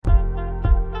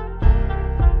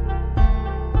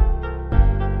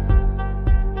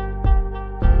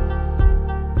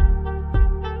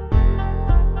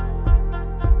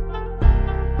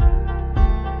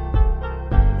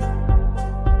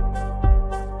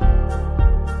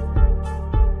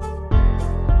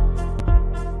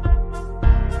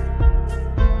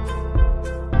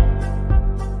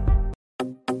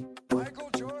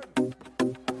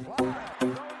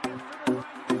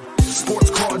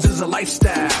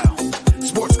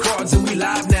Cards and we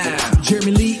live now.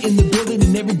 Jeremy Lee in the building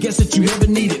and every guest that you ever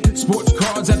needed. Sports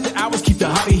Cards after hours keep the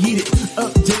hobby heated.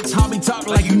 Updates, hobby talk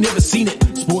like you never seen it.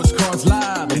 Sports Cards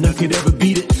live and none could ever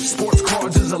beat it. Sports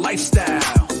Cards is a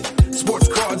lifestyle. Sports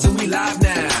Cards and we live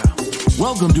now.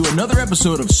 Welcome to another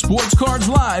episode of Sports Cards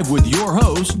Live with your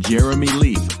host, Jeremy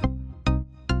Lee.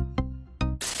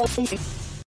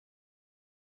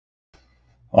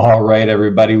 All right,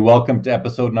 everybody. Welcome to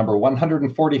episode number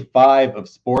 145 of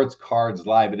Sports Cards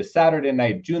Live. It is Saturday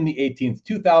night, June the 18th,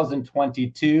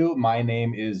 2022. My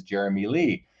name is Jeremy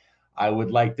Lee. I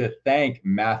would like to thank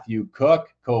Matthew Cook,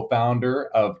 co-founder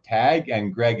of TAG,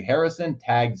 and Greg Harrison,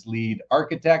 TAG's lead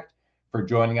architect, for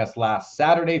joining us last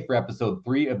Saturday for episode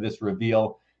 3 of this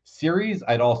Reveal series.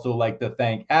 I'd also like to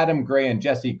thank Adam Gray and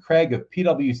Jesse Craig of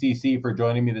PWCC for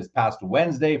joining me this past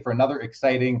Wednesday for another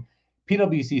exciting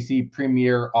PWCC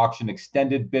Premier Auction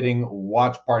Extended Bidding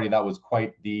Watch Party. That was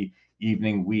quite the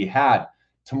evening we had.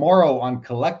 Tomorrow on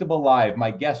Collectible Live, my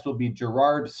guest will be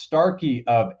Gerard Starkey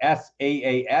of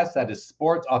SAAS, that is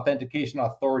Sports Authentication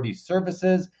Authority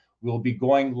Services. We'll be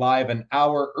going live an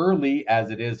hour early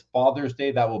as it is Father's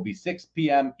Day. That will be 6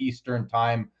 p.m. Eastern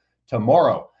Time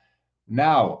tomorrow.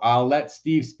 Now, I'll let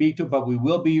Steve speak to it, but we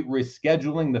will be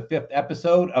rescheduling the 5th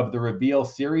episode of the Reveal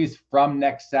series from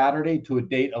next Saturday to a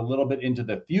date a little bit into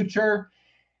the future.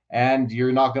 And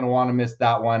you're not going to want to miss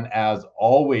that one as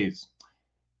always.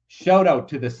 Shout out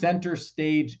to the Center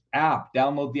Stage app.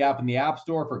 Download the app in the App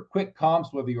Store for quick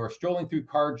comps, whether you're strolling through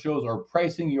card shows or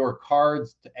pricing your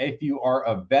cards. If you are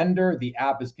a vendor, the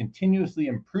app is continuously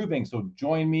improving. So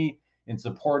join me in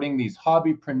supporting these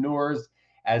hobbypreneurs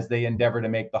as they endeavor to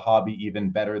make the hobby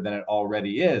even better than it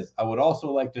already is. I would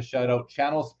also like to shout out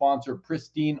channel sponsor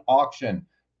Pristine Auction.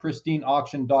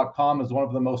 PristineAuction.com is one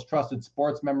of the most trusted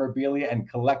sports memorabilia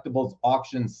and collectibles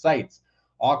auction sites.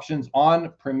 Auctions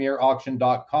on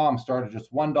PremierAuction.com start at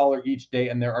just $1 each day,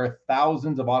 and there are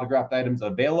thousands of autographed items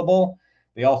available.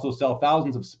 They also sell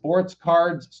thousands of sports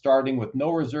cards, starting with no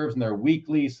reserves in their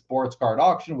weekly sports card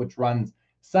auction, which runs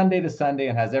Sunday to Sunday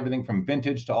and has everything from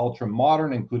vintage to ultra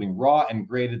modern, including raw and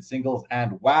graded singles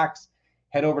and wax.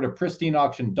 Head over to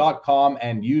PristineAuction.com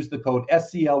and use the code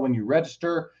SCL when you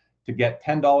register to get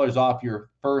 $10 off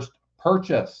your first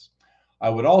purchase. I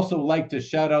would also like to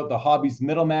shout out the hobby's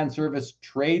middleman service,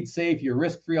 TradeSafe, your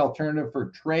risk-free alternative for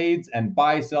trades and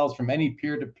buy-sells from any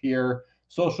peer-to-peer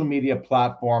social media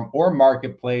platform or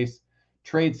marketplace.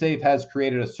 TradeSafe has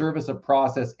created a service, a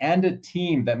process, and a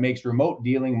team that makes remote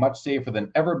dealing much safer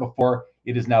than ever before.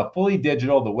 It is now fully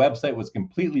digital. The website was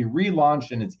completely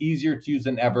relaunched and it's easier to use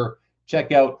than ever.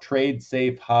 Check out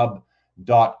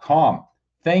tradesafehub.com.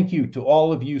 Thank you to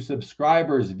all of you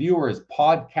subscribers, viewers,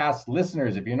 podcast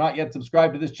listeners. If you're not yet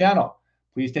subscribed to this channel,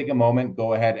 please take a moment,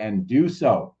 go ahead and do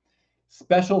so.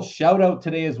 Special shout out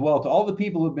today as well to all the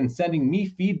people who've been sending me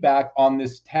feedback on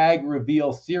this TAG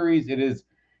Reveal series. It is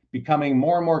becoming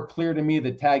more and more clear to me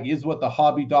that TAG is what the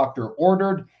hobby doctor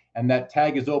ordered and that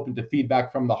TAG is open to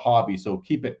feedback from the hobby. So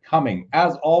keep it coming.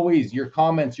 As always, your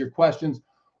comments, your questions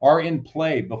are in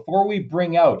play. Before we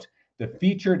bring out the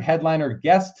featured headliner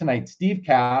guest tonight, Steve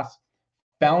Cass,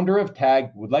 founder of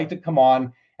TAG, would like to come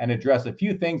on and address a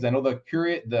few things I know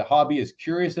the hobby is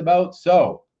curious about.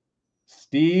 So,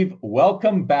 Steve,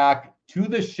 welcome back to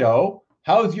the show.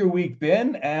 How's your week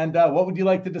been, and what would you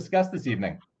like to discuss this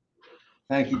evening?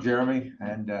 Thank you, Jeremy,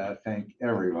 and thank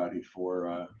everybody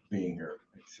for being here.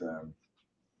 It's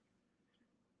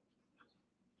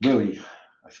really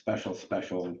a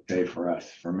special day for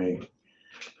us, for me.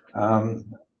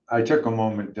 I took a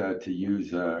moment to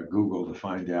use Google to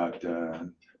find out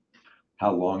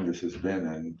how long this has been,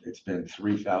 and it's been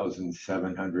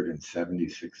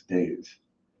 3,776 days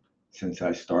since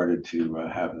I started to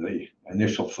have the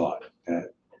initial thought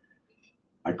that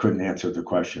I couldn't answer the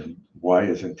question, why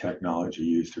isn't technology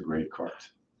used to grade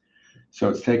cards? So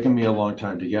it's taken me a long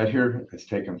time to get here. It's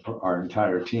taken our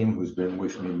entire team, who's been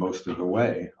with me most of the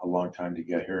way, a long time to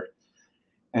get here.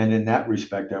 And in that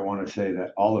respect, I want to say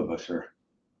that all of us are,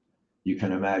 you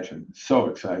can imagine, so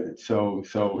excited, so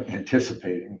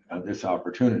anticipating this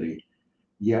opportunity.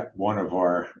 Yet one of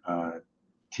our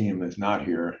team is not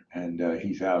here, and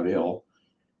he's out ill.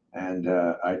 And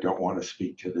I don't want to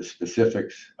speak to the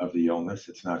specifics of the illness.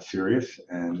 It's not serious,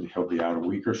 and he'll be out a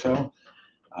week or so.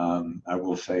 I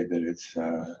will say that it's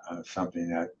something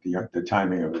that the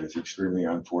timing of it is extremely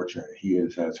unfortunate. He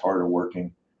is as hard a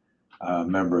working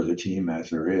member of the team as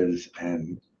there is,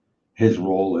 and his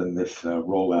role in this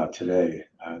rollout today,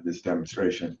 this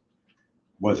demonstration,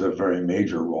 was a very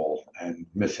major role, and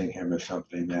missing him is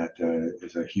something that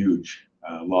is a huge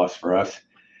loss for us.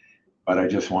 But I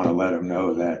just want to let him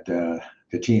know that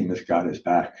the team has got his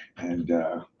back, and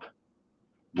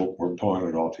we're pulling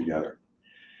it all together.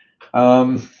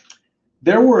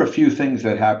 There were a few things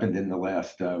that happened in the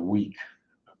last week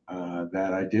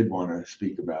that I did want to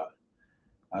speak about.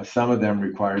 Some of them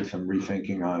required some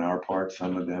rethinking on our part.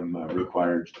 Some of them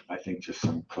required, I think, just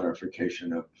some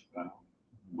clarification of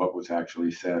what was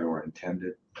actually said or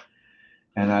intended.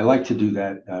 And I like to do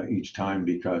that each time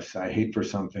because I hate for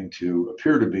something to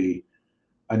appear to be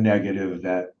a negative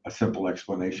that a simple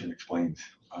explanation explains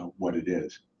what it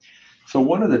is. So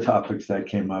one of the topics that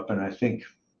came up, and I think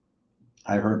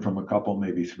I heard from a couple,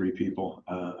 maybe three people,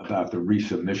 about the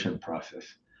resubmission process.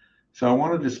 So I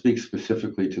wanted to speak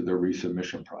specifically to the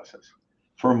resubmission process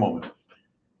for a moment.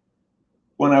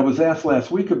 When I was asked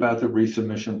last week about the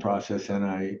resubmission process, and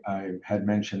I had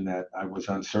mentioned that I was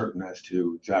uncertain as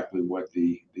to exactly what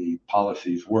the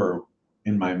policies were,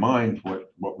 in my mind,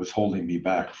 what was holding me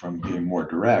back from being more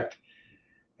direct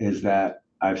is that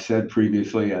I've said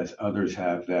previously, as others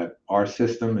have, that our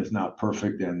system is not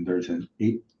perfect and there's an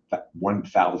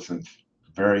 1,000th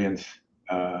variance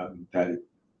that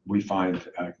we find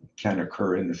can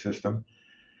occur in the system.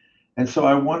 And so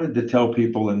I wanted to tell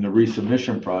people in the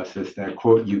resubmission process that,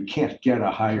 quote, you can't get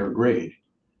a higher grade.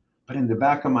 But in the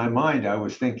back of my mind, I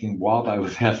was thinking while I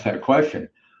was asked that question,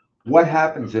 what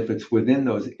happens if it's within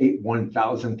those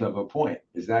 1,000th of a point?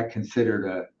 Is that considered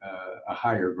a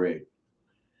higher grade?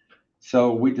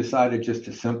 So we decided just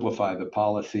to simplify the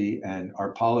policy, and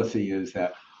our policy is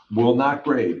that we'll not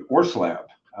grade or slab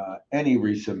any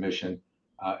resubmission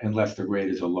unless the grade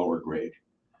is a lower grade.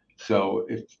 So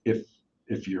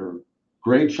if you're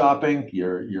grade shopping,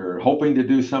 you're hoping to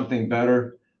do something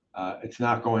better, it's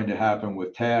not going to happen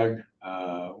with TAG.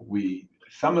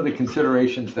 Some of the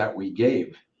considerations that we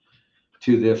gave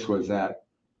to this was that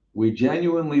we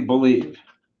genuinely believe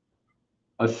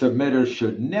a submitter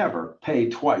should never pay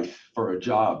twice for a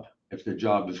job if the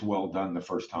job is well done the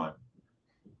first time.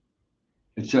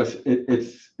 It's just,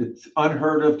 it's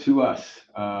unheard of to us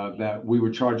that we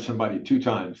would charge somebody 2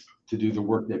 times to do the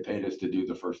work they paid us to do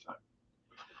the first time.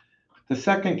 The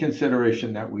second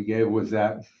consideration that we gave was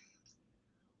that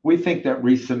we think that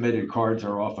resubmitted cards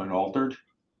are often altered,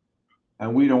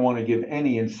 and we don't want to give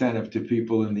any incentive to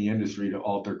people in the industry to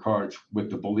alter cards with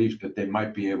the belief that they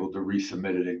might be able to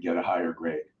resubmit it and get a higher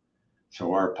grade.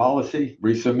 So our policy,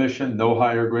 resubmission, no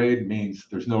higher grade, means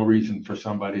there's no reason for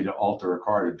somebody to alter a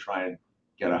card and try and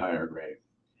get a higher grade.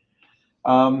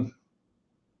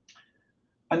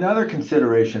 Another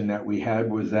consideration that we had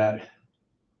was that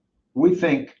we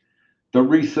think the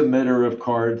resubmitter of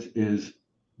cards is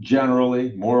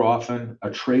generally, more often,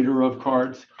 a trader of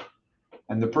cards.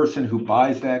 And the person who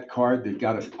buys that card that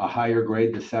got a higher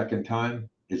grade the second time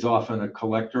is often a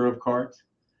collector of cards.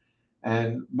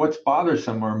 And what's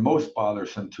bothersome, or most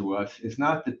bothersome to us, is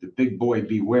not that the big boy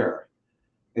beware.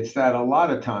 It's that a lot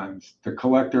of times the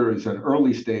collector is an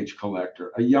early stage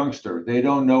collector, a youngster. They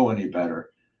don't know any better.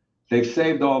 They've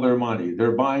saved all their money.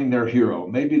 They're buying their hero.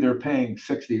 Maybe they're paying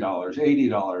 $60,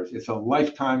 $80. It's a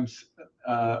lifetime's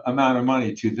amount of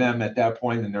money to them at that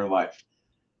point in their life.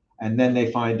 And then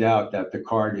they find out that the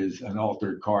card is an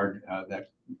altered card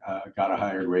that got a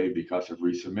higher grade because of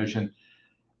resubmission.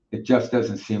 It just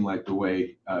doesn't seem like the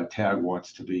way TAG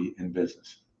wants to be in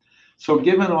business. So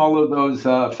given all of those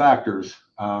factors,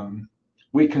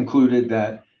 we concluded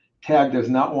that TAG does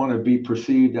not want to be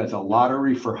perceived as a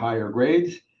lottery for higher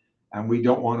grades, and we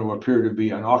don't want to appear to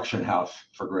be an auction house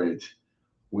for grades.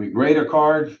 We grade a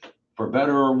card, for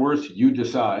better or worse, you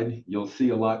decide. You'll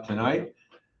see a lot tonight.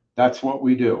 That's what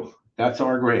we do. That's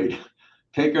our grade.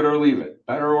 Take it or leave it,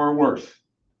 better or worse.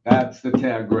 That's the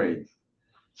TAG grade.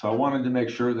 So I wanted to make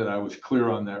sure that I was clear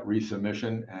on that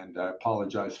resubmission, and I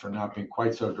apologize for not being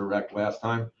quite so direct last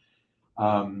time.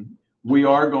 We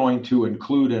are going to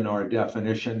include in our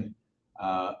definition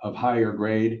of higher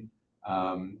grade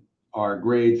are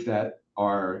grades that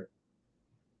are,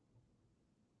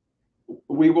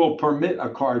 we will permit a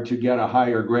card to get a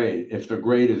higher grade if the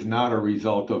grade is not a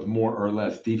result of more or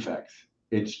less defects.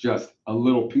 It's just a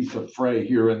little piece of fray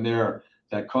here and there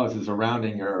that causes a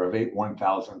rounding error of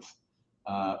 8/1000th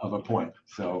of a point.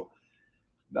 So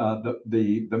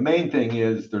the main thing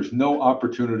is there's no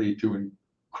opportunity to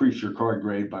increase your card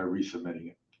grade by resubmitting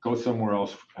it. Go somewhere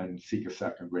else and seek a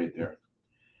second grade there.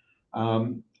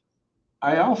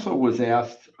 I also was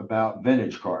asked about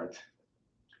vintage cards.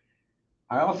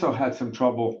 I also had some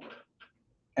trouble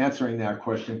answering that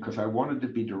question because I wanted to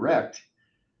be direct,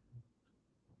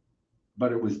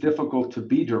 but it was difficult to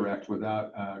be direct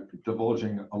without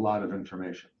divulging a lot of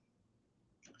information.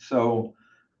 So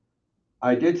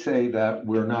I did say that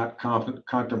we're not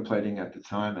contemplating at this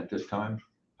time,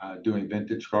 doing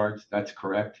vintage cards. That's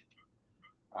correct.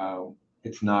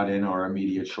 It's not in our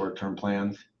immediate short-term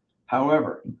plans.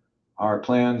 However, our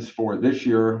plans for this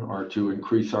year are to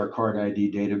increase our card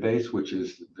ID database, which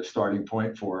is the starting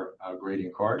point for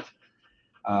grading cards.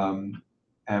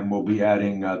 And we'll be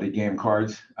adding the game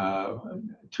cards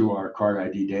to our card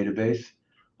ID database.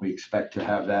 We expect to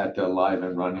have that live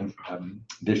and running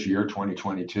this year,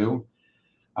 2022.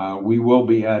 We will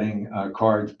be adding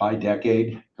cards by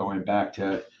decade, going back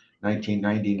to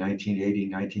 1990, 1980,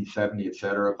 1970, et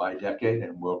cetera, by decade,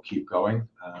 and we'll keep going.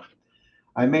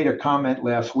 I made a comment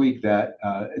last week that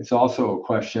it's also a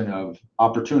question of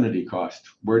opportunity cost.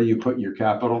 Where do you put your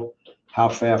capital? How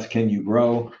fast can you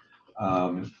grow?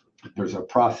 There's a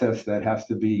process that has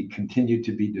to be continued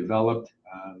to be developed.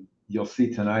 You'll see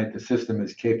tonight the system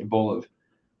is capable of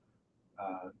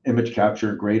image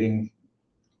capture, grading,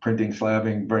 printing,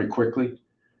 slabbing very quickly.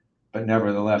 But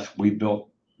nevertheless, we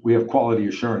have quality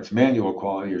assurance, manual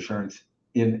quality assurance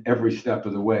in every step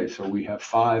of the way. So we have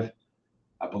five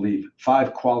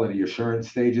quality assurance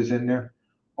stages in there.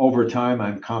 Over time,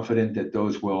 I'm confident that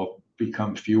those will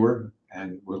become fewer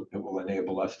and it will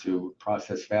enable us to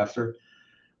process faster.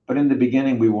 But in the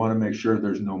beginning, we want to make sure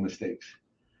there's no mistakes.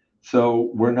 So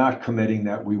we're not committing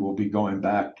that we will be going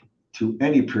back to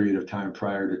any period of time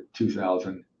prior to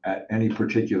 2000 at any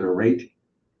particular rate.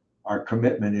 Our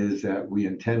commitment is that we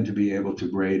intend to be able to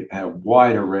grade a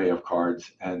wide array of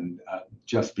cards, and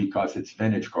just because it's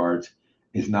vintage cards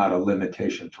is not a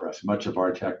limitation for us. Much of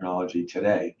our technology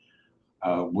today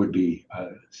would be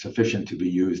sufficient to be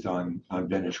used on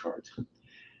vintage cards.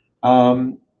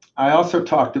 I also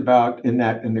talked about in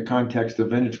the context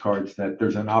of vintage cards that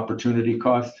there's an opportunity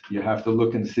cost. You have to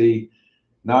look and see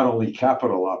not only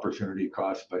capital opportunity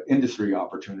cost, but industry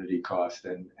opportunity cost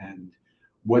and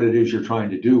what it is you're trying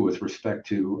to do with respect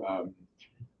to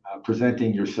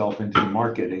presenting yourself into the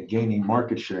market and gaining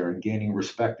market share and gaining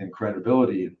respect and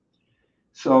credibility.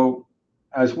 So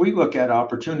as we look at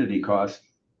opportunity cost,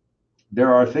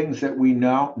 there are things that we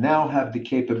now have the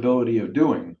capability of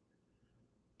doing,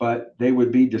 but they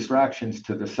would be distractions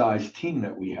to the size team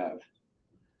that we have.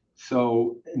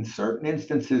 So in certain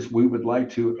instances, we would like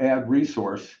to add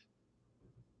resource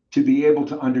to be able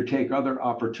to undertake other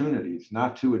opportunities,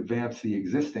 not to advance the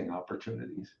existing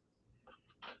opportunities.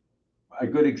 A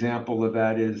good example of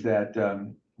that is that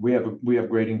we have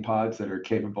grading pods that are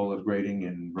capable of grading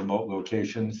in remote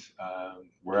locations,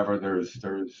 wherever there's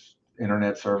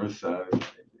internet service,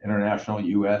 international,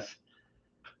 US.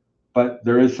 But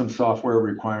there is some software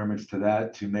requirements to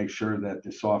that to make sure that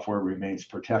the software remains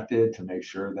protected, to make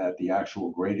sure that the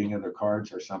actual grading of the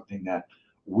cards are something that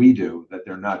we do, that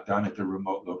they're not done at the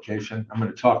remote location. I'm going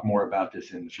to talk more about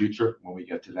this in the future when we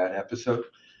get to that episode.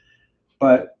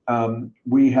 But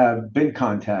we have been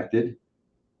contacted.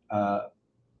 I'm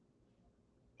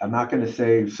not going to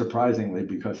say surprisingly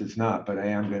because it's not, but I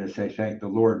am going to say thank the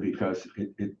Lord because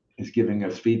it is giving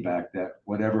us feedback that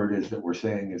whatever it is that we're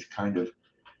saying is kind of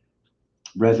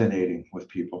resonating with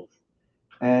people.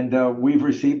 And we've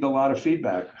received a lot of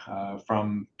feedback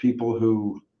from people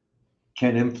who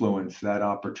can influence that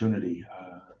opportunity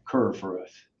curve for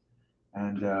us.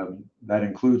 And that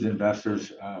includes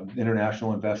investors,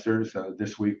 international investors.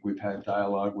 This week we've had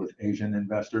dialogue with Asian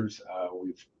investors.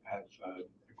 We've had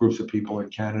groups of people in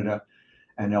Canada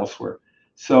and elsewhere.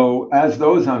 So as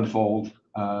those unfold,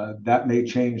 that may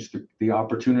change the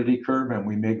opportunity curve, and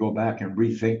we may go back and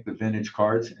rethink the vintage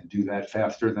cards and do that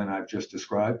faster than I've just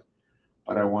described.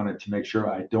 But I wanted to make sure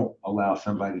I don't allow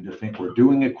somebody to think we're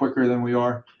doing it quicker than we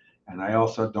are. And I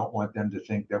also don't want them to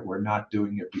think that we're not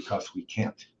doing it because we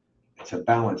can't. It's a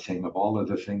balancing of all of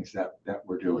the things that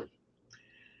we're doing.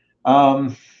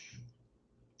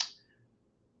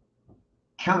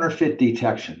 Counterfeit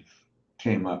detection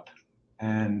came up,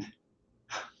 and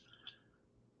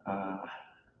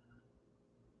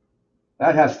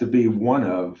that has to be one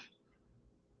of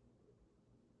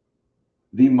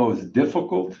the most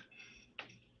difficult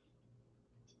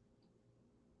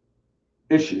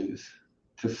issues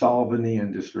to solve in the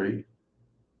industry.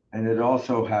 And it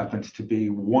also happens to be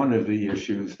one of the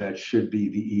issues that should be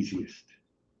the easiest.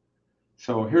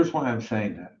 So here's why I'm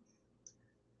saying that.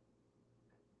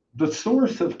 The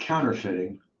source of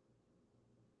counterfeiting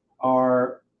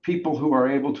are people who are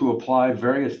able to apply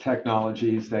various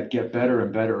technologies that get better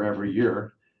and better every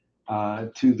year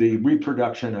to the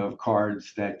reproduction of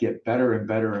cards that get better and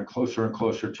better and closer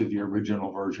to the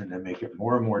original version and make it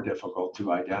more and more difficult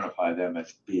to identify them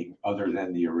as being other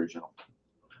than the original.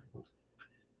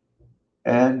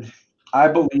 And I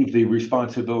believe the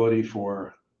responsibility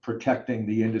for protecting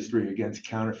the industry against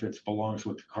counterfeits belongs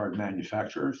with the card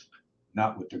manufacturers,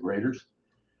 not with the graders.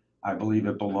 I believe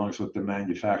it belongs with the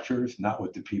manufacturers, not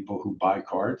with the people who buy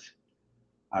cards.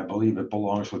 I believe it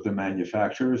belongs with the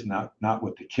manufacturers, not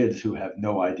with the kids who have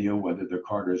no idea whether their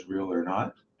card is real or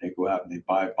not. They go out and they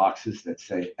buy boxes that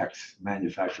say X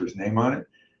manufacturer's name on it,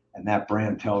 and that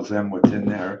brand tells them what's in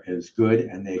there is good,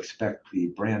 and they expect the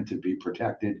brand to be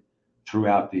protected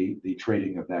throughout the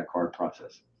trading of that card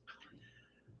process.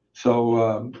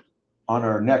 So on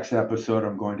our next episode,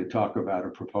 I'm going to talk about a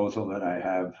proposal that I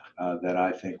have that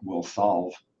I think will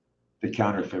solve the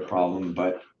counterfeit problem,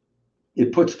 but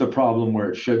it puts the problem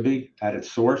where it should be, at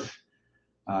its source.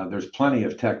 There's plenty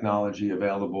of technology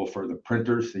available for the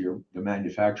printers, the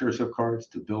manufacturers of cards,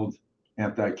 to build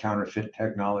anti-counterfeit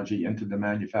technology into the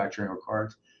manufacturing of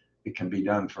cards. It can be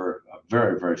done for a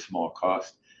very, very small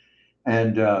cost.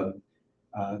 And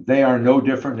they are no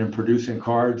different in producing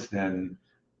cards than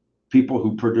people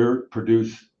who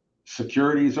produce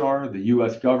securities are, the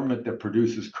US government that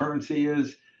produces currency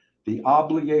is. The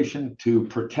obligation to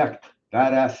protect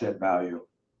that asset value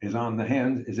is in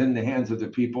the hands of the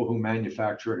people who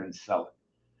manufacture it and sell it.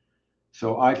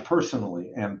 So I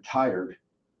personally am tired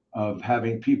of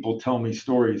having people tell me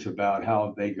stories about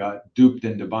how they got duped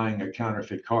into buying a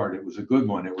counterfeit card. It was a good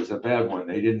one, it was a bad one,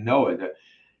 they didn't know it.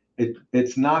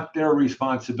 It's not their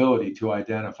responsibility to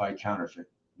identify counterfeit.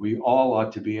 We all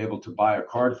ought to be able to buy a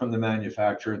card from the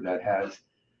manufacturer that has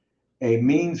a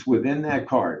means within that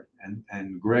card.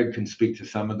 And Greg can speak to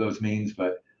some of those means,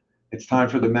 but it's time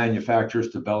for the manufacturers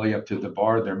to belly up to the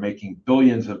bar. They're making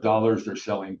billions of dollars. They're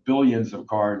selling billions of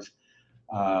cards.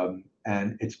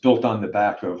 And it's built on the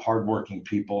back of hardworking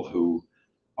people who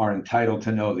are entitled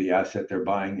to know the asset they're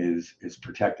buying is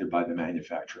protected by the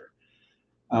manufacturer.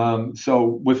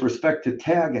 So with respect to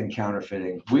tag and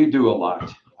counterfeiting, we do a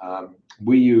lot.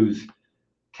 We use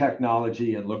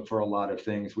technology and look for a lot of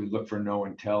things. We look for no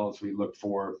and tells. We look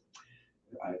for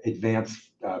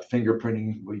advanced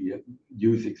fingerprinting. We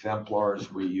use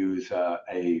exemplars. We use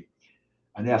an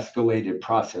escalated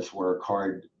process where a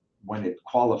card, when it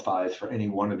qualifies for any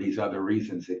one of these other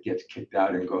reasons, it gets kicked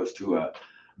out and goes to a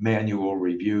manual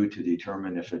review to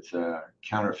determine if it's a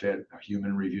counterfeit, a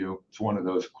human review. It's one of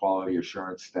those quality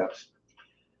assurance steps.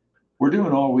 We're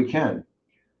doing all we can.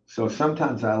 So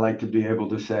sometimes I like to be able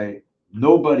to say,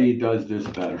 nobody does this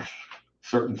better,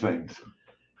 certain things.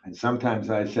 And sometimes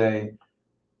I say,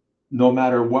 no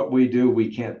matter what we do,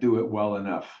 we can't do it well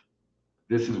enough.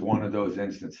 This is one of those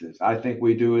instances. I think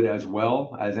we do it as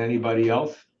well as anybody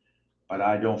else, but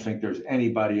I don't think there's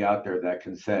anybody out there that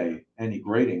can say, any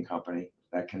grading company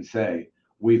that can say,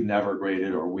 we've never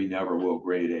graded or we never will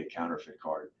grade a counterfeit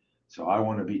card. So I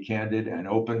want to be candid and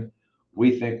open.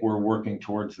 We think we're working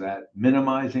towards that,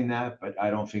 minimizing that, but I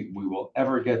don't think we will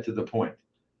ever get to the point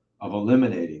of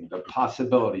eliminating the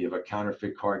possibility of a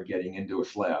counterfeit card getting into a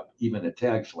slab, even a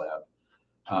tag slab,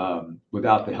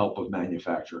 without the help of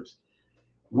manufacturers.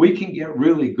 We can get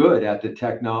really good at the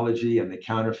technology and the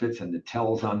counterfeits and the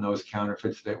tells on those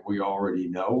counterfeits that we already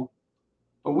know,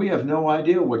 but we have no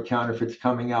idea what counterfeit's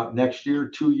coming out next year,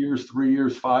 2 years, 3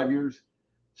 years, 5 years.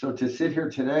 So to sit here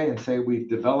today and say we've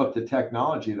developed a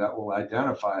technology that will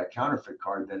identify a counterfeit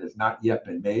card that has not yet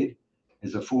been made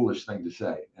is a foolish thing to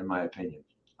say, in my opinion.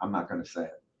 I'm not going to say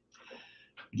it.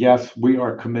 Yes, we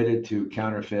are committed to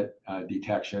counterfeit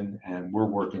detection, and we're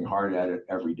working hard at it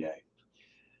every day.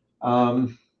 I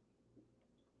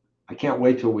can't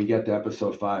wait till we get to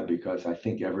episode 5 because I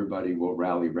think everybody will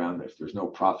rally around this. There's no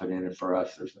profit in it for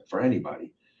us, for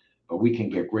anybody. But we can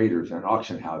get graders and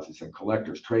auction houses and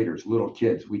collectors, traders, little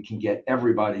kids. We can get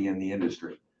everybody in the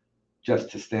industry just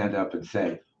to stand up and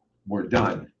say, we're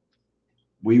done.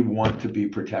 We want to be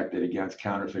protected against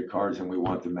counterfeit cards, and we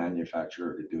want the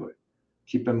manufacturer to do it.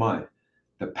 Keep in mind,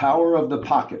 the power of the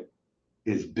pocket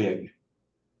is big.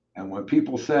 And when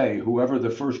people say, whoever the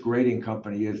first grading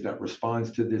company is that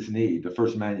responds to this need, the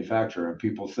first manufacturer, and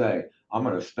people say, I'm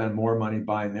going to spend more money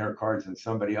buying their cards than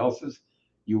somebody else's,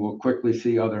 you will quickly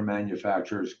see other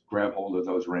manufacturers grab hold of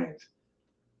those reins.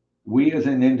 We as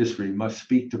an industry must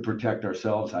speak to protect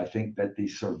ourselves. I think that the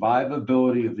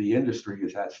survivability of the industry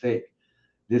is at stake.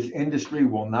 This industry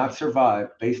will not survive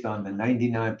based on the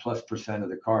 99+% of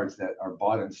the cards that are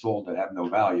bought and sold that have no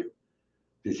value.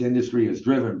 This industry is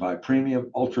driven by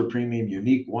premium, ultra premium,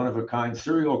 unique, one-of-a-kind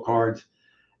serial cards,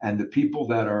 and the people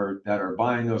that are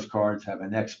buying those cards have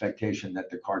an expectation that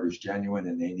the card is genuine,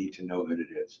 and they need to know that it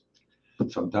is.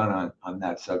 So I'm done on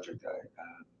that subject.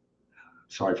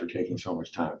 Sorry for taking so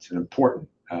much time. It's an important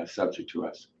subject to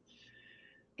us.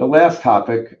 The last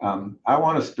topic, I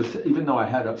want to even though I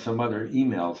had some other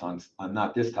emails on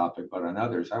not this topic, but on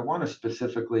others, I want to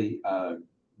specifically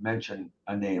mention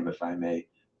a name, if I may,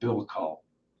 Bill Cull.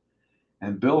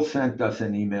 And Bill sent us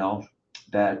an email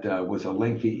that was a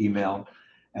lengthy email,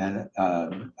 And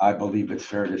I believe it's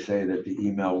fair to say that the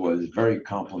email was very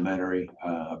complimentary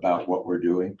about what we're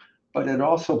doing, but it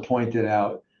also pointed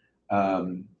out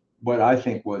what I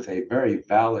think was a very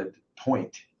valid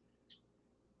point.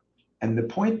 And the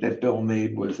point that Bill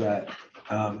made was that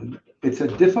it's a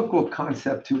difficult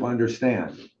concept to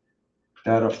understand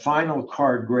that a final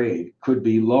card grade could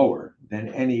be lower than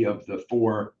any of the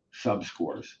 4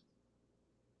 subscores.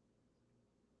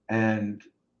 And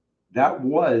that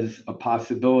was a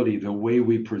possibility the way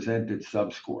we presented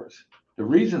subscores. The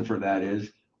reason for that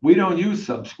is we don't use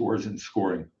subscores in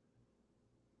scoring.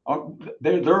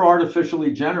 They're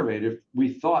artificially generated,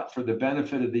 we thought, for the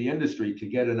benefit of the industry to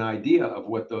get an idea of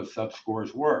what those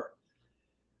subscores were.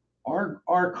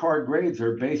 Our card grades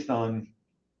are based on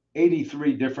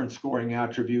 83 different scoring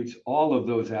attributes, all of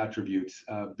those attributes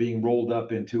being rolled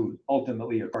up into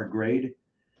ultimately a card grade.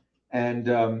 And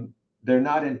they're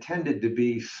not intended to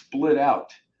be split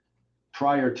out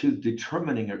prior to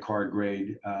determining a card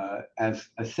grade as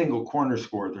a single corner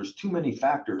score. There's too many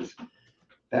factors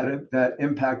that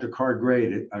impact a card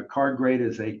grade. A card grade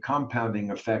is a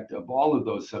compounding effect of all of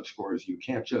those subscores. You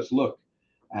can't just look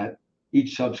at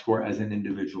each subscore as an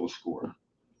individual score.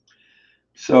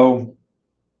 So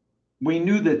we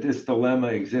knew that this dilemma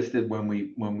existed when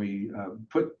we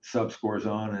put subscores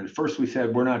on. And at first we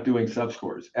said, we're not doing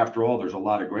subscores. After all, there's a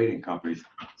lot of grading companies,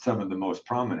 some of the most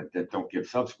prominent, that don't give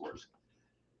subscores.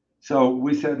 So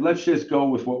we said, let's just go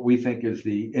with what we think is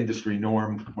the industry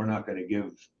norm. We're not going to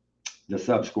give the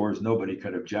subscores. Nobody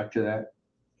could object to that.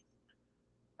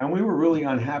 And we were really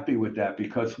unhappy with that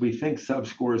because we think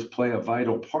subscores play a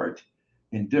vital part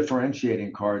in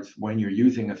differentiating cards when you're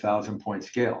using a 1,000-point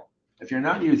scale. If you're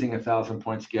not using a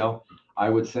 1,000-point scale, I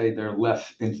would say they're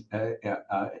less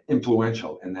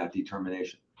influential in that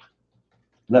determination,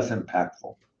 less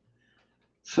impactful.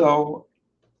 So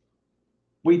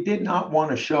we did not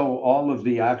want to show all of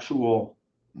the actual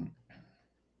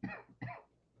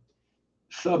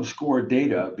subscore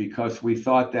data because we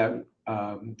thought that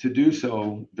to do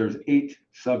so, there's 8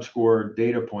 subscore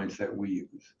data points that we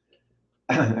use.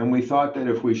 And we thought that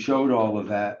if we showed all of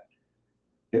that,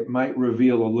 it might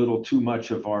reveal a little too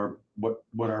much of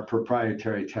what our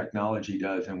proprietary technology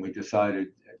does. And we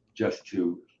decided just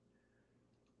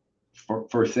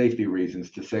for safety reasons,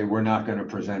 to say we're not going to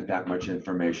present that much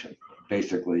information.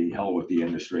 Basically, hell with the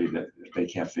industry, that if they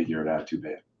can't figure it out, too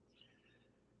bad.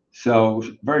 So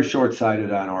very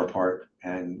short-sighted on our part,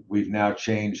 and we've now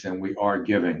changed, and we are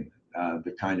giving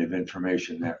the kind of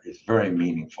information that is very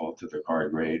meaningful to the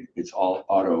card grade. It's all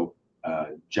auto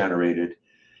generated.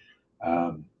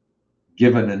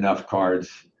 Given enough cards,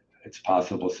 it's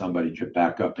possible somebody could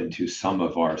back up into some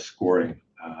of our scoring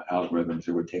algorithms.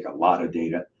 It would take a lot of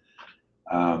data.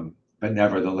 But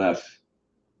nevertheless,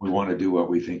 we want to do what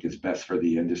we think is best for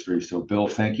the industry. So Bill,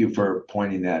 thank you for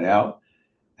pointing that out.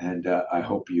 And I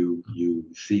hope you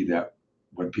see that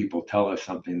when people tell us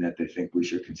something that they think we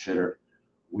should consider,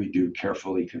 we do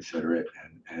carefully consider it,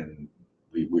 and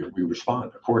we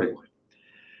respond accordingly.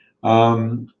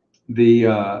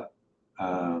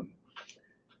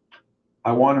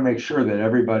 I want to make sure that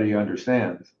everybody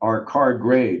understands our card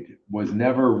grade was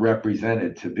never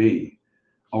represented to be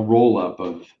a roll-up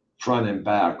of front and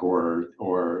back or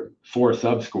 4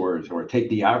 subscores, or take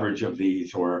the average of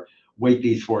these or weight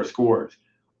these 4 scores.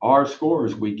 Our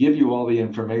scores, we give you all the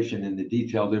information in the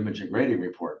detailed image and grading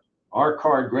report. Our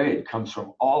card grade comes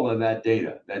from all of that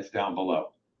data that's down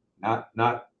below, not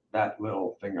that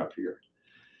little thing up here.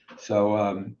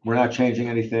 So we're not changing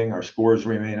anything. Our scores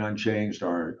remain unchanged.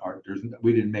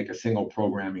 We didn't make a single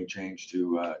programming change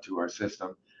to our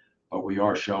system, but we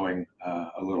are showing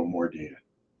a little more data.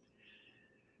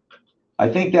 I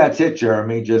think that's it,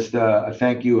 Jeremy. Just a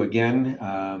thank you again.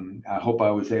 I hope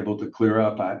I was able to clear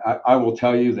up. I will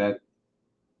tell you that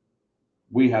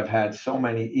we have had so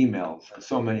many emails and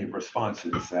so many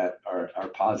responses that are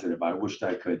positive. I wished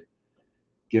I could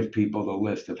give people the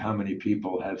list of how many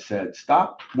people have said,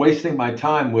 stop wasting my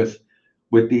time with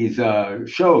these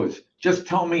shows. Just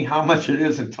tell me how much it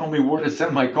is and tell me where to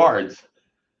send my cards.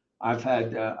 I've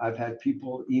had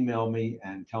people email me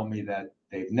and tell me that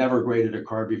they've never graded a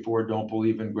card before, don't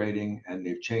believe in grading, and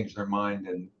they've changed their mind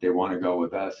and they want to go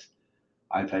with us.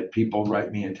 I've had people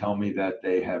write me and tell me that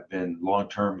they have been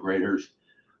long-term graders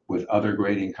with other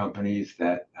grading companies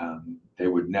that they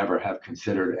would never have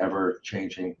considered ever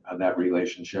changing that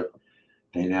relationship.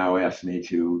 They now ask me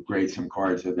to grade some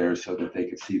cards of theirs so that they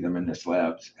could see them in the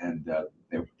slabs. And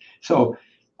so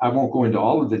I won't go into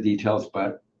all of the details,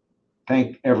 but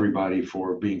thank everybody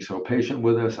for being so patient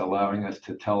with us, allowing us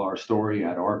to tell our story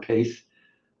at our pace,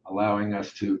 allowing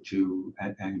us to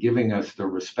and giving us the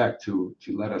respect to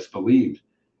let us believe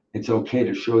it's okay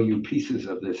to show you pieces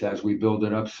of this as we build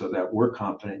it up so that we're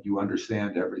confident you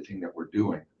understand everything that we're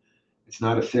doing. It's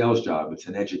not a sales job, it's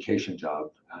an education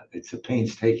job. It's a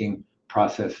painstaking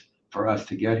process for us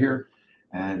to get here.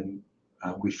 And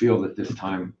we feel that this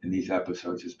time in these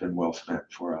episodes has been well spent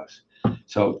for us.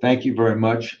 So thank you very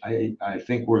much. I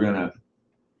think we're going to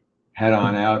head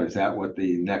on out. Is that what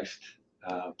the next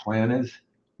plan is?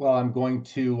 Well, I'm gonna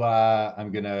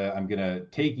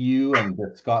take you and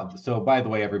Scott. So, by the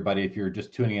way, everybody, if you're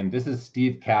just tuning in, this is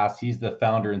Steve Cass. He's the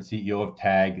founder and CEO of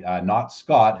TAG, not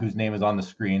Scott, whose name is on the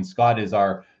screen. Scott is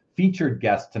our featured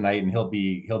guest tonight, and he'll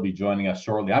be joining us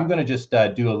shortly. I'm gonna just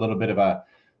do a little bit of a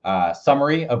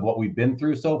summary of what we've been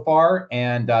through so far,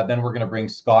 and then we're gonna bring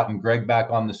Scott and Greg back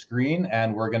on the screen,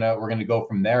 and we're gonna go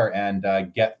from there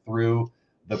and get through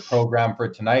the program for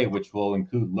tonight, which will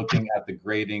include looking at the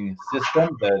grading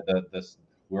system.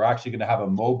 We're actually going to have a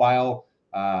mobile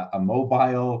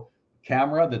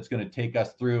camera that's going to take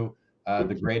us through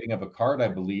the grading of a card, I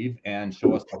believe, and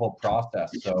show us the whole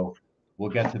process. So we'll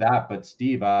get to that. But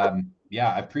Steve,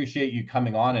 yeah, I appreciate you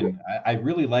coming on, and I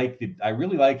really like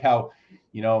how,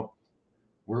 you know,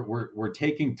 we're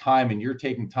taking time, and you're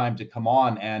taking time to come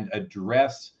on and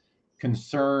address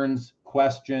concerns,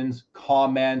 questions,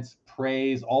 comments,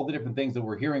 praise, all the different things that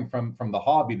we're hearing from the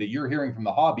hobby, that you're hearing from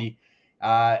the hobby,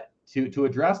 to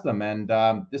address them. And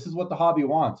this is what the hobby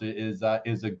wants, is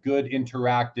a good,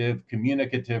 interactive,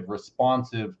 communicative,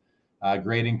 responsive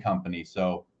grading company.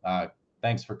 So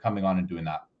thanks for coming on and doing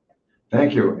that.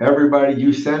 Thank you. Everybody,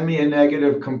 you send me a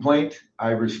negative complaint,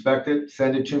 I respect it.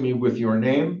 Send it to me with your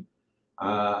name.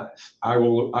 I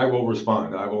will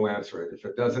respond. I will answer it. If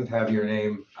it doesn't have your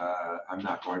name, I'm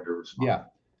not going to respond. Yeah.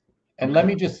 And let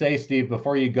me just say, Steve,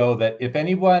 before you go, that if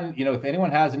anyone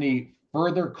has any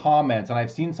further comments, and I've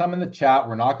seen some in the chat,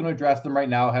 we're not going to address them right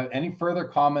now, have any further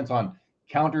comments on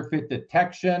counterfeit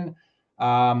detection,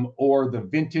 or the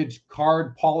vintage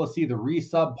card policy, the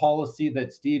resub policy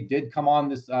that Steve did come on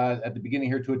this at the beginning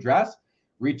here to address,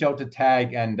 reach out to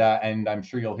TAG, and I'm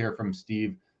sure you'll hear from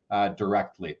Steve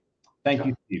directly. Thank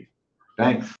you, Steve.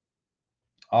 Thanks.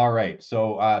 All right.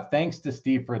 So thanks to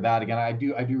Steve for that. Again, I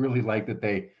do really like that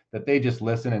they just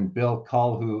listen. And Bill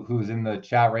Cull, who's in the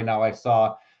chat right now, I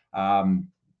saw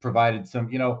provided some,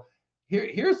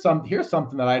 here's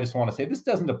something that I just want to say. This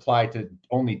doesn't apply to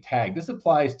only TAG. This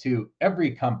applies to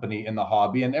every company in the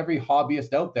hobby and every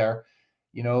hobbyist out there.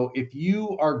 If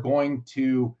you are going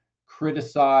to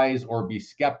criticize or be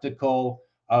skeptical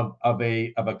of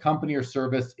a company or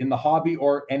service in the hobby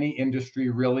or any industry,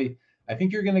 really, I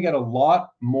think you're going to get a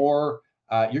lot more.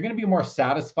 You're going to be more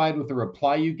satisfied with the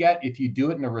reply you get if you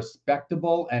do it in a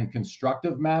respectable and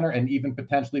constructive manner, and even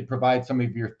potentially provide some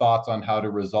of your thoughts on how to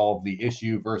resolve the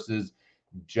issue versus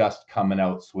just coming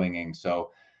out swinging.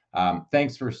 So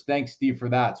thanks, Steve, for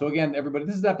that. So again, everybody,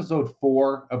 this is episode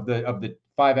 4 of the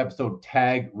 5-episode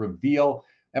TAG reveal.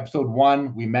 Episode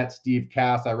 1, we met Steve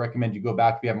Cass. I recommend you go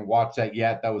back if you haven't watched that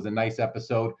yet. That was a nice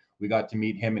episode. We got to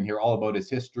meet him and hear all about his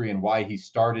history and why he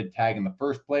started TAG in the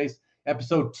first place.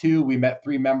 Episode 2, we met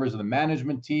 3 members of the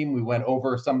management team. We went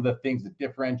over some of the things that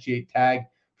differentiate TAG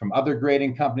from other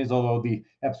grading companies, although the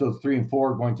episodes 3 and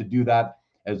 4 are going to do that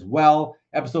as well.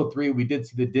 Episode 3, we did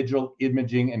see the digital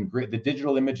imaging and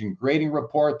grading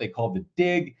report they called the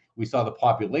DIG. We saw the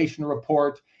population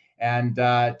report. And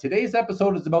today's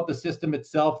episode is about the system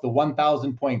itself, the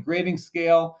 1,000-point grading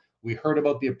scale. We heard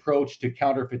about the approach to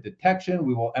counterfeit detection.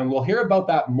 We'll hear about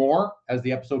that more as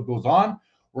the episode goes on.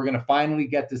 We're going to finally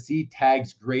get to see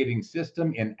TAG's grading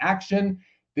system in action.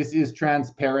 This is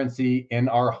transparency in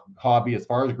our hobby as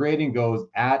far as grading goes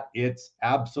at its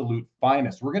absolute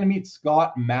finest. We're going to meet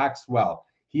Scott Maxwell.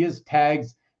 He is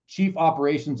TAG's Chief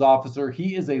Operations Officer.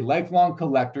 He is a lifelong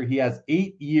collector. He has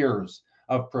 8 years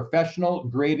of professional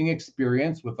grading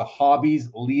experience with the hobby's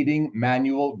leading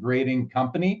manual grading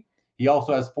company. He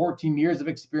also has 14 years of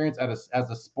experience as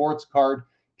a sports card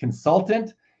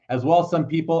consultant, as well as some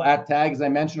people at TAG, as I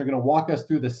mentioned, are going to walk us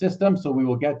through the system, so we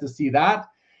will get to see that.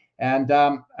 And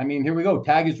here we go.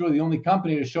 TAG is really the only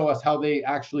company to show us how they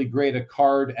actually grade a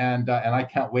card, and I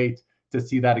can't wait to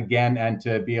see that again and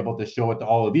to be able to show it to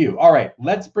all of you. All right,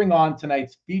 let's bring on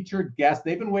tonight's featured guest.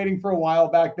 They've been waiting for a while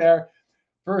back there.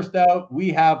 First out, we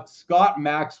have Scott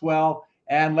Maxwell,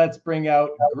 and let's bring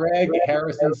out Greg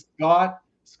Harrison.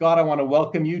 Scott, I want to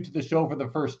welcome you to the show for the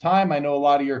first time. I know a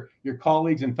lot of your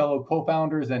colleagues and fellow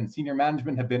co-founders and senior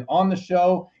management have been on the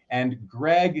show. And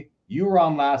Greg, you were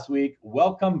on last week.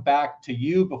 Welcome back to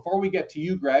you. Before we get to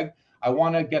you, Greg, I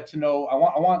want to get to know.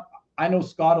 I know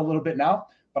Scott a little bit now,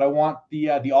 but I want the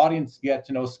audience to get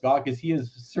to know Scott because he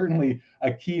is certainly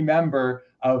a key member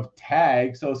of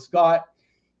TAG. So Scott,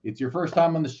 It's your first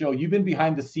time on the show. You've been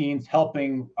behind the scenes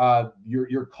helping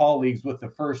your colleagues with the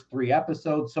first 3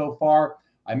 episodes so far.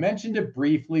 I mentioned it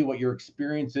briefly what your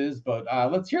experience is, but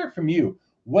let's hear it from you.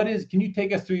 Can you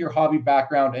take us through your hobby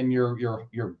background and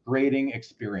your grading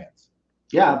experience?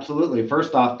 Yeah, absolutely.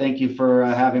 First off, thank you for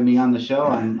having me on the show.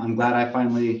 I'm glad I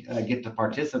finally get to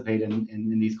participate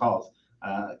in these calls.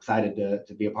 Excited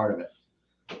to be a part of it.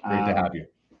 Great to have you.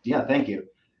 Yeah, thank you.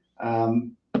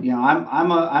 I'm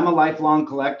a lifelong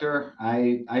collector.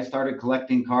 I started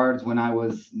collecting cards when I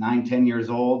was 9-10 years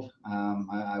old.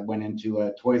 I went into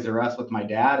a Toys R Us with my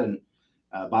dad and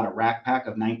bought a rack pack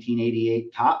of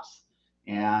 1988 Topps,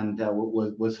 and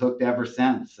was hooked ever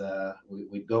since.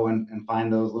 We'd go and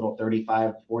find those little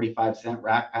 35, 45 cent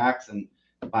rack packs and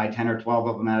buy 10 or 12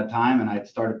 of them at a time, and I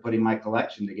started putting my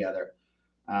collection together.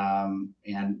 And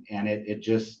it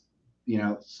just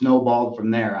snowballed from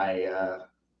there.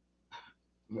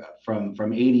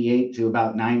 From 88 to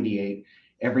about 98,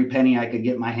 every penny I could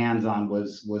get my hands on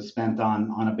was spent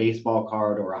on a baseball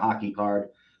card or a hockey card.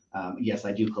 Yes,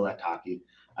 I do collect hockey.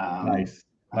 Nice.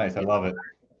 I love it.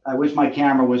 I wish my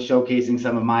camera was showcasing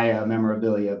some of my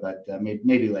memorabilia, but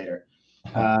maybe later.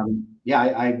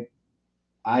 I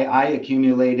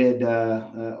accumulated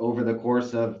over the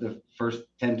course of the first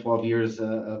 10, 12 years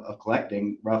of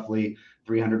collecting roughly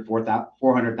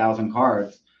 400,000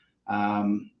 cards.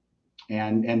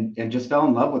 And just fell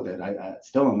in love with it. I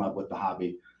still in love with the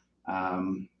hobby.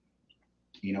 From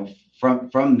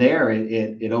there,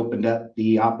 it opened up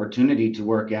the opportunity to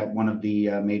work at one of the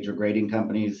major grading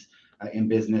companies in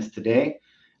business today.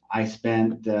 I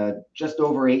spent just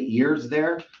over 8 years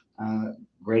there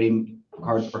grading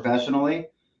cards professionally.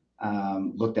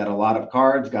 Looked at a lot of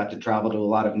cards, got to travel to a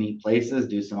lot of neat places,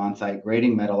 do some on-site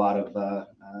grading, met a lot of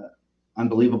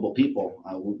unbelievable people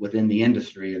within the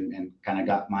industry, and kind of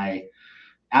got my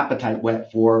appetite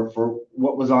whet for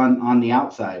what was on the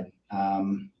outside.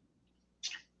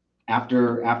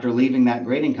 After leaving that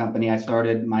grading company, I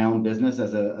started my own business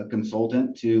as a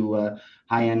consultant to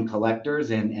high-end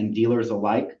collectors and dealers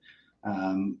alike.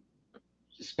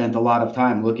 Spent a lot of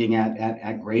time looking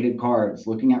at graded cards,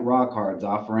 looking at raw cards,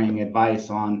 offering advice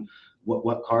on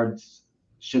what cards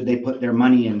should they put their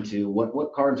money into,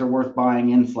 what cards are worth buying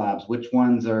in slabs, which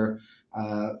ones are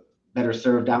better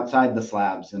served outside the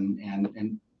slabs,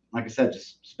 and like I said,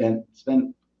 just spent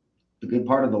the good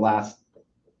part of the last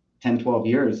 10, 12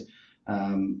 years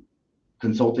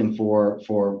consulting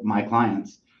for my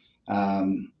clients.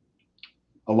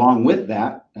 Along with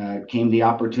that came the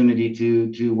opportunity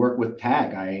to work with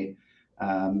TAG. I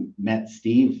met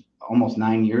Steve almost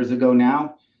 9 years ago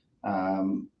now.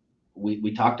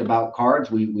 We talked about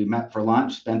cards. We met for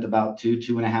lunch, spent about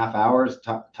 2.5 hours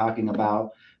talking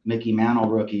about Mickey Mantle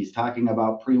rookies, talking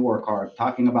about pre-war cards,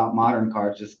 talking about modern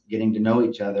cards, just getting to know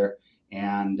each other.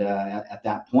 And at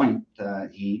that point,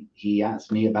 he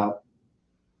asked me about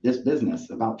this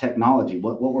business, about technology.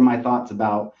 What were my thoughts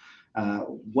about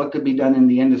what could be done in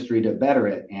the industry to better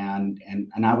it? And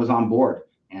I was on board,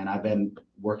 and I've been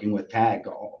working with TAG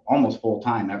almost full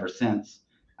time ever since.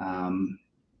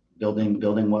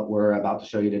 Building what we're about to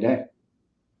show you today.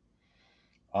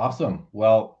 Awesome.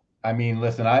 Well, I mean,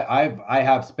 listen, I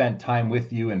have spent time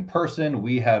with you in person.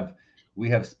 We have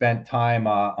spent time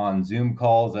on Zoom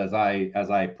calls as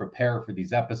I prepare for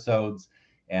these episodes,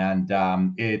 and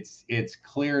it's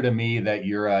clear to me that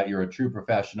you're a true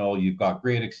professional. You've got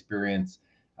great experience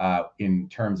in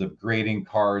terms of grading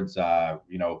cards.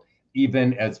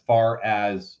 Even as far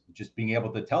as just being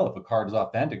able to tell if a card is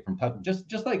authentic from touch,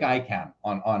 just like I can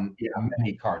on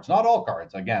many cards, not all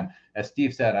cards. Again, as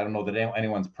Steve said, I don't know that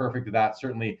anyone's perfect at that.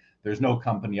 Certainly, there's no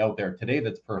company out there today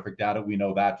that's perfect at it. We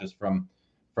know that just from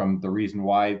the reason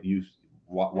why.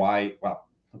 Well,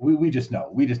 we just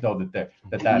know that.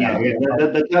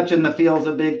 The touch and the feel is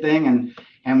a big thing,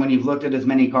 and when you've looked at as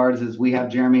many cards as we have,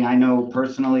 Jeremy, I know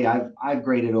personally I've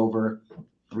graded over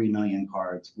 3 million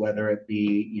cards, whether it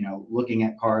be, looking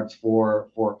at cards for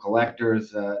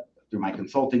collectors through my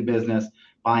consulting business,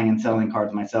 buying and selling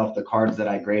cards myself, the cards that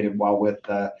I graded while with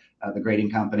the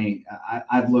grading company.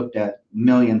 I've looked at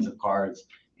millions of cards,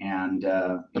 and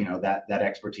that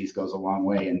expertise goes a long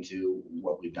way into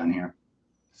what we've done here.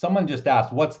 Someone just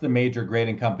asked, what's the major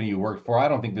grading company you worked for? I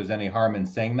don't think there's any harm in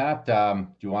saying that. Do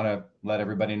you want to let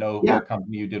everybody know what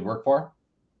company you did work for?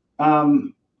 I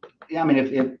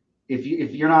mean,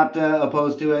 if you're not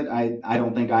opposed to it, I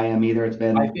don't think I am either. It's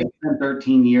been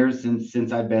 13 years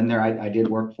since I've been there. I did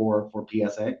work for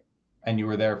PSA. And you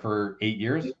were there for 8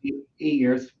 years? 8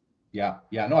 years. Yeah.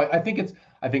 No, I think it's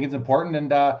important,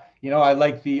 and I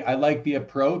like the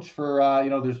approach for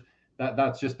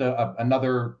that's just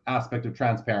another aspect of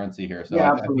transparency here. So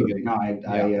yeah, absolutely. I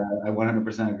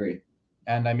 100% agree.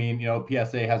 And I mean,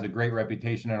 PSA has a great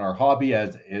reputation in our hobby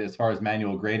as far as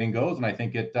manual grading goes, and I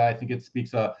think it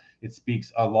speaks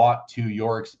a lot to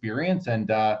your experience,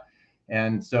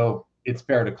 and so it's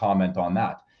fair to comment on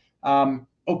that.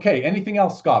 Okay, anything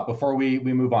else, Scott, before we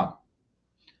move on?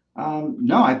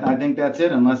 No, I think that's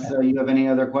it. Unless you have any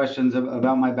other questions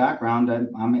about my background,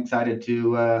 I'm excited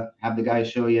to have the guys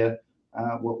show you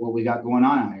what we got going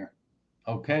on out here.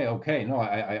 Okay. No,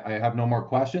 I have no more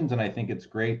questions, and I think it's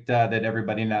great that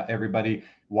everybody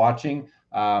watching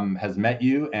has met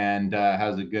you and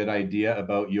has a good idea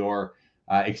about your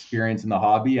experience in the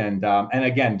hobby. And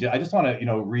again, I just want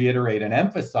to reiterate and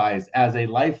emphasize, as a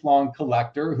lifelong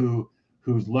collector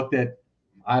who's looked at,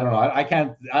 I don't know, I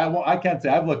can't say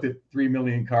I've looked at 3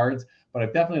 million cards, but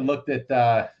I've definitely looked at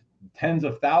tens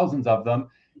of thousands of them.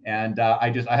 And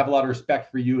I have a lot of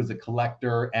respect for you as a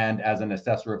collector and as an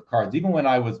assessor of cards. Even when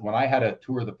I had a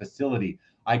tour of the facility,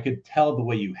 I could tell the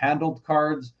way you handled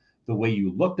cards, the way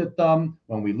you looked at them.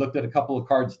 When we looked at a couple of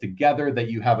cards together, that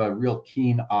you have a real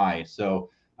keen eye.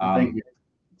 So, thank you.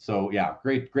 So yeah,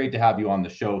 great to have you on the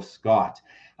show, Scott.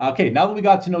 Okay, now that we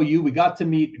got to know you, we got to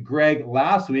meet Greg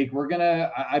last week.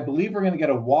 I believe we're gonna get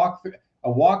a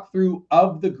walkthrough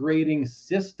of the grading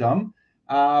system.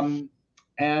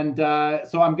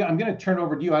 So I'm going to turn it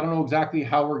over to you. I don't know exactly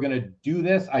how we're going to do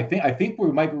this. I think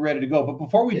we might be ready to go. But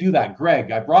before we do that,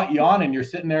 Greg, I brought you on and you're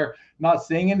sitting there not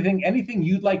saying anything. Anything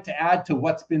you'd like to add to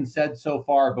what's been said so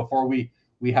far before we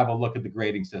have a look at the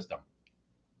grading system?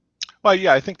 Well,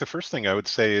 yeah, I think the first thing I would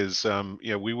say is,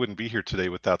 we wouldn't be here today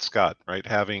without Scott, right?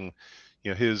 Having,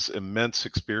 his immense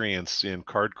experience in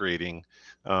card grading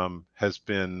has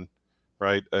been,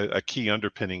 right, a key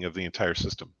underpinning of the entire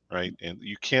system, right? And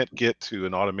you can't get to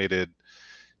an automated,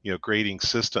 grading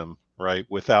system, right,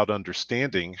 without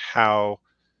understanding how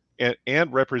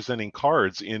and representing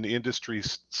cards in industry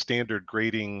standard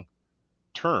grading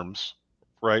terms,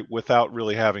 right, without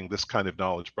really having this kind of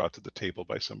knowledge brought to the table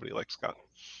by somebody like Scott.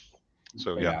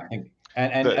 So yeah.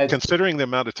 And considering the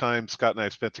amount of time Scott and I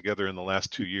have spent together in the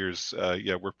last 2 years,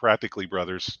 we're practically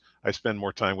brothers. I spend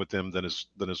more time with him than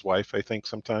his wife, I think,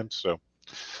 sometimes. So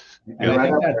I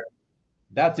think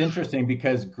that's interesting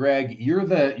because, Greg, you're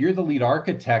the lead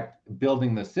architect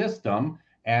building the system,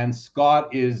 and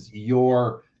Scott is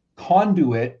your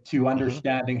conduit to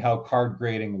understanding how card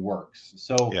grading works.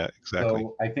 So yeah, exactly.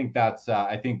 So I think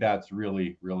that's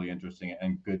really, really interesting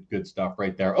and good stuff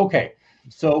right there. Okay,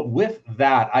 so with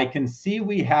that, I can see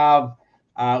we have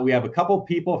a couple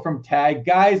people from TAG.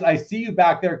 Guys, I see you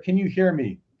back there. Can you hear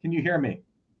me?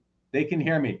 They can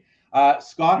hear me.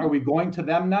 Scott, are we going to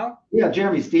them now? Yeah,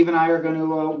 Jeremy, Steve and I are going to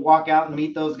walk out and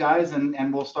meet those guys,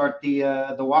 and we'll start the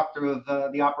walkthrough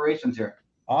of the operations here.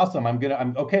 Awesome.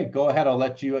 Okay. Go ahead. I'll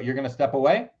let you. You're going to step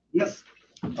away. Yes.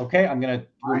 Okay. I'm going to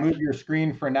remove your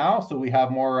screen for now, so we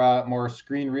have more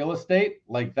screen real estate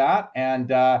like that,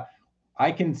 and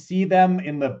I can see them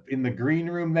in the green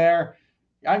room there.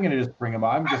 I'm going to just bring them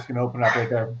up. I'm just going to open up right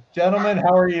there. Gentlemen,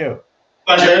 how are you?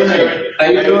 Hi, Jeremy. How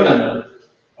you doing?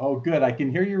 Oh, good. I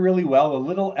can hear you really well. A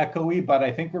little echoey, but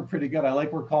I think we're pretty good. I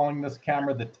like we're calling this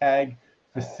camera the TAG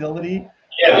facility.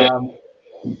 Yeah.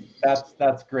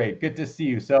 That's great. Good to see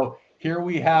you. So here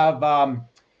we have Mark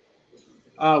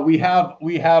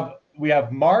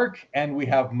and we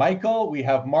have Michael. We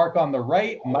have Mark on the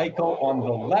right, Michael on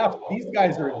the left. These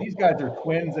guys are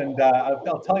twins, and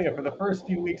I'll tell you, for the first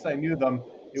few weeks I knew them,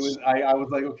 I was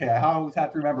like, okay, I always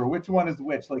have to remember which one is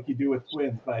which, like you do with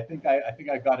twins. But I think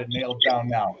I got it nailed down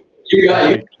now. You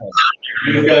got it.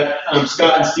 We've got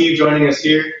Scott and Steve joining us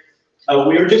here.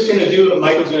 We were just going to do it.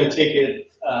 Michael's going to take it,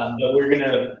 but we're going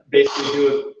to basically do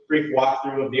a brief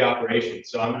walkthrough of the operation.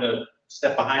 So I'm going to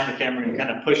step behind the camera and kind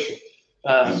of push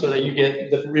so that you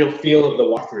get the real feel of the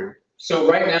walkthrough. So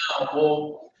right now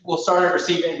we'll start at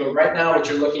receiving, but right now what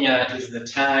you're looking at is the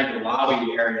TAG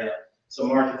lobby area. So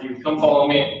Mark, if you come follow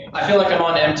me, I feel like I'm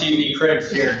on MTV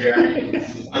Cribs here, Jeremy.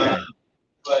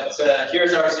 But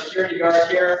here's our security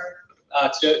guard here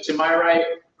to my right.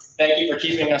 Thank you for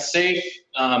keeping us safe.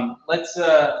 Let's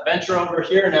venture over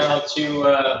here now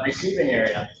to receiving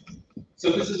area. So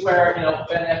this is where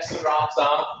FedEx drops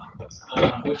off.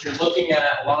 What you're looking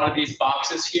at, a lot of these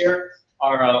boxes here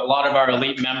are a lot of our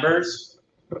elite members.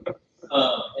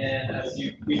 And as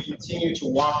we continue to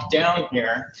walk down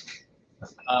here,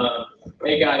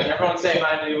 hey guys, everyone say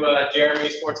hi to Jeremy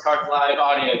Sports Cards Live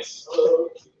audience.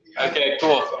 Okay,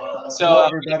 cool. So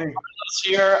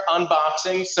here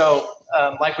unboxing. So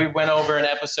like we went over in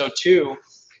episode 2,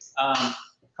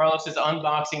 Carlos is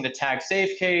unboxing the TAG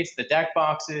safe case, the deck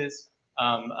boxes,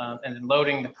 and then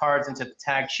loading the cards into the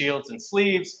tag shields and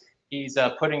sleeves. He's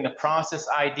putting the process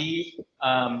ID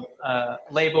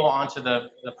label onto the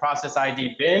process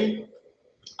ID bin,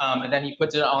 and then he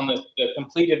puts it on the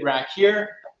completed rack here.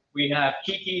 We have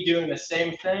Kiki doing the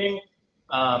same thing,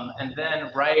 and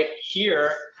then right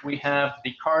here we have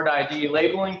the card ID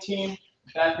labeling team,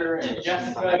 Becker and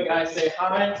Jessica. Guys, say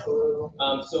hi.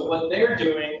 So what they're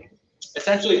doing,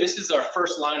 essentially, this is our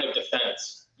first line of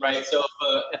defense, right? So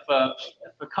if a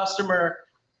customer,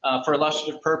 for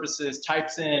illustrative purposes,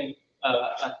 types in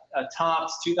a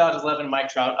Topps 2011 Mike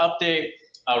Trout update,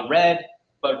 red,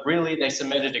 but really they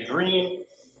submitted a green,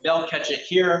 they'll catch it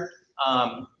here.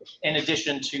 In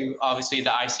addition to obviously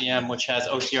the ICM, which has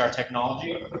OCR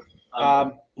technology.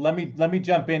 Let me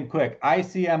jump in quick.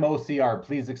 ICM OCR,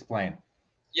 please explain.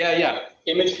 Yeah.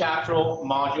 Image capture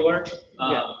modular,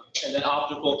 and then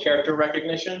optical character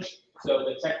recognition. So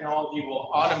the technology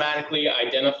will automatically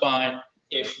identify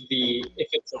if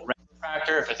it's a red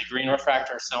refractor, if it's a green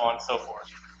refractor, so on and so forth.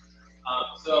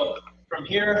 So from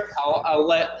here, I'll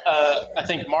let I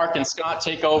think Mark and Scott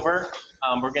take over.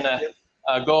 We're gonna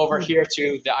go over here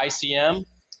to the ICM,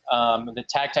 the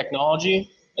tag technology,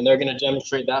 and they're going to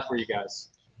demonstrate that for you guys.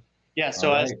 Yeah,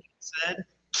 so as I said,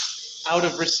 out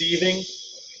of receiving,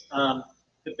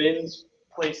 the bins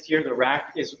placed here, the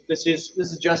rack this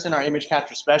is Justin, our image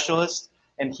capture specialist,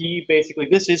 and he basically,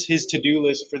 this is his to-do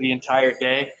list for the entire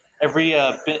day. Every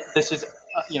bin, this is,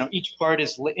 each card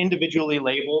is individually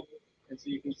labeled, and so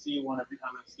you can see I'm going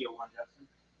to steal one, Justin.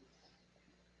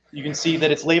 You can see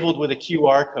that it's labeled with a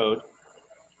QR code.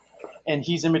 And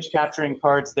he's image capturing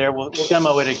cards there. We'll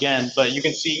demo it again, but you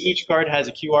can see each card has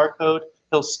a QR code.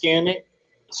 He'll scan it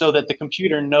so that the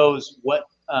computer knows what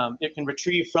it can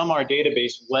retrieve from our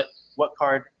database, what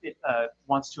card it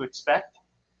wants to expect.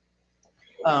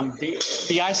 The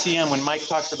ICM, when Mike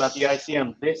talks about the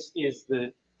ICM, this is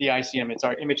the ICM. It's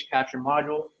our image capture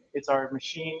module. It's our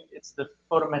machine. It's the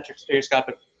photometric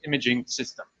stereoscopic imaging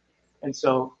system. And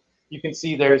so you can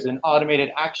see there's an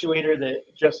automated actuator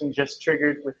that Justin just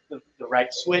triggered with the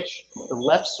right switch. The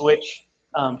left switch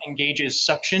engages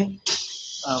suction.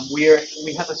 We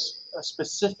have a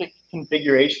specific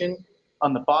configuration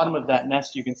on the bottom of that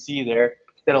nest you can see there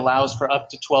that allows for up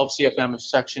to 12 CFM of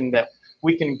suction, that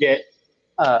we can get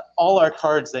all our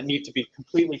cards that need to be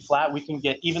completely flat. We can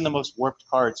get even the most warped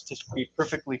cards to be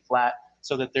perfectly flat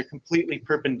so that they're completely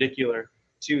perpendicular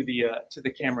to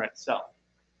the camera itself.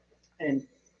 And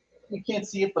you can't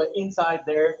see it, but inside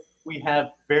there, we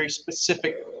have very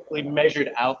specifically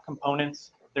measured out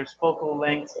components. There's focal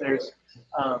lengths, there's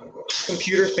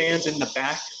computer fans in the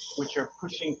back, which are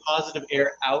pushing positive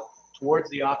air out towards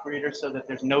the operator so that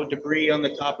there's no debris on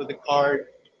the top of the card.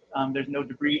 There's no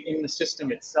debris in the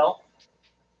system itself.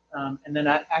 And then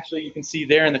actually you can see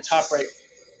there in the top right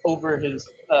over his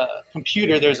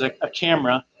computer, there's a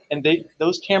camera, and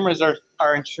those cameras are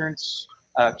our insurance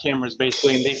cameras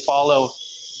basically, and they follow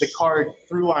the card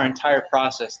through our entire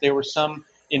process. There were some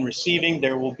in receiving,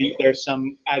 there's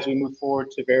some as we move forward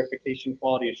to verification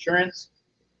quality assurance.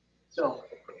 So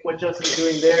what Justin's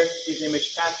doing there, he's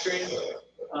image capturing.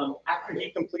 After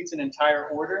he completes an entire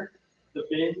order, the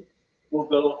bin will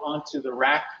go onto the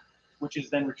rack, which is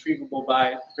then retrievable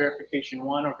by verification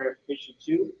 1 or verification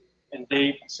 2, and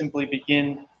they simply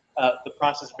begin the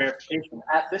process of verification.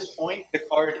 At this point, the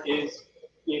card is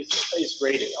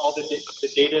graded. All the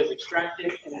data is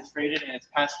extracted and it's graded, and it's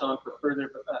passed on for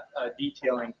further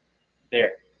detailing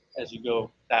there as you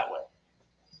go that way.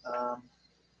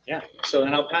 So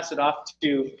then I'll pass it off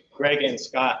to Greg and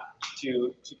Scott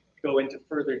to go into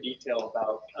further detail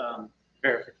about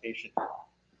verification.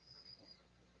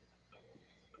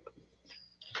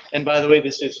 And by the way,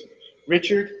 this is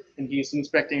Richard, and he's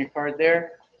inspecting a card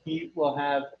there. He will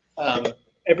have,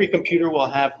 every computer will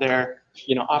have their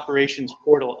operations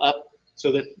portal up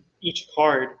so that each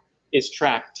card is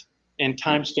tracked and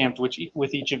time-stamped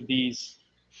with each of these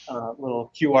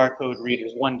little QR code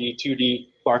readers, 1D, 2D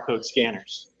barcode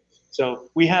scanners. So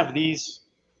we have these,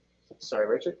 sorry,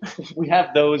 Richard, we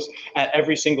have those at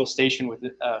every single station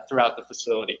throughout the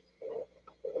facility.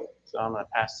 So I'm gonna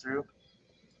pass through.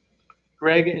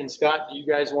 Greg and Scott, do you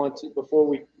guys want to, before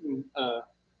we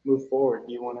move forward,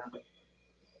 do you want to?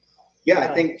 Yeah,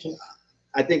 I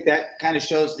think that kind of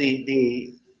shows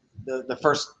the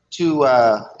first two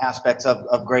aspects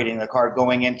of grading the card,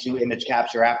 going into image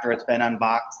capture after it's been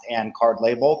unboxed and card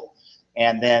labeled,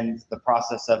 and then the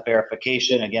process of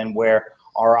verification, again, where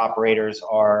our operators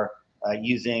are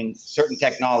using certain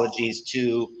technologies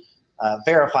to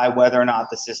verify whether or not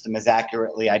the system has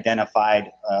accurately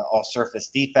identified all surface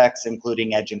defects,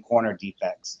 including edge and corner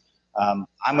defects.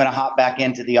 I'm going to hop back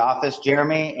into the office,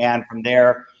 Jeremy, and from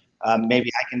there, maybe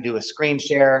I can do a screen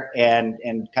share and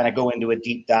kind of go into a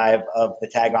deep dive of the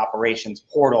tag operations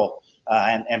portal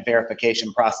and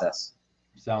verification process.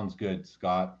 Sounds good,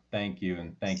 Scott. Thank you.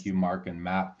 And thank you, Mark and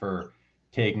Matt, for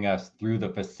taking us through the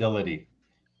facility.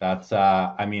 That's,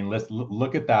 I mean, let's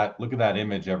look at that. Look at that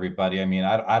image, everybody. I mean,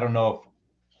 I don't know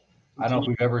if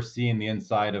we've ever seen the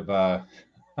inside of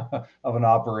of an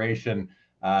operation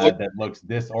that looks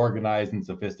this organized and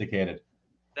sophisticated.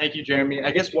 Thank you, Jeremy.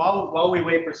 I guess while we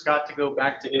wait for Scott to go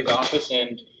back to his office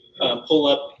and pull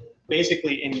up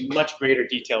basically in much greater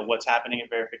detail what's happening in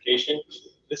verification,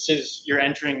 you're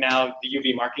entering now the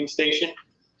UV marking station.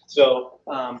 So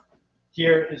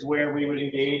here is where we would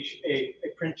engage a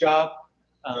print job.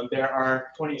 There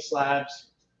are 20 slabs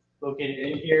located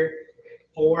in here.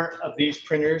 4 of these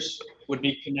printers would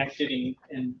be connected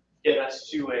and get us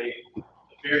to a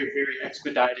very, very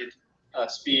expedited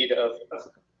speed of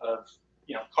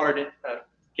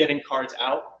getting cards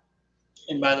out.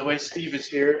 And by the way, Steve is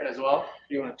here as well.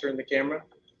 Do you want to turn the camera?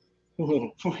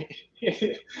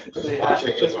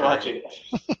 Just watching.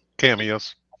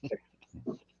 Cameos.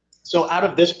 So out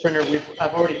of this printer,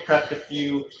 I've already prepped a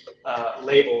few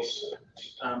labels,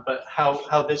 but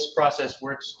how this process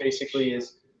works basically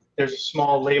is there's a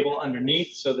small label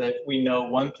underneath so that we know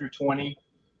 1 through 20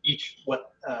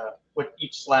 what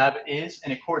each slab is,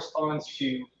 and it corresponds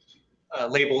to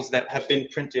labels that have been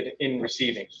printed in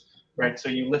receiving, right? So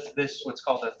you lift this, what's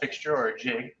called a fixture or a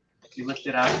jig. You lift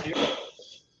it out of here.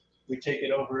 We take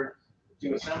it over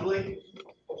to assembly.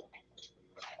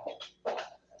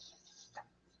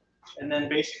 And then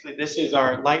basically this is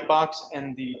our light box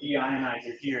and the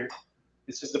deionizer here.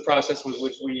 This is the process with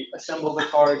which we assemble the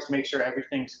cards, make sure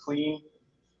everything's clean.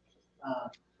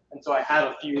 And so I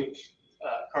have a few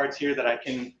cards here that I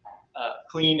can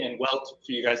clean and weld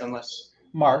for you guys, unless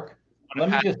Mark,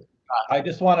 I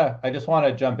just want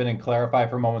to jump in and clarify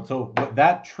for a moment. So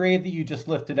that tray that you just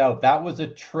lifted out, that was a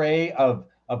tray of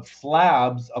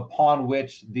slabs upon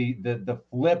which the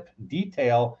flip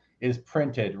detail is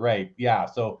printed, right? Yeah.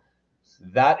 So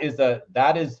that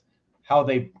is how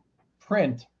they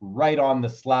print right on the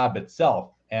slab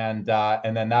itself, and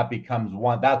then that becomes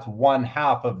one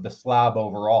half of the slab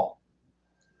overall.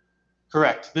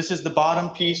 Correct. This is the bottom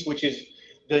piece, which is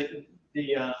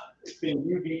it's been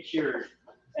UV cured,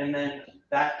 and then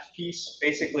that piece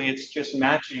basically it's just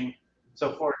matching.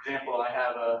 So for example, I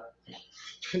have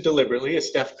deliberately a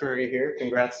Steph Curry here.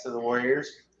 Congrats to the Warriors,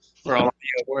 for all of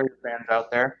the Warrior fans out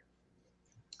there.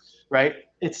 Right?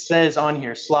 It says on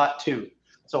here slot 2.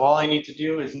 So all I need to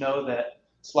do is know that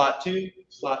slot 2,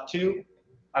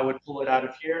 I would pull it out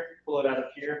of here,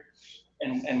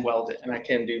 and weld it. And I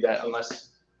can't do that unless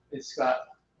it's got.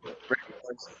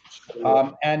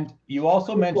 And you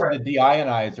also mentioned the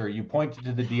deionizer. You pointed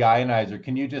to the deionizer.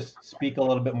 Can you just speak a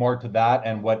little bit more to that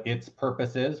and what its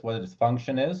purpose is, what its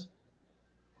function is?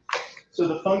 So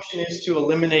the function is to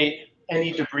eliminate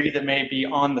any debris that may be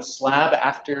on the slab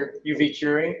after UV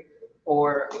curing,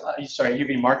 or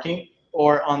UV marking,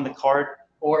 or on the card,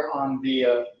 or on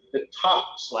the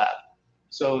top slab.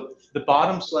 So the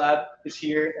bottom slab is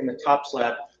here, and the top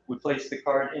slab, we place the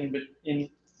card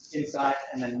inside,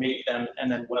 and then mate them,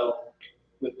 and then weld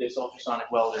with this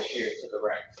ultrasonic welder here to the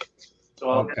right.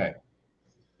 So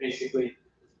basically,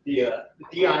 the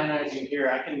deionizing here,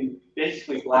 I can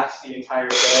basically blast the entire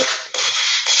bed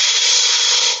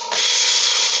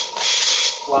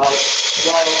while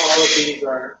all of these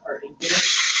are in here.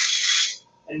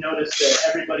 And notice that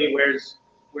everybody wears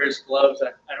gloves.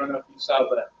 I don't know if you saw,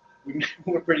 but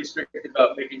we're pretty strict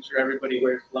about making sure everybody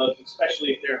wears gloves,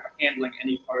 especially if they're handling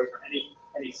any part or any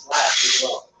slabs as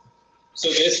well. So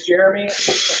this, Jeremy,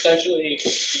 essentially the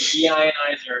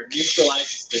deionizer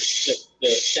neutralizes the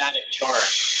static charge.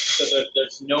 So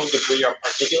there's no debris or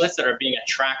particulates that are being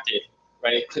attracted,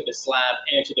 right, to the slab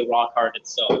and to the raw card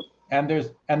itself. And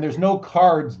there's no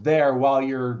cards there while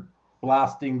you're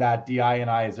blasting that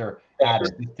deionizer at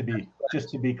it. Just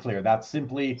to be clear, that's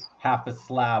simply half a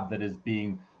slab that is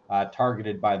being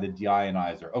targeted by the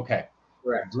deionizer. Okay,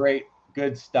 correct. Great,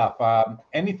 good stuff.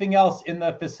 Anything else in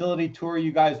the facility tour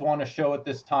you guys want to show at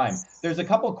this time? There's a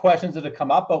couple of questions that have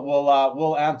come up, but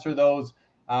we'll answer those.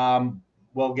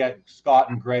 We'll get Scott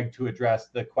and Greg to address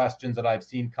the questions that I've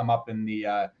seen come up in the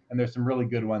and there's some really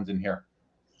good ones in here.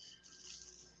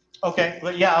 Okay,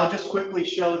 but yeah, I'll just quickly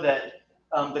show that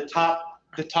the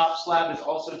top slab is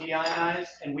also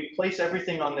deionized, and we place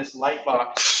everything on this light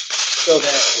box so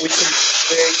that we can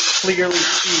very clearly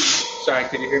see. Sorry,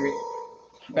 could you hear me?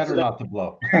 Better not to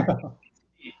blow. If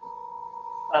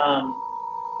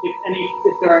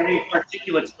there are any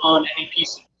particulates on any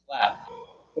piece of slab.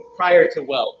 prior to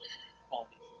weld.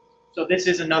 So this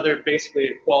is another basically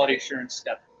a quality assurance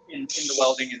step in the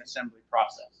welding and assembly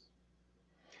process.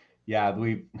 Yeah,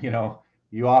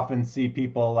 you often see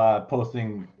people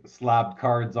posting slabbed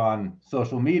cards on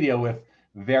social media with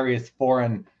various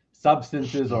foreign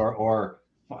substances or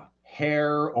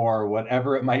hair or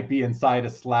whatever it might be inside a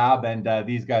slab, and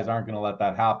these guys aren't going to let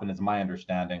that happen, is my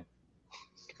understanding.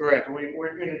 Correct.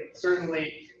 We're going to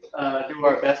certainly do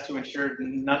our best to ensure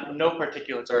no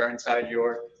particulates are inside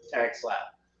your tag slab.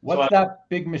 What's that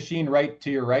big machine right to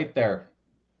your right there?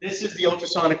 This is the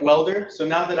ultrasonic welder. So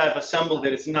now that I've assembled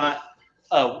it, it's not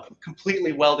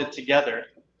completely welded together.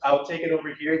 I'll take it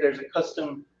over here. There's a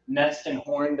custom nest and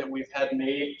horn that we've had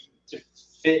made to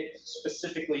fit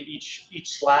specifically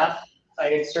each slab. I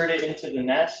insert it into the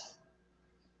nest,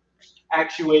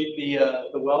 actuate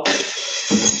the welder.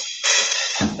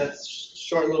 That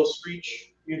short little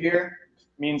screech you hear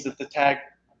means that the tag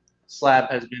slab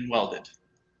has been welded.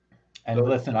 And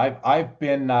listen, I've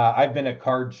been at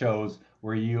card shows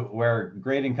where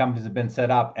grading companies have been set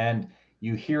up, and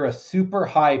you hear a super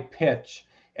high pitch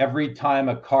every time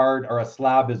a card or a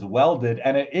slab is welded,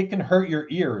 and it can hurt your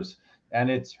ears. And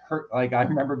it's hurt. Like, I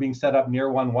remember being set up near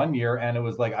one year, and it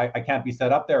was like, I can't be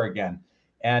set up there again.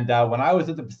 And when I was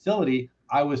at the facility,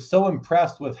 I was so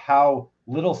impressed with how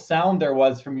little sound there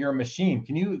was from your machine.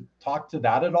 Can you talk to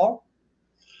that at all?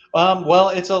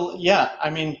 Well, I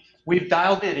mean, we've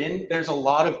dialed it in. There's a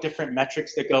lot of different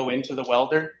metrics that go into the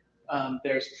welder.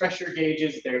 There's pressure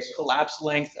gauges, there's collapse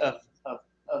length of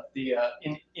the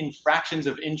in fractions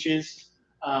of inches.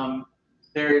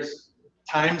 There's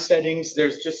time settings.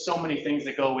 There's just so many things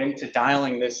that go into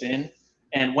dialing this in.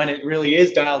 And when it really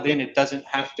is dialed in, it doesn't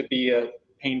have to be a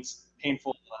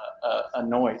painful a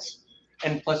noise.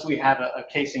 And plus we have a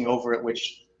casing over it,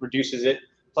 which reduces it.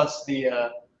 Plus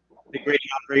the grading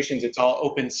operations, it's all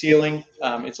open ceiling.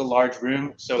 It's a large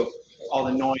room, so all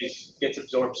the noise gets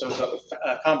absorbed. So it's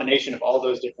a combination of all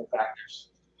those different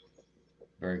factors.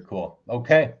 Very cool.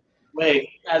 Okay.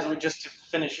 As we just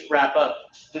to wrap up,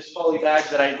 this poly bag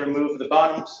that I removed the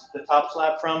top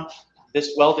slab from,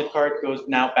 this welded card goes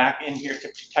now back in here to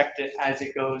protect it as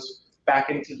it goes back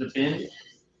into the bin,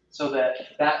 so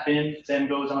that bin then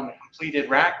goes on the completed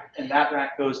rack, and that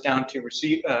rack goes down to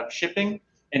shipping.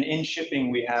 And in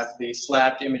shipping, we have the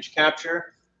slabbed image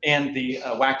capture and the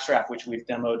wax wrap, which we've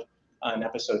demoed in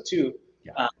episode 2.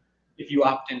 Yeah. If you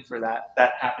opt in for that,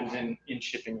 that happens in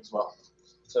shipping as well.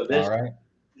 So this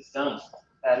is done.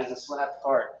 That is a slabbed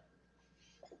card.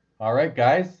 All right,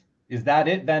 guys. Is that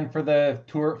it then for the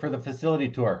tour, for the facility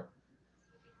tour?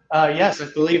 Yes, I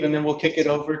believe, and then we'll kick it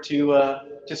over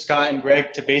to Scott and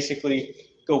Greg to basically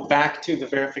go back to the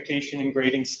verification and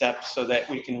grading steps so that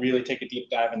we can really take a deep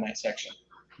dive in that section.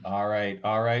 All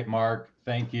right, Mark.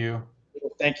 Thank you.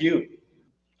 Thank you.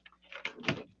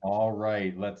 All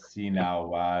right, let's see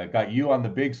now. Got you on the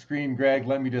big screen, Greg.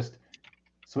 Let me just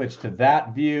switch to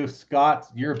that view. Scott,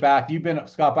 you're back.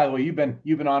 Scott, by the way, you've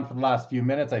been on for the last few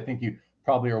minutes. I think you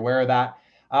probably are aware of that.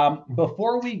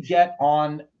 Before we get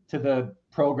on to the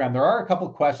program, there are a couple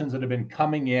of questions that have been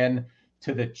coming in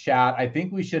to the chat. I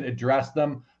think we should address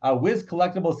them. Wiz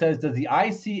Collectible says, does the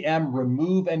ICM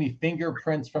remove any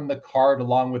fingerprints from the card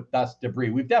along with dust debris?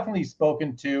 We've definitely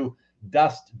spoken to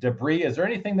dust debris. Is there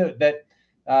anything that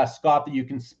Scott, that you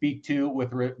can speak to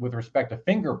with respect to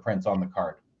fingerprints on the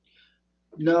card?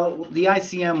 No, the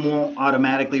ICM won't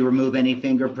automatically remove any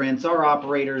fingerprints. Our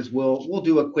operators will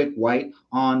do a quick wipe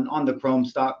on the chrome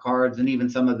stock cards and even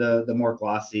some of the more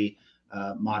glossy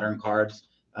modern cards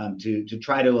to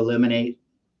try to eliminate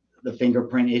the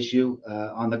fingerprint issue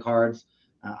on the cards.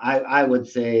 I would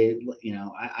say,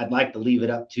 I'd like to leave it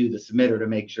up to the submitter to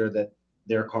make sure that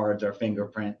their cards are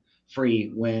fingerprint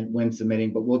free when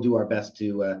submitting, but we'll do our best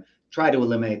to try to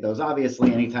eliminate those.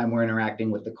 Obviously, anytime we're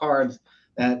interacting with the cards,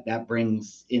 that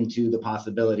brings into the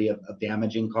possibility of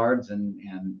damaging cards,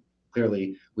 and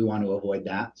clearly we want to avoid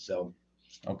that. So,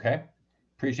 okay,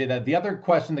 appreciate that. The other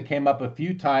question that came up a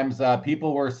few times,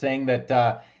 people were saying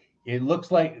that it looks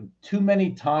like too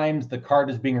many times the card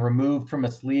is being removed from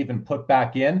a sleeve and put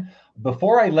back in.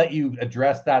 Before I let you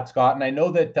address that, Scott, and I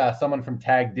know that someone from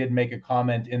TAG did make a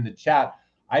comment in the chat,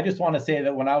 I just want to say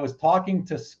that when I was talking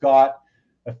to Scott,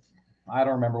 I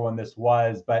don't remember when this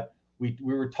was, but we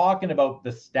were talking about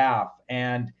the staff,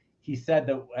 and he said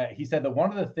that one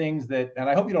of the things that, and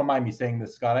I hope you don't mind me saying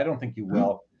this, Scott, I don't think you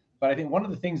will, but I think one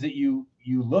of the things that you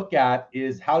look at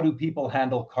is how do people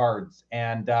handle cards,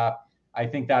 and I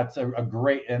think that's a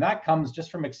great, and that comes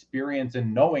just from experience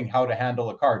and knowing how to handle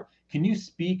a card. Can you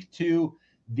speak to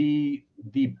the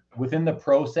within the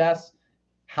process,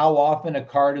 how often a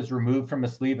card is removed from a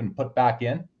sleeve and put back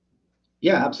in?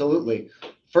 Yeah, absolutely.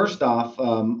 First off,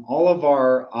 all of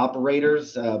our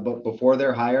operators, but before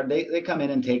they're hired, they come in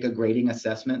and take a grading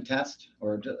assessment test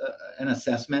or an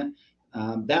assessment.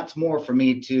 That's more for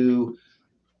me to,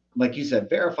 like you said,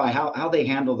 verify how they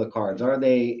handle the cards. Are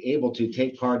they able to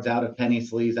take cards out of penny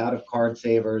sleeves, out of card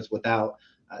savers without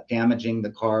damaging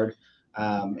the card?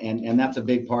 And that's a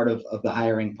big part of the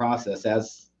hiring process.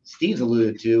 As Steve's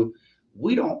alluded to,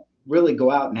 we don't really go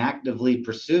out and actively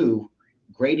pursue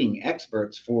grading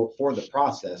experts for the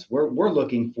process. We're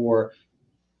looking for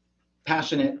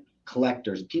passionate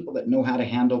collectors, people that know how to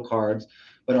handle cards,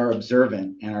 but are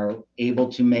observant and are able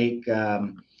to make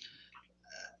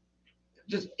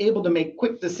just able to make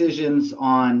quick decisions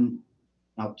on.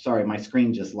 Oh, sorry, my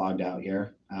screen just logged out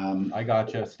here. I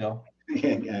got you still.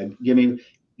 Give me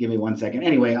 1 second.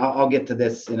 Anyway, I'll get to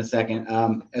this in a second.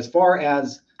 As far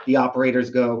as the operators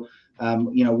go,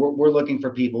 we're looking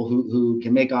for people who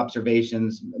can make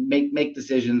observations, make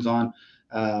decisions on,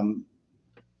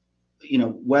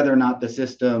 whether or not the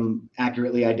system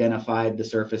accurately identified the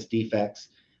surface defects.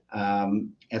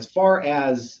 As far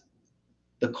as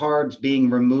the cards being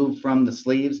removed from the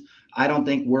sleeves, I don't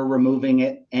think we're removing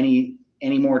it any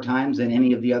more times than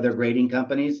any of the other grading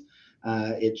companies.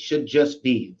 It should just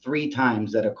be 3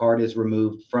 times that a card is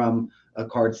removed from a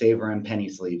card saver and penny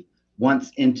sleeve.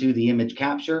 Once into the image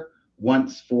capture,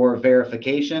 once for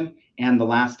verification, and the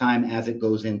last time as it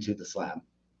goes into the slab.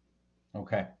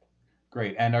 Okay,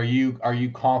 great. And are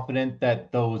you confident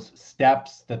that those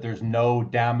steps, that there's no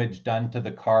damage done to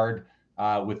the card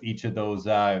with each of those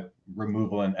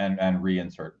removal and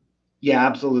reinsert? Yeah,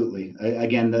 absolutely.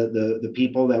 Again, the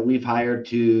people that we've hired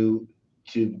to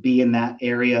be in that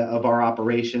area of our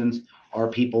operations are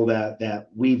people that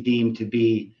we've deemed to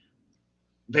be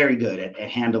very good at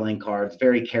handling cards,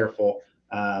 very careful,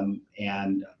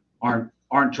 and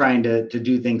aren't trying to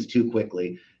do things too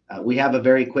quickly. We have a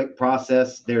very quick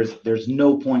process. There's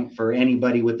no point for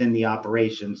anybody within the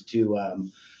operations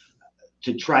to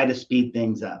try to speed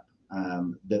things up.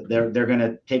 They're going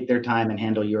to take their time and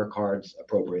handle your cards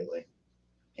appropriately.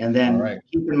 And then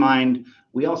keep in mind,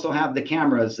 we also have the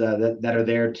cameras that are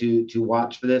there to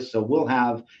watch for this. So we'll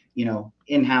have,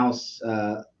 in-house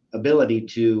ability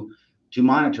to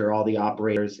monitor all the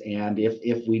operators. And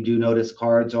if we do notice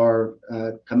cards are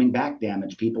coming back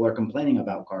damaged, people are complaining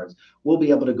about cards, we'll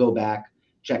be able to go back,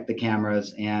 check the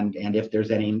cameras, and if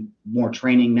there's any more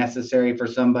training necessary for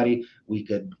somebody, we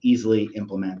could easily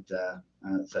implement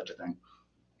such a thing.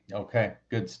 Okay,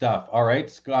 good stuff. All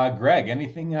right, Greg,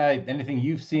 anything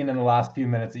you've seen in the last few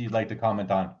minutes that you'd like to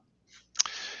comment on?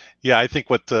 Yeah, I think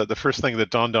what the first thing that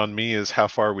dawned on me is how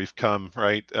far we've come,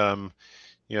 right?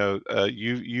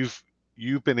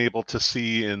 You've been able to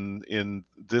see in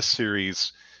this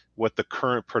series what the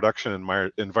current production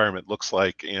environment looks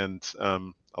like, and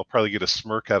I'll probably get a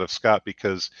smirk out of Scott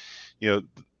because,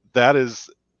 that is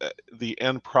the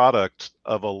end product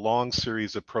of a long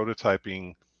series of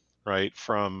prototyping, right?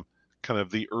 From kind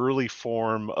of the early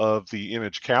form of the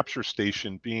image capture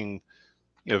station being,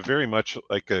 very much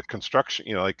like a construction,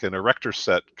 like an erector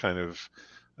set kind of,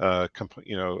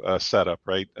 setup,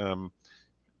 right?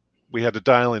 We had to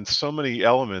dial in so many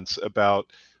elements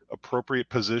about appropriate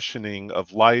positioning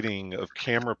of lighting, of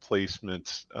camera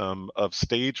placement, of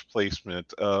stage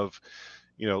placement, of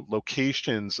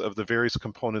locations of the various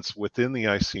components within the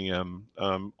ICM.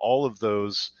 All of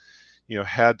those,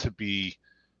 had to be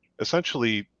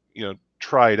essentially,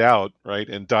 tried out, right,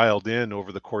 and dialed in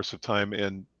over the course of time.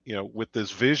 And with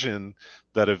this vision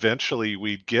that eventually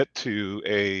we'd get to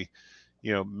a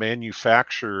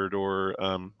manufactured, or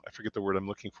I forget the word I'm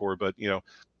looking for, but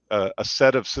a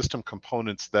set of system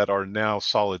components that are now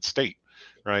solid state,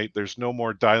 right? There's no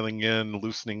more dialing in,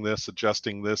 loosening this,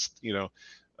 adjusting this.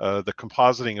 The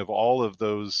compositing of all of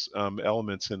those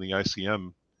elements in the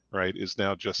ICM, right, is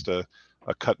now just a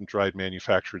cut and dried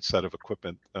manufactured set of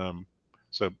equipment.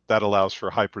 So that allows for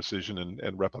high precision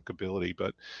and replicability.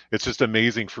 But it's just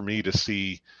amazing for me to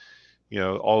see,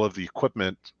 all of the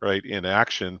equipment, right, in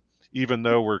action. Even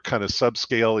though we're kind of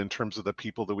subscale in terms of the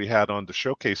people that we had on to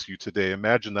showcase you today,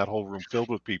 imagine that whole room filled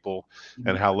with people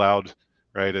and how loud,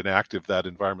 right, and active that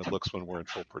environment looks when we're in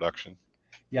full production.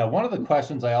 Yeah, one of the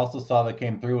questions I also saw that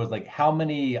came through was how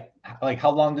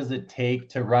long does it take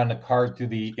to run a card through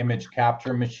the image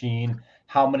capture machine?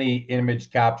 How many image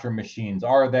capture machines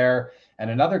are there? And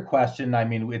another question, I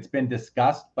mean, it's been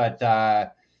discussed, but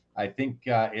I think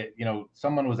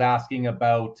someone was asking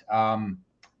about.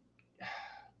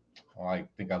 I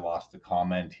think I lost the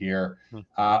comment here. It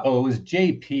was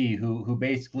JP who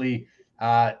basically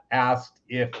asked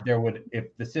if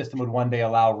the system would one day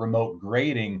allow remote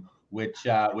grading. which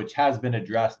has been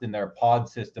addressed in their pod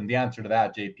system? The answer to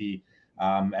that, JP,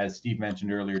 as Steve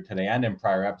mentioned earlier today and in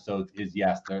prior episodes, is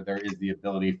yes. There is the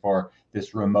ability for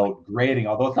this remote grading,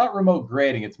 although it's not remote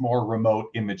grading, it's more remote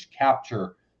image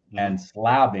capture and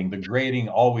slabbing. The grading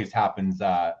always happens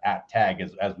at tag,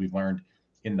 as we've learned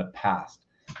in the past.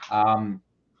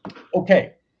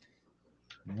 Okay,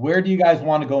 where do you guys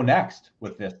want to go next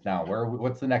with this now?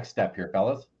 What's the next step here,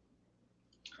 fellas?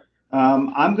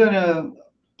 I'm going to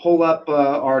pull up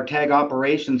our tag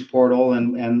operations portal,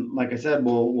 and like I said,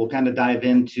 we'll kind of dive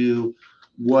into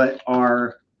what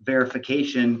our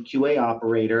verification QA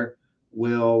operator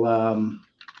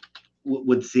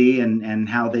would see and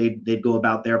how they'd go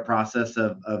about their process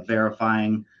of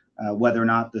verifying whether or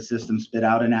not the system spit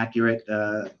out an accurate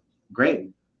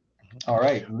grade. All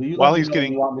right. While he's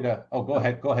getting, go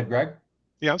ahead, Greg.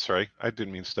 Yeah, I'm sorry. I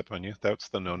didn't mean to step on you. That's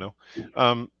the no-no.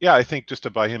 Yeah, I think just to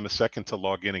buy him a second to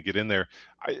log in and get in there.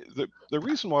 The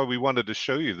reason why we wanted to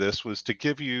show you this was to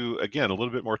give you, again, a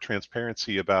little bit more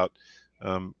transparency about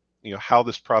how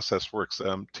this process works.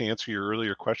 To answer your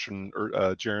earlier question,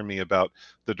 Jeremy, about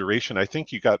the duration, I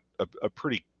think you got a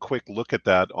pretty quick look at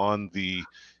that on the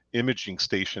imaging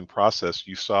station process.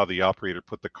 You saw the operator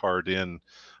put the card in,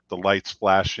 the lights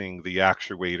flashing, the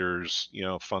actuators,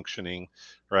 functioning,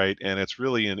 right? And it's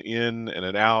really an in and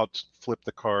an out, flip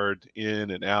the card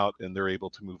in and out, and they're able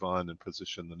to move on and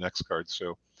position the next card.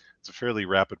 So it's a fairly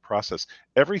rapid process.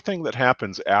 Everything that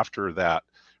happens after that,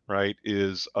 right,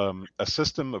 is a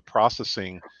system of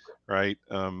processing, right,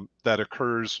 that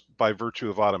occurs by virtue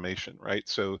of automation, right?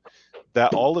 So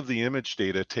that all of the image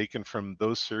data taken from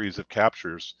those series of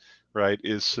captures, right,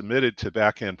 is submitted to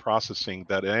back-end processing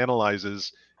that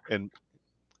analyzes and,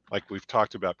 like we've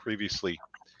talked about previously,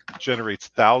 generates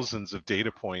thousands of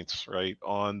data points, right,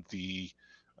 on the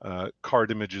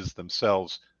card images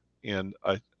themselves, and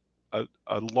a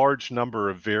large number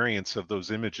of variants of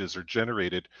those images are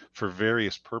generated for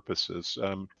various purposes.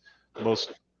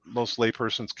 Most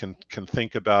laypersons can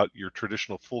think about your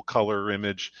traditional full color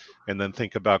image and then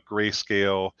think about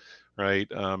grayscale, right,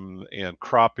 and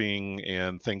cropping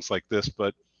and things like this.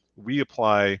 But we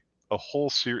apply a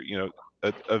whole series,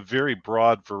 a very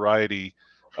broad variety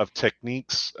of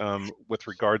techniques with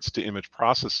regards to image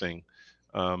processing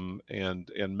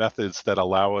and methods that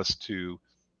allow us to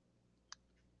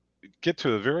get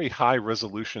to a very high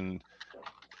resolution,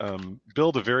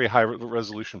 build a very high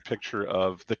resolution picture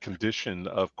of the condition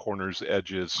of corners,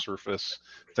 edges, surface,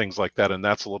 things like that. And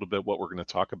that's a little bit what we're going to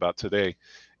talk about today.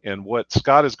 And what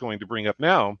Scott is going to bring up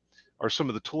now are some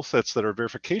of the tool sets that our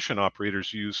verification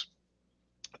operators use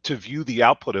to view the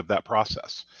output of that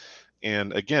process.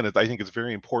 And again, I think it's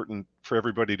very important for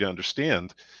everybody to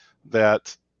understand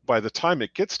that by the time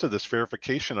it gets to this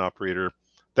verification operator,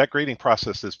 that grading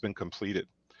process has been completed,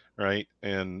 right?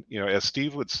 And, as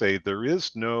Steve would say, there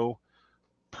is no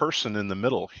person in the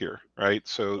middle here, right?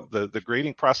 So the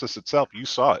grading process itself, you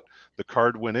saw it. The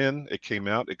card went in, it came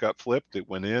out, it got flipped, it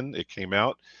went in, it came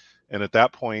out. And at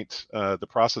that point, the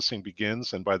processing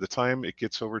begins. And by the time it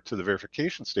gets over to the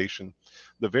verification station,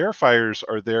 the verifiers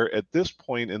are there at this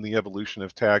point in the evolution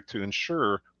of tag to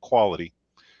ensure quality,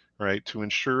 right? To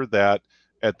ensure that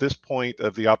at this point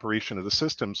of the operation of the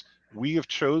systems, we have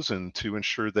chosen to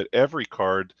ensure that every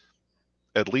card,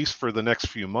 at least for the next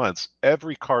few months,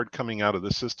 every card coming out of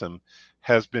the system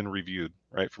has been reviewed,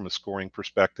 right? From a scoring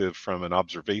perspective, from an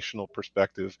observational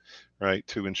perspective, right?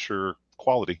 To ensure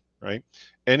quality, right?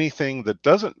 Anything that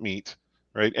doesn't meet,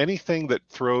 right? Anything that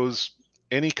throws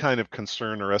any kind of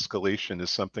concern or escalation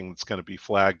is something that's going to be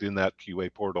flagged in that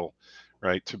QA portal,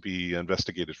 right? To be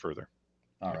investigated further.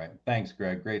 All right. Thanks,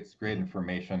 Greg. Great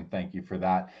information. Thank you for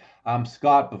that.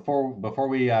 Scott, before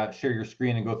we share your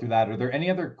screen and go through that, are there any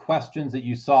other questions that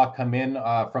you saw come in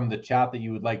from the chat that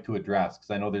you would like to address? Because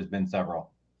I know there's been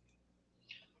several.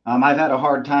 I've had a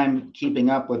hard time keeping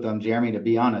up with them, Jeremy, to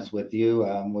be honest with you.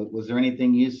 Was there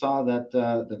anything you saw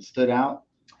that stood out?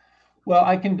 Well,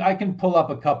 I can pull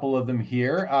up a couple of them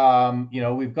here.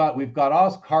 We've got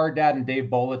Oz Cardad and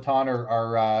Dave Bolaton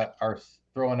are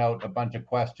throwing out a bunch of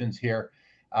questions here.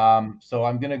 So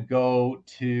I'm going to go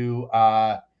to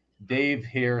Dave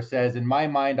here. Says, in my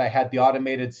mind, I had the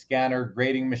automated scanner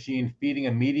grading machine feeding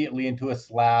immediately into a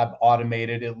slab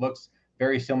automated. It looks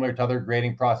very similar to other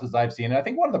grading processes I've seen. And I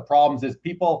think one of the problems is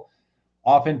people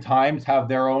oftentimes have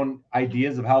their own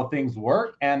ideas of how things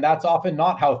work, and that's often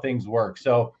not how things work.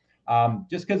 So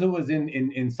just because it was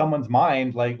in someone's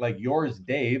mind, like yours,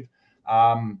 Dave,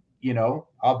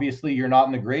 obviously you're not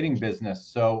in the grading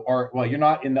business. You're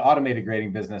not in the automated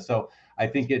grading business. So I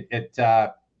think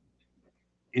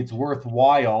it's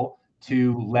worthwhile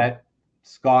to let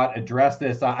Scott address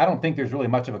this. I don't think there's really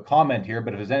much of a comment here,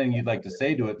 but if there's anything you'd like to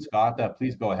say to it, Scott,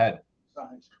 please go ahead.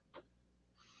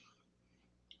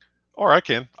 Or I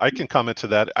can comment to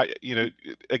that.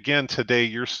 Again, today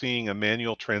you're seeing a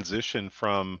manual transition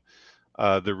from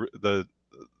the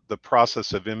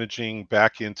process of imaging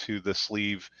back into the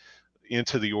sleeve,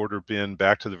 into the order bin,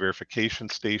 back to the verification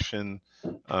station,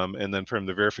 and then from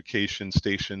the verification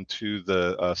station to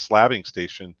the slabbing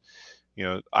station.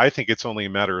 I think it's only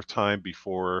a matter of time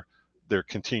before there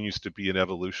continues to be an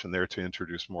evolution there to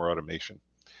introduce more automation,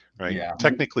 right? Yeah.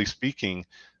 Technically speaking,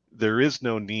 there is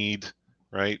no need,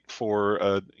 right, for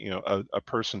a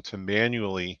person to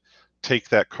manually take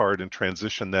that card and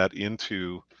transition that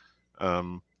into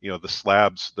the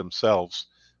slabs themselves.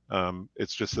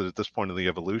 It's just that at this point in the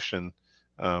evolution,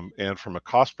 and from a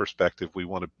cost perspective, we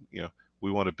want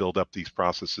to build up these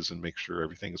processes and make sure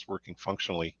everything is working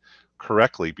functionally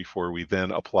correctly before we then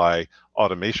apply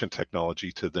automation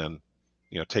technology to then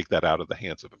take that out of the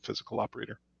hands of a physical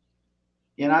operator.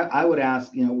 And I would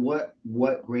ask,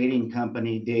 what grading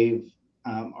company, Dave,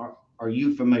 are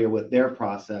you familiar with their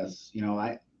process?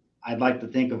 I'd like to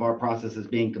think of our process as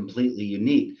being completely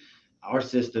unique. Our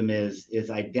system is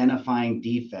identifying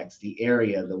defects, the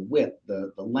area, the width,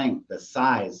 the length, the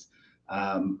size,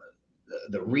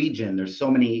 the region. There's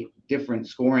so many different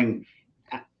scoring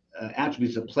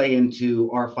attributes that play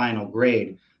into our final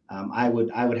grade. I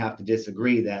would have to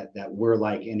disagree that we're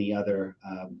like any other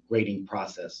grading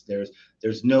process.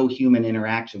 There's no human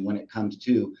interaction when it comes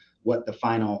to what the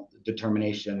final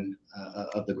determination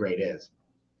of the grade is.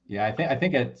 Yeah, I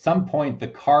think at some point the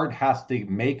card has to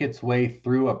make its way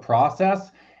through a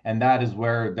process, and that is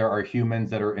where there are humans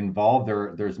that are involved.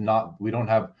 We're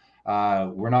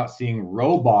not seeing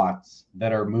robots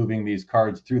that are moving these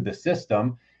cards through the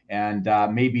system. And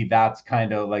maybe that's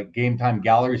kind of like Game Time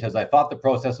Gallery says, I thought the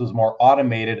process was more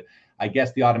automated. I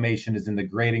guess the automation is in the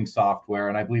grading software,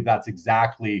 and I believe that's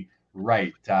exactly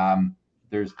right. There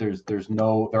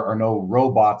are no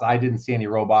robots. I didn't see any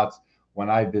robots when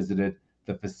I visited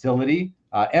the facility.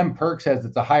 M. Perk says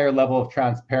it's a higher level of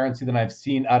transparency than I've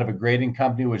seen out of a grading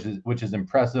company, which is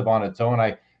impressive on its own.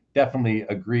 I definitely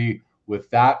agree with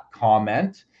that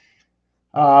comment.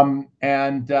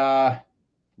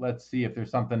 Let's see if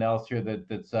there's something else here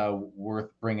that's worth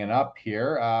bringing up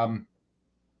here. I'm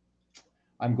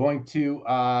going to,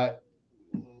 I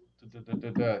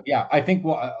think,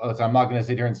 I'm not going to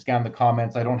sit here and scan the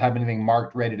comments. I don't have anything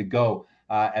marked ready to go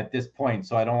at this point,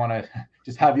 so I don't want to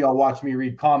just have you all watch me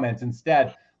read comments.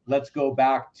 Instead, let's go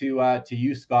back to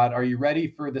you, Scott. Are you ready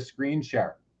for the screen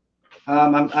share?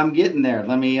 I'm getting there.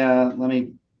 Let me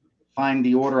find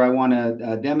the order I want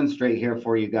to demonstrate here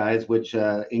for you guys, which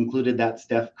included that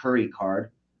Steph Curry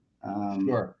card.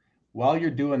 Sure. While you're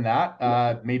doing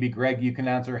that, maybe Greg, you can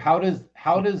answer. How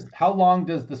long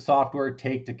does the software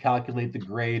take to calculate the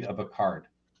grade of a card?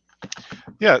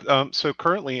 Yeah, so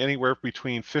currently anywhere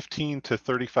between 15 to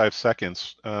 35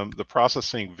 seconds. The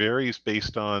processing varies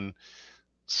based on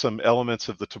some elements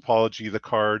of the topology of the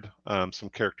card, some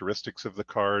characteristics of the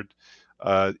card.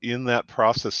 In that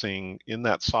processing, in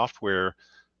that software,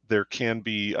 there can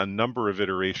be a number of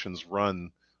iterations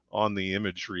run on the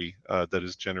imagery that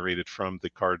is generated from the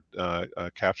card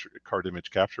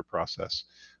image capture process.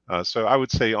 So I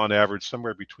would say on average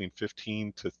somewhere between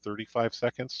 15 to 35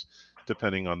 seconds,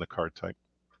 depending on the card type.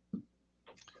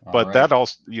 But that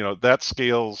also, that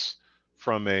scales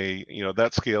from without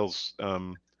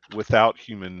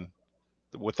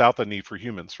the need for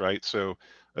humans, right? So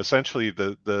essentially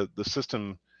the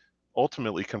system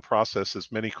ultimately can process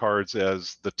as many cards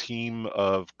as the team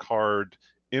of card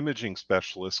imaging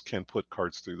specialists can put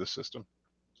cards through the system.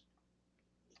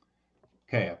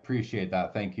 Okay, appreciate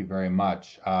that. Thank you very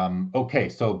much. Okay,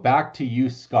 so back to you,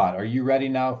 Scott. Are you ready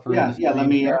now for let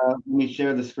me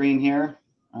share the screen here.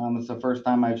 It's the first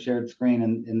time I've shared screen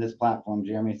in this platform,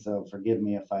 Jeremy, so forgive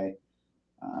me if I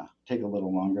take a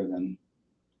little longer than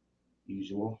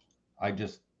usual. I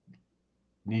just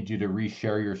need you to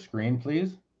reshare your screen,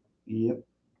 please. Yep.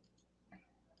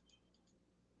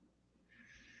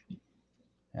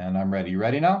 And I'm ready. You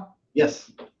ready now? Yes.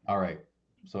 All right.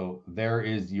 So there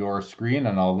is your screen,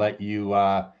 and I'll let you,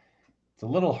 it's a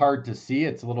little hard to see.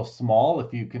 It's a little small.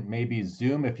 If you could maybe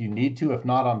zoom if you need to. If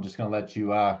not, I'm just going to let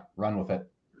you run with it.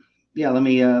 Yeah, let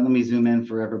me zoom in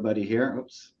for everybody here.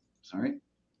 Oops, sorry.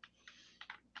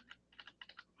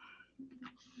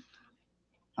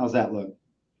 How's that look? A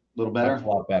little better? That's a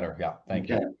lot better. Yeah, thank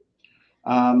you.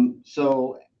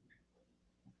 So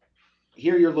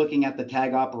here you're looking at the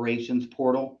tag operations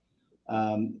portal.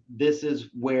 This is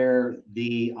where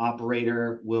the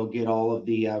operator will get all of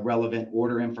the relevant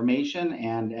order information.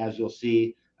 And as you'll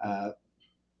see,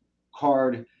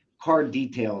 card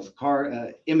details,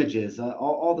 card images,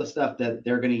 all the stuff that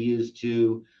they're going to use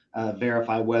to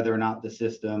verify whether or not the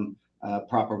system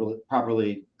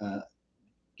properly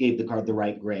gave the card the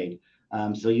right grade.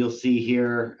 So you'll see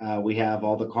here we have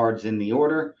all the cards in the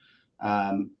order.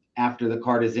 After the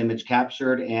card is image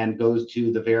captured and goes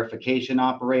to the verification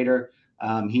operator,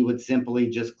 he would simply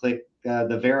just click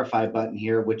the verify button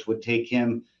here, which would take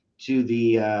him to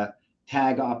the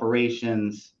tag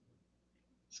operations,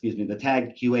 the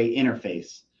tag QA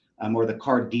interface, or the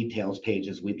card details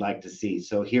pages we'd like to see.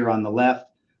 So here on the left,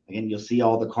 again, you'll see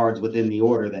all the cards within the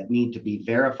order that need to be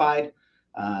verified.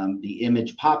 The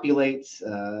image populates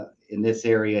in this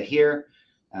area here.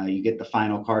 You get the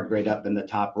final card grade up in the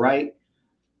top right.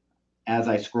 As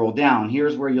I scroll down,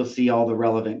 here's where you'll see all the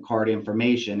relevant card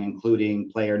information,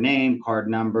 including player name, card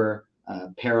number,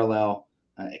 parallel,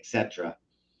 etc.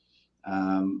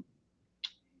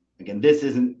 Again,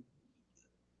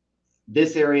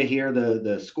 this area here,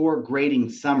 the score grading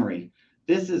summary.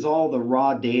 This is all the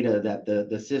raw data that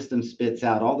the system spits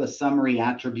out, all the summary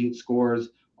attribute scores,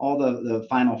 all the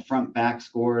final front back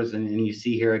scores, and you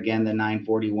see here again the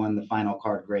 941, the final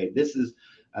card grade. This is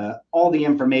all the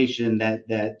information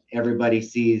that everybody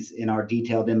sees in our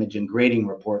detailed image and grading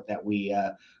report that we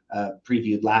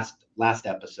previewed last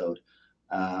episode.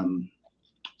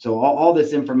 So all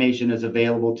this information is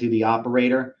available to the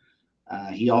operator.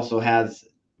 He also has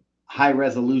high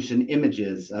resolution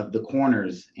images of the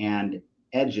corners and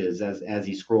edges as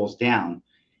he scrolls down.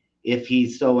 If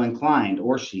he's so inclined,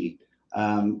 or she,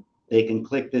 they can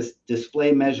click this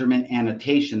display measurement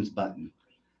annotations button.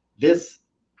 This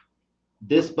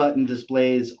button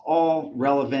displays all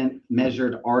relevant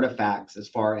measured artifacts as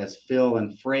far as fill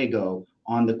and fray go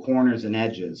on the corners and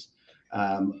edges.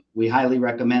 We highly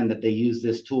recommend that they use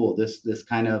this tool. This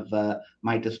kind of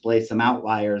might display some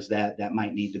outliers that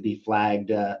might need to be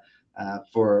flagged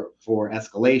for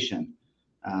escalation.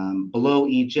 Below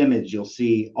each image, you'll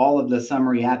see all of the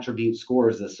summary attribute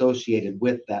scores associated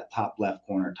with that top left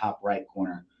corner, top right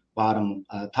corner, bottom,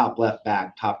 top left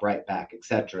back, top right back,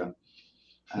 etc.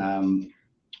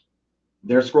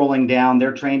 They're scrolling down.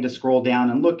 They're trained to scroll down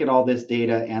and look at all this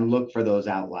data and look for those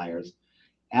outliers.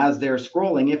 As they're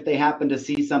scrolling, if they happen to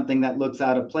see something that looks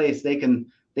out of place, they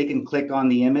can click on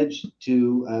the image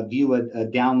to view a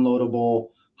downloadable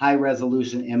high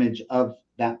resolution image of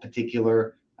that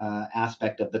particular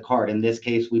aspect of the card. In this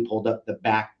case, we pulled up the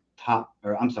back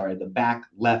back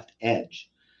left edge.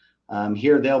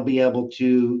 Here they'll be able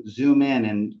to zoom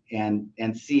in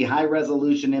and see high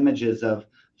resolution images of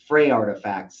fray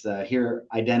artifacts here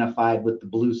identified with the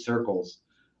blue circles.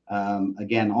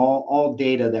 Again, all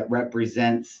data that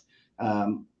represents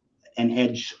an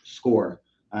edge score.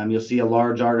 You'll see a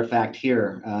large artifact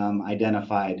here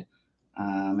identified.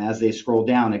 As they scroll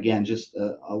down, again, just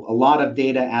a lot of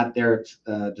data at their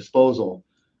disposal.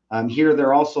 Here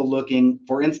they're also looking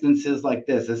for instances like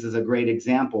this. This is a great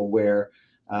example where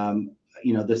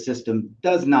the system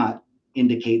does not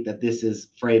indicate that this is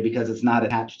fray because it's not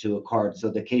attached to a card. So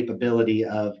the capability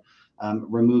of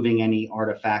removing any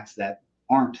artifacts that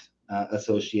aren't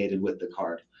associated with the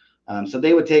card. So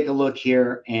they would take a look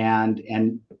here and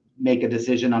make a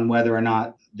decision on whether or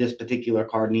not this particular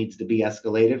card needs to be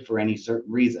escalated for any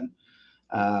certain reason.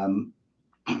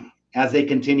 As they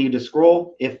continue to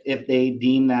scroll, if they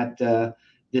deem that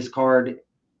this card,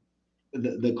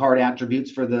 the card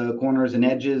attributes for the corners and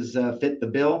edges fit the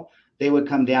bill, they would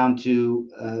come down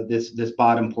to this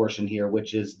bottom portion here,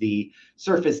 which is the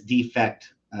surface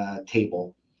defect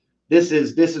table. This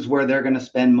is where they're going to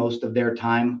spend most of their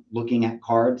time looking at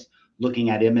cards,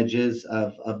 looking at images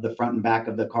of the front and back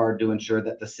of the card to ensure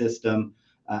that the system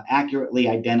accurately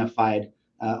identified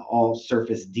all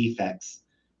surface defects.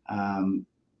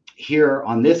 Here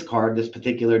on this card, this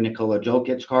particular Nikola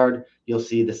Jokic card, you'll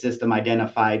see the system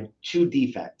identified 2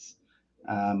 defects,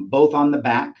 both on the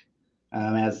back,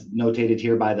 as notated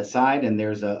here by the side, and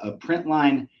there's a print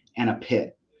line and a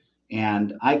pit.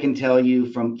 And I can tell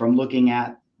you from looking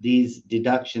at these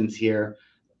deductions here,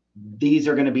 these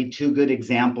are going to be 2 good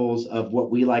examples of what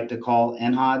we like to call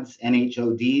NHODs,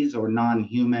 NHODs, or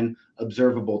non-human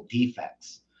observable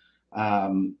defects.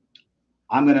 I'm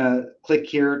going to click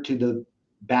here to the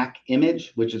back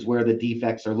image, which is where the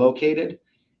defects are located,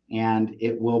 and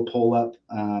it will pull up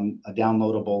a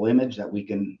downloadable image that we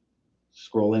can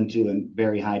scroll into in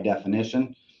very high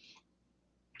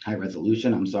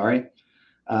resolution, I'm sorry.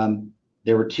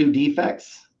 There were 2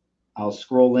 defects. I'll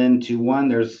scroll into one.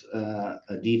 There's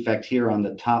a defect here on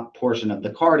the top portion of the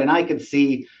card, and I could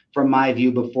see from my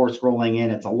view before scrolling in,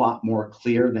 it's a lot more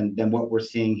clear than what we're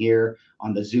seeing here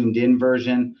on the zoomed in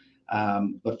version.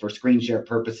 But for screen share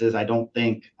purposes, I don't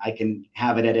think I can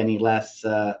have it at any less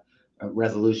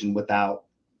resolution without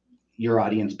your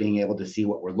audience being able to see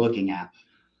what we're looking at.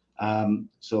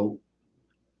 So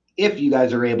if you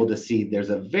guys are able to see, there's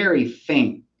a very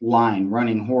faint line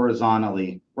running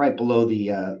horizontally right below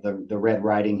the red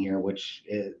writing here, which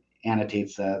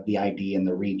annotates the ID in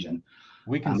the region.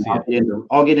 We can see it.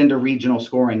 I'll get into regional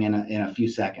scoring in a few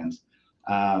seconds.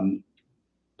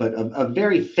 But a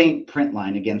very faint print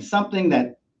line, again,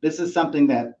 this is something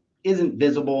that isn't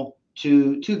visible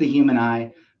to the human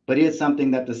eye, but is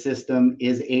something that the system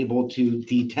is able to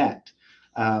detect.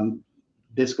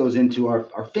 This goes into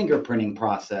our fingerprinting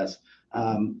process.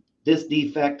 This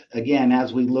defect, again,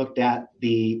 as we looked at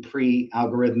the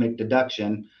pre-algorithmic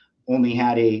deduction, only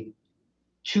had a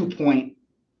 2-point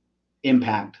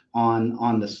impact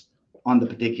on the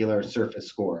particular surface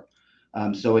score.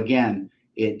 So again,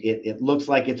 it looks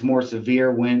like it's more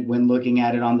severe when looking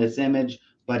at it on this image,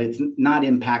 but it's not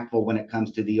impactful when it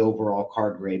comes to the overall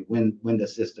card grade when the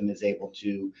system is able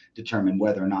to determine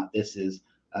whether or not this is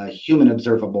human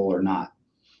observable or not.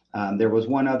 There was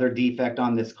one other defect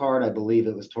on this card. I believe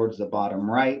it was towards the bottom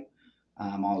right.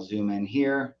 I'll zoom in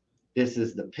here. This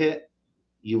is the pit.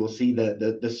 You will see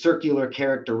the circular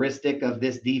characteristic of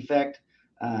this defect,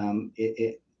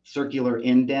 circular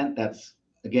indent. That's,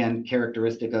 again,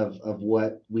 characteristic of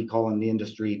what we call in the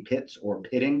industry pits or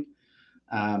pitting.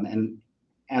 And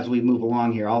as we move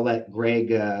along here, I'll let Greg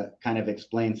kind of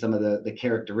explain some of the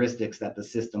characteristics that the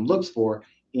system looks for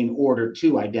in order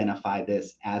to identify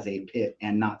this as a pit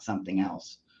and not something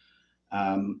else.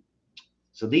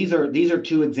 So these are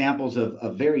two examples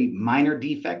of very minor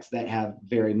defects that have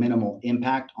very minimal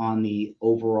impact on the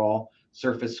overall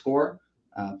surface score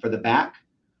for the back.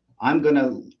 I'm going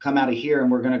to come out of here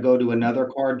and we're going to go to another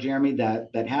card, Jeremy,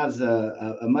 that has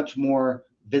a much more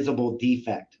visible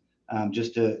defect,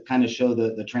 just to kind of show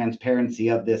the transparency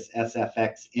of this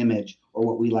SFX image, or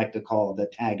what we like to call the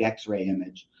tag X-ray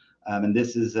image. And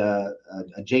this is a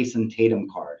Jason Tatum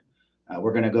card.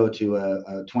 We're going to go to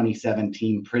a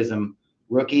 2017 Prism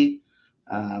rookie,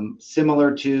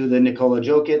 similar to the Nikola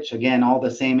Jokic. Again, all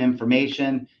the same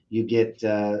information. You get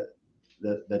the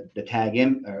tag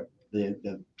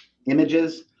the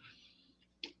images,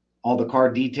 all the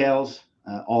card details,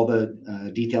 all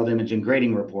the detailed image and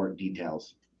grading report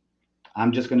details.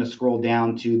 I'm just going to scroll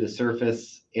down to the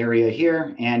surface area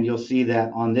here, and you'll see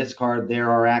that on this card there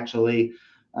are actually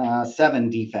 7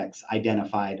 defects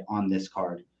identified on this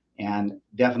card, and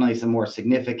definitely some more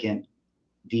significant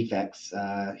defects.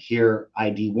 Here,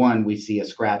 ID1, we see a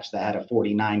scratch that had a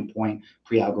 49-point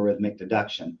pre-algorithmic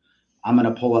deduction. I'm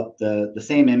going to pull up the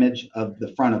same image of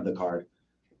the front of the card.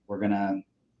 We're going to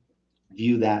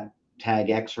view that tag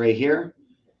X-ray here,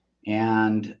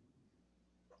 and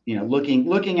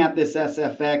looking at this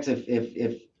SFX,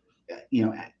 if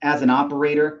as an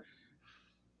operator,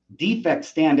 defects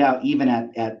stand out even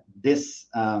at this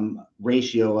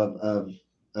ratio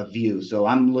of view. So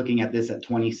I'm looking at this at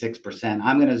 26%.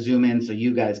 I'm going to zoom in so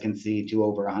you guys can see to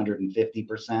over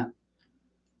 150%.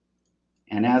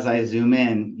 And as I zoom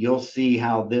in, you'll see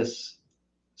how this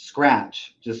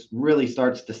scratch just really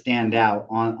starts to stand out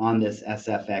on this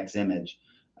SFX image.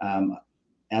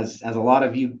 As a lot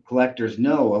of you collectors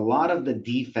know, a lot of the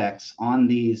defects on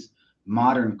these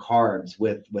modern cards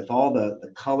with all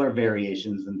the color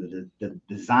variations and the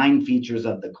design features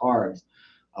of the cards,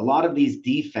 a lot of these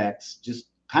defects just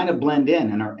kind of blend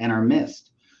in and are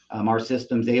missed. Our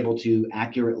system's able to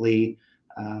accurately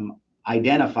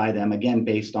identify them, again,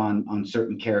 based on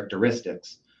certain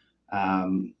characteristics.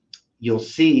 You'll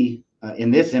see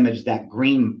in this image that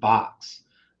green box.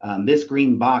 This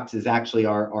green box is actually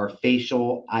our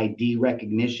facial ID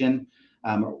recognition,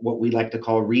 what we like to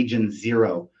call region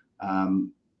 0.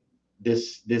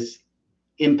 This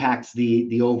impacts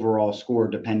the overall score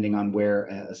depending on where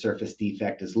a surface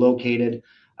defect is located.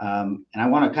 And I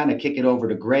want to kind of kick it over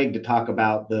to Greg to talk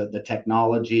about the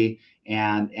technology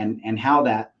and how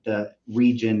that the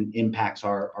region impacts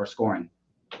our scoring.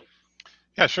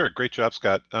 Yeah, sure. Great job,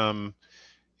 Scott.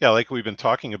 Yeah, like we've been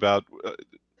talking about,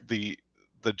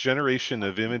 the generation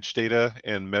of image data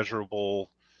and measurable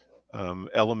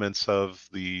elements of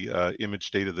the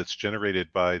image data that's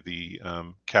generated by the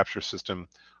capture system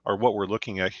are what we're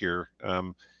looking at here.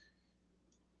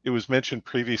 It was mentioned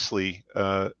previously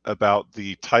about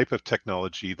the type of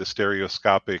technology, the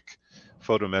stereoscopic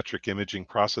photometric imaging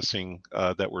processing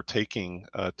that we're taking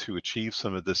to achieve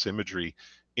some of this imagery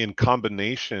in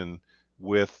combination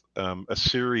with a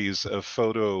series of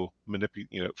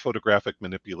photographic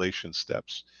manipulation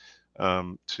steps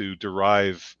to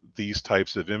derive these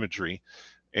types of imagery,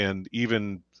 and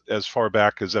even as far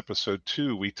back as episode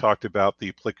 2, we talked about the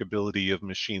applicability of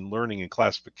machine learning and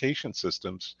classification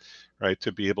systems, right,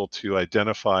 to be able to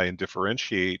identify and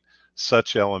differentiate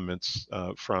such elements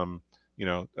from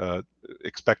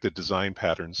expected design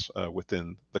patterns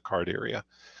within the card area.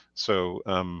 So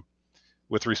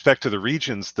with respect to the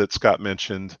regions that Scott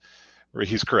mentioned,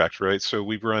 he's correct, right? So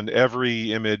we run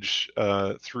every image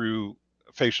through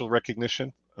facial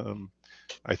recognition.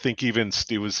 I think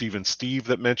it was even Steve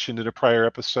that mentioned in a prior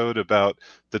episode about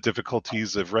the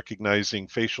difficulties of recognizing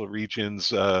facial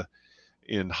regions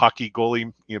in hockey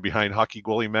goalie, behind hockey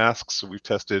goalie masks. So we've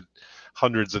tested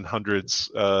hundreds and hundreds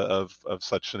of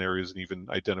such scenarios and even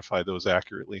identify those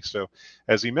accurately. So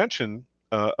as he mentioned,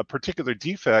 a particular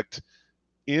defect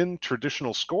in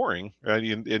traditional scoring, right,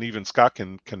 and even Scott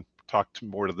can talk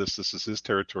more to this. This is his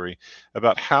territory,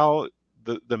 about how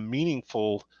the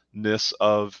meaningfulness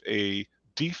of a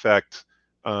defect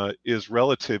is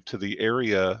relative to the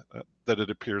area that it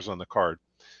appears on the card.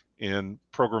 And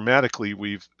programmatically,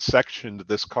 we've sectioned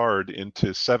this card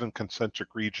into 7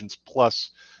 concentric regions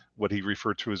plus what he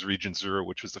referred to as region 0,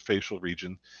 which is the facial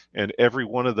region. And every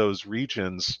one of those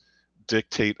regions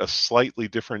dictate a slightly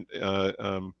different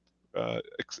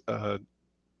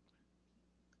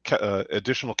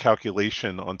additional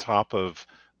calculation on top of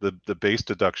the base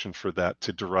deduction for that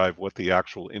to derive what the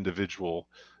actual individual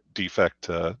defect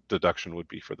deduction would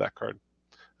be for that card.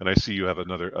 And I see you have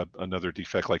another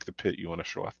defect like the pit you want to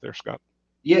show off there, Scott.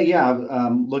 Yeah.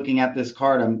 Looking at this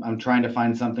card, I'm trying to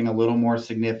find something a little more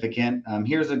significant.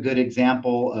 Here's a good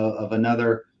example of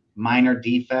another minor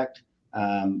defect.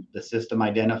 The system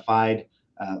identified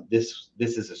this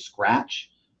is a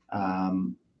scratch.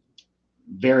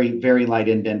 Very, very light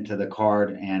indent to the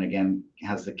card, and again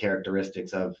has the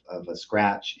characteristics of a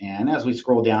scratch. And as we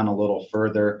scroll down a little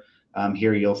further,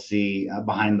 here you'll see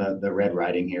behind the red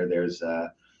writing here, there's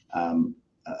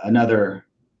another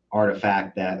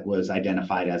artifact that was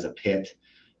identified as a pit.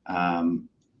 And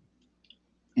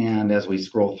as we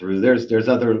scroll through, there's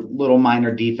other little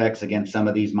minor defects. Again, some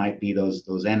of these might be those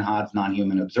NHODs,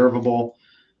 non-human observable.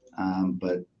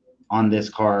 But on this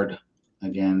card,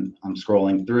 again, I'm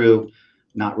scrolling through,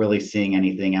 not really seeing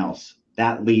anything else.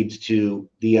 That leads to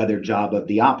the other job of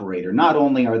the operator. Not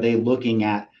only are they looking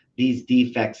at these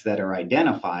defects that are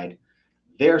identified,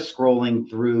 they're scrolling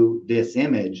through this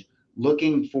image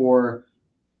looking for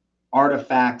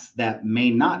artifacts that may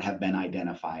not have been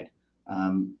identified.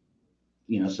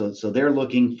 So they're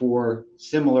looking for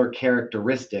similar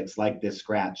characteristics like this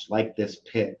scratch, like this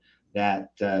pit, that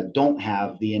don't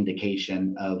have the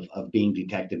indication of being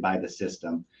detected by the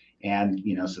system. And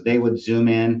so they would zoom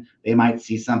in, they might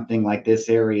see something like this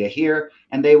area here,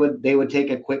 and they would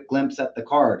take a quick glimpse at the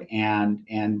card and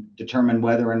determine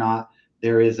whether or not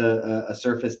there is a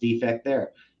surface defect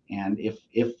there. And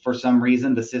if for some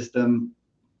reason the system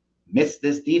missed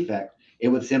this defect, it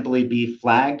would simply be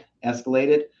flagged,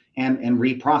 escalated, and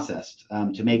reprocessed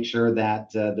to make sure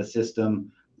that the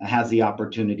system has the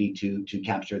opportunity to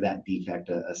capture that defect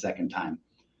a second time.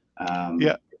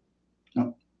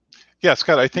 Yeah,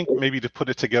 Scott, I think maybe to put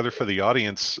it together for the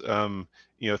audience,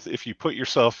 if you put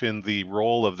yourself in the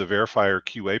role of the verifier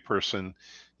QA person,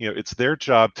 it's their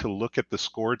job to look at the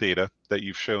score data that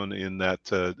you've shown in that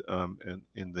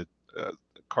in the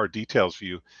card details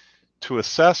view, to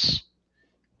assess,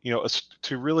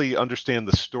 to really understand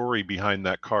the story behind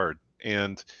that card.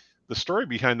 And the story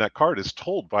behind that card is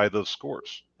told by those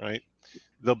scores, right?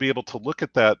 They'll be able to look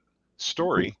at that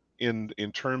story in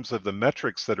terms of the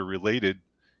metrics that are related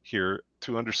here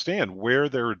to understand where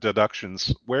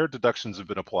deductions have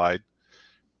been applied,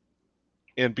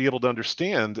 and be able to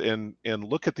understand and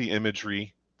look at the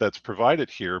imagery that's provided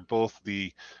here, both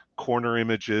the corner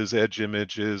images, edge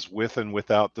images, with and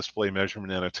without display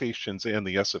measurement annotations, and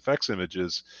the SFX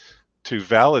images, to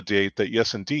validate that,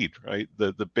 yes, indeed, right,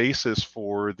 the basis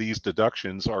for these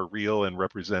deductions are real and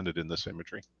represented in this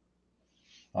imagery.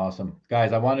 Awesome.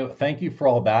 Guys, I want to thank you for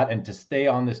all that. And to stay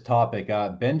on this topic,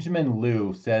 Benjamin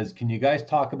Liu says, can you guys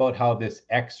talk about how this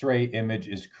X-ray image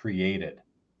is created?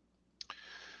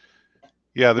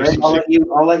 Yeah,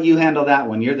 I'll let you handle that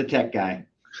one. You're the tech guy.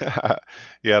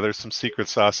 Yeah, there's some secret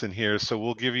sauce in here. So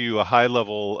we'll give you a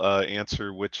high-level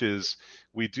answer, which is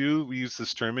we do use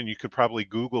this term, and you could probably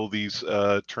Google these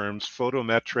terms.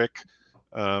 Photometric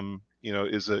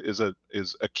is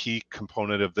a key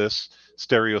component of this.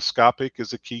 Stereoscopic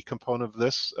is a key component of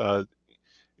this.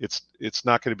 It's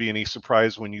not going to be any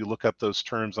surprise when you look up those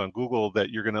terms on Google that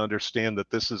you're going to understand that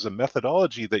this is a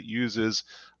methodology that uses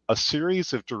a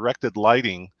series of directed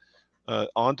lighting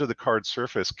onto the card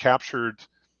surface, captured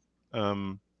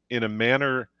in a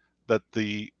manner that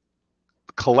the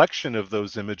collection of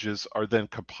those images are then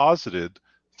composited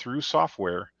through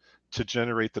software to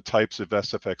generate the types of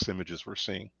SFX images we're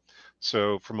seeing.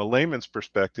 So from a layman's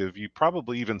perspective, you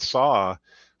probably even saw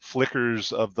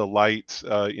flickers of the light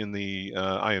in the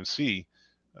IMC.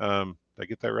 Did I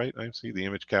get that right? IMC, the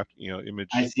image image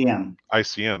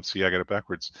ICM. See, I got it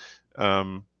backwards.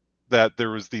 That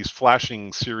there was these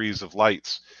flashing series of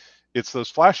lights. It's those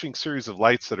flashing series of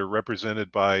lights that are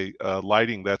represented by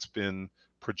lighting that's been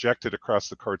projected across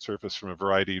the card surface from a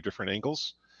variety of different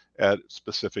angles at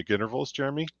specific intervals,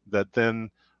 Jeremy, that then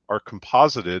are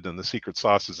composited, and the secret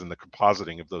sauce is in the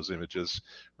compositing of those images,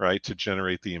 right, to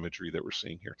generate the imagery that we're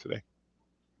seeing here today.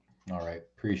 All right,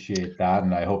 appreciate that,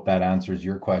 and I hope that answers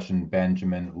your question,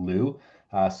 Benjamin Liu.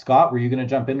 Scott, were you going to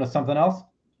jump in with something else?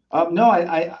 No,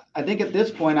 I think at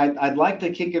this point I'd like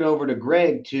to kick it over to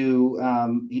Greg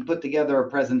to he put together a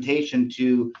presentation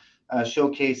to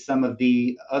showcase some of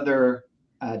the other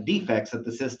defects that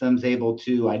the system's able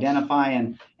to identify,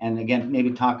 and again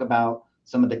maybe talk about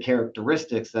some of the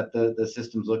characteristics that the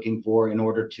system's looking for in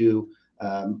order to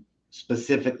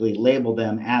specifically label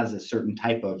them as a certain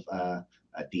type of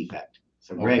a defect.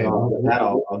 So Greg, okay.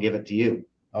 I'll give it to you.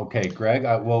 Okay, Greg,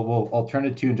 I'll turn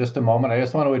it to you in just a moment. I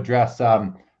just want to address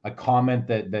a comment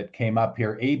that came up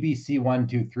here.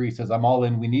 ABC123 says, I'm all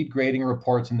in. We need grading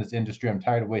reports in this industry. I'm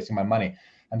tired of wasting my money.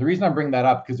 And the reason I bring that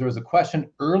up, because there was a question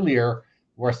earlier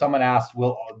where someone asked,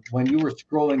 when you were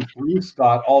scrolling through,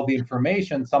 Scott, all the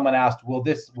information, someone asked, will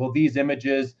these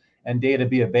images and data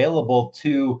be available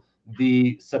to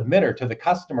the submitter, to the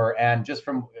customer? And just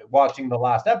from watching the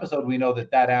last episode, we know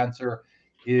that answer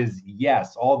is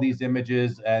yes. All these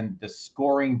images and the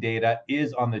scoring data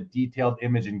is on the detailed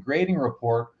image and grading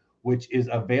report, which is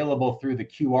available through the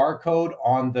QR code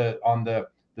on the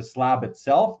slab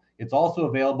itself. It's also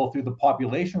available through the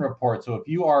population report. So if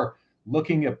you are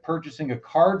looking at purchasing a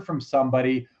card from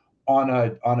somebody on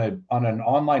an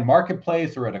online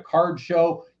marketplace or at a card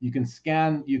show, you can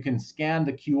scan the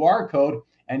QR code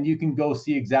and you can go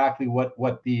see exactly what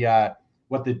the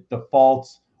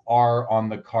faults are on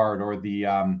the card, or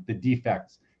the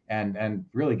defects, and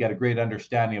really get a great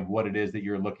understanding of what it is that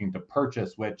you're looking to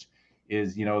purchase, which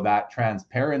is, that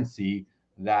transparency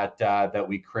that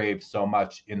we crave so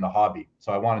much in the hobby.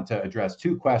 So I wanted to address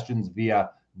two questions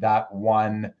via that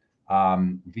one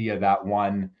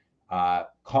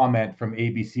comment from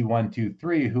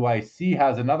ABC123, who I see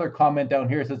has another comment down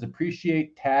here. It says,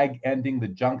 appreciate tag ending the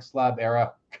junk slab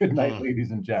era. Good night,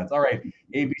 ladies and gents. All right,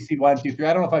 ABC123.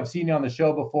 I don't know if I've seen you on the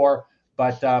show before,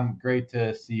 but great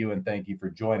to see you, and thank you for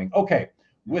joining. Okay,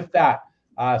 with that,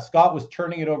 Scott was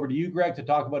turning it over to you, Greg, to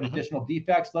talk about additional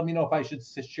defects. Let me know if I should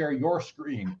share your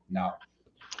screen now.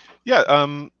 Yeah,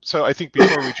 so I think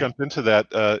before we jump into that,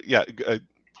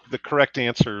 the correct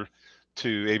answer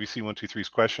to ABC123's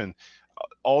question,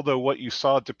 although what you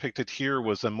saw depicted here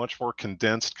was a much more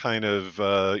condensed kind of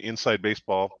inside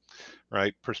baseball,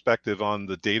 right, perspective on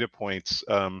the data points,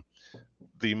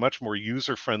 the much more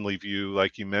user-friendly view,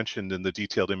 like you mentioned in the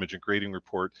detailed image and grading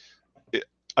report,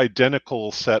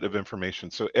 identical set of information.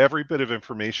 So every bit of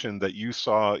information that you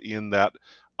saw in that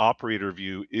operator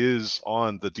view is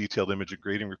on the detailed image and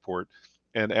grading report.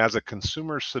 And as a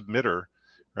consumer submitter,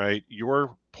 right,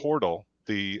 your portal,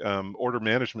 the order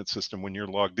management system, when you're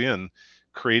logged in,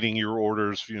 creating your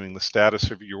orders, viewing the status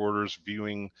of your orders,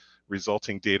 viewing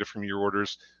resulting data from your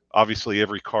orders. Obviously,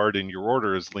 every card in your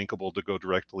order is linkable to go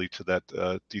directly to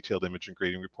that detailed image and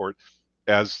grading report,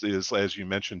 as you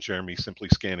mentioned, Jeremy, simply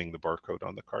scanning the barcode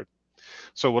on the card.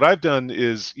 So what I've done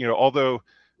is, although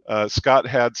Scott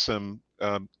had some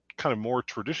kind of more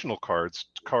traditional cards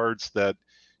that,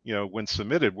 when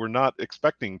submitted, we're not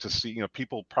expecting to see,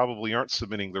 people probably aren't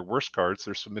submitting their worst cards,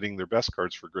 they're submitting their best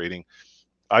cards for grading.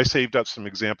 I saved up some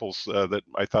examples that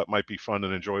I thought might be fun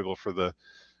and enjoyable for the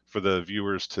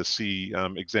viewers to see,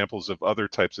 examples of other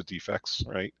types of defects,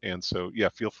 right? And so, yeah,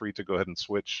 feel free to go ahead and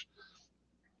switch.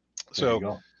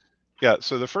 So, yeah,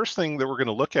 so the first thing that we're going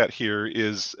to look at here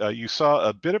is you saw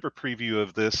a bit of a preview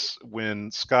of this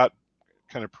when Scott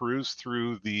kind of perused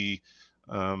through the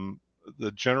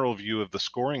general view of the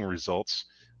scoring results,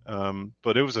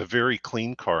 but it was a very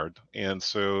clean card. And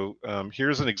so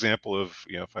here's an example of,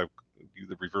 if I do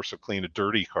the reverse of clean, a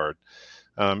dirty card.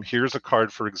 Here's a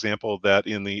card, for example, that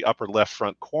in the upper left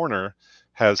front corner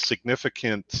has a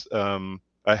significant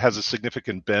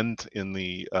bend in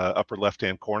the upper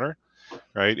left-hand corner,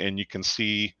 right? And you can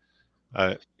see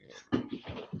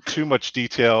too much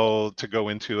detail to go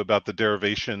into about the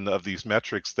derivation of these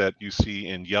metrics that you see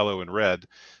in yellow and red.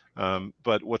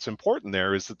 But what's important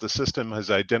there is that the system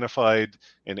has identified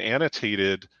and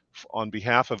annotated on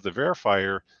behalf of the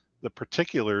verifier the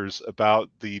particulars about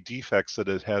the defects that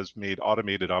it has made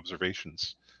automated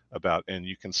observations about. And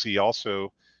you can see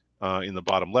also in the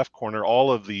bottom left corner,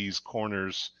 all of these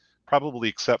corners, probably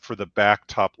except for the back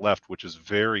top left, which is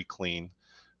very clean,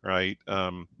 right?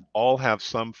 All have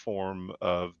some form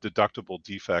of deductible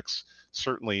defects.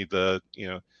 Certainly the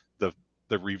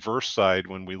reverse side,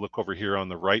 when we look over here on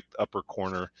the right upper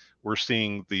corner, we're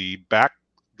seeing the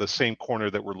same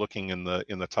corner that we're looking in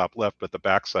the top left, but the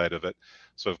back side of it.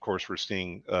 So of course we're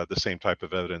seeing the same type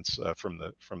of evidence from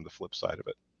the flip side of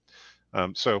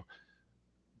it. So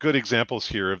good examples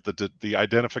here of the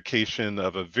identification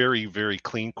of a very, very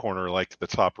clean corner like the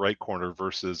top right corner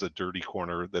versus a dirty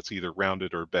corner that's either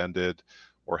rounded or bended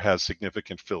or has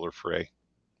significant fill or fray.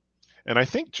 And I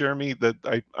think, Jeremy, that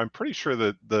I'm pretty sure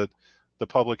that the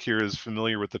public here is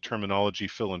familiar with the terminology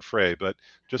fill and fray, but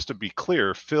just to be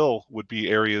clear, fill would be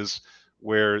areas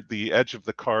where the edge of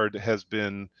the card has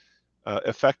been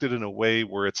affected in a way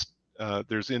where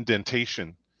there's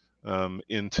indentation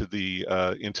into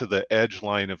the edge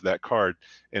line of that card,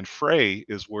 and fray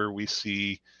is where we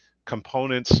see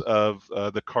components of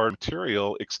the card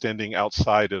material extending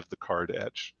outside of the card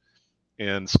edge.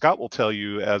 And Scott will tell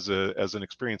you, as an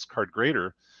experienced card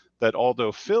grader, that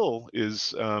although fill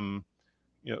is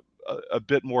a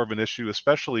bit more of an issue,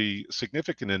 especially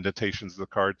significant indentations of the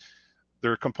card,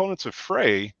 there are components of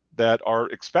fray that are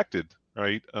expected,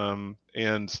 right?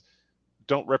 And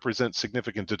don't represent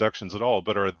significant deductions at all,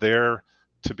 but are there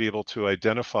to be able to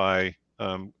identify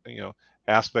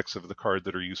aspects of the card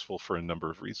that are useful for a number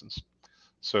of reasons.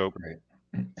 So Great.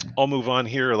 I'll move on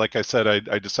here. Like I said,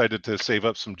 I decided to save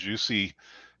up some juicy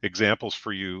examples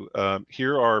for you.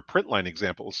 Here are print line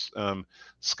examples.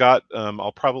 Scott,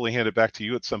 I'll probably hand it back to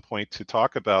you at some point to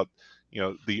talk about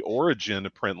the origin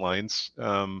of print lines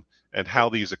and how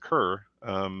these occur.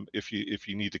 If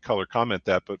you need to color comment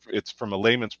that, but it's from a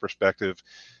layman's perspective,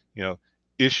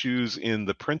 issues in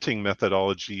the printing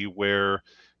methodology where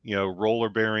roller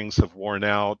bearings have worn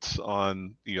out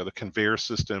on the conveyor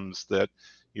systems that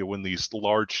when these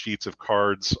large sheets of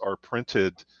cards are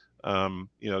printed,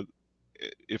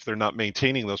 if they're not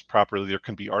maintaining those properly, there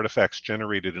can be artifacts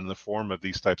generated in the form of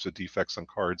these types of defects on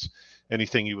cards.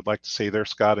 Anything you would like to say there,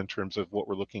 Scott, in terms of what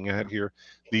we're looking at here?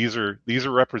 These are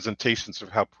representations of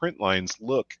how print lines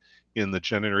look in the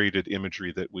generated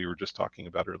imagery that we were just talking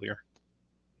about earlier.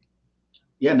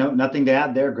 Yeah, no, nothing to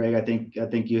add there, Greg. I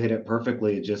think you hit it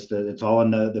perfectly. It's all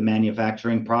in the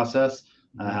manufacturing process,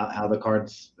 how the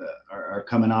cards are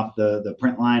coming off the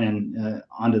print line and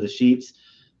onto the sheets.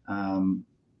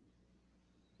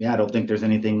 Yeah, I don't think there's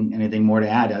anything more to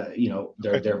add.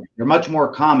 They're much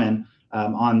more common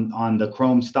on the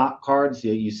Chrome stock cards.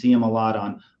 You see them a lot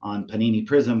on Panini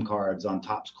Prism cards, on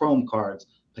Topps Chrome cards,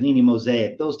 Panini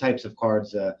Mosaic, those types of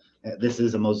cards. This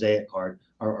is a Mosaic card,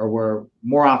 or where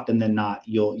more often than not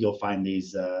you'll find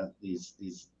these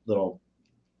little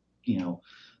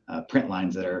print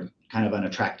lines that are kind of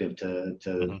unattractive to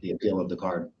the appeal of the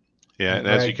card. Yeah, and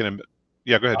as you can.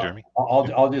 Yeah, go ahead, Jeremy.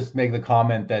 I'll just make the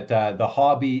comment that the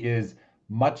hobby is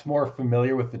much more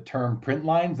familiar with the term print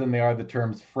lines than they are the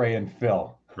terms fray and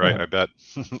fill. Right, I bet.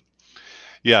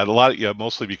 Yeah,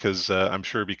 mostly because I'm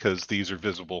sure because these are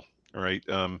visible, right?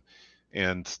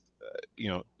 And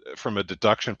from a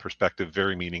deduction perspective,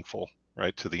 very meaningful,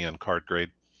 right, to the end card grade.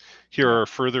 Here are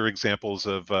further examples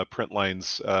of print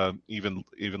lines. Even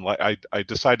like I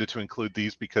decided to include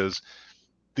these because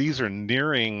these are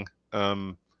nearing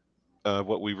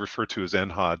what we refer to as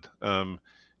NHOD.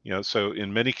 So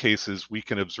in many cases, we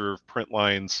can observe print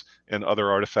lines and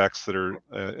other artifacts that are,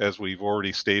 as we've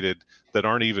already stated, that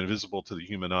aren't even visible to the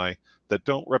human eye, that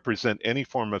don't represent any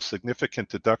form of significant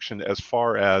deduction as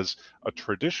far as a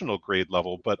traditional grade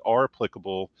level, but are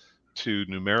applicable to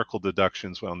numerical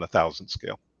deductions on the 1,000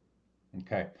 scale.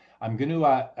 Okay. I'm going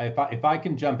to, if I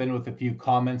can jump in with a few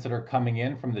comments that are coming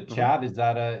in from the chat, is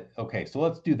that okay, so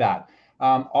let's do that.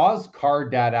 Oz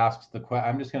Card Dad asks the question.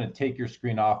 I'm just going to take your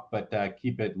screen off, but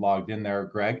keep it logged in there,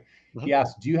 Greg. He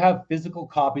asks, do you have physical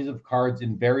copies of cards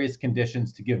in various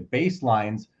conditions to give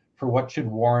baselines for what should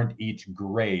warrant each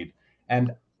grade?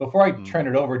 And before I turn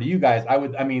it over to you guys,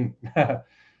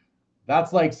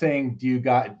 that's like saying, do you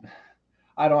got,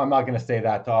 I'm not going to say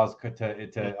that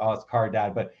to Oz Card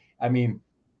Dad, but I mean,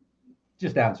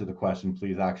 just answer the question,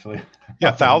 please, actually.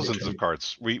 Yeah, thousands of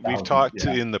cards. We've talked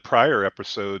in the prior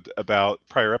episodes about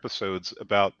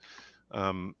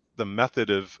the method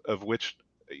of which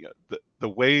the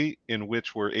way in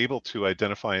which we're able to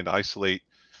identify and isolate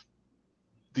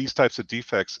these types of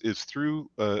defects is through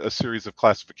a series of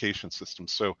classification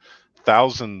systems. So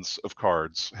thousands of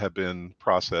cards have been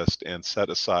processed and set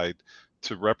aside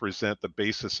to represent the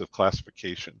basis of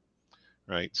classification.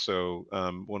 right? So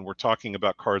when we're talking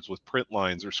about cards with print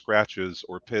lines or scratches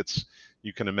or pits,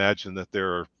 you can imagine that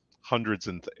there are hundreds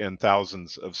and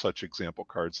thousands of such example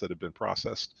cards that have been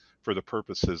processed for the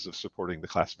purposes of supporting the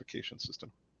classification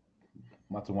system.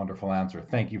 That's a wonderful answer.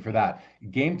 Thank you for that.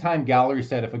 Game Time Gallery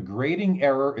said, if a grading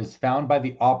error is found by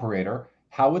the operator,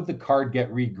 how would the card get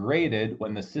regraded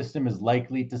when the system is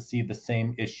likely to see the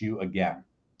same issue again?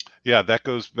 Yeah, that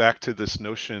goes back to this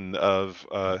notion of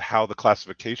how the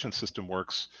classification system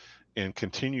works and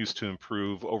continues to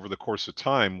improve over the course of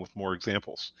time with more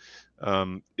examples.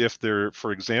 If there,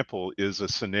 for example, is a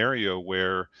scenario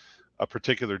where a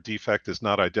particular defect is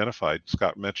not identified,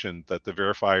 Scott mentioned that the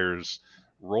verifier's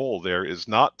role there is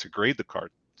not to grade the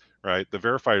card, right? The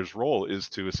verifier's role is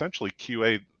to essentially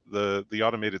QA the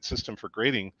automated system for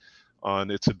grading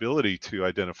on its ability to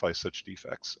identify such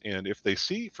defects. And if they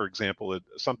see, for example,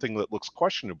 something that looks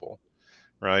questionable,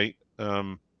 right,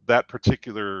 that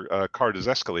particular card is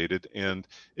escalated and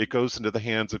it goes into the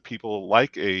hands of people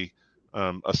like a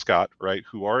Scott, right,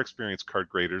 who are experienced card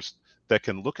graders that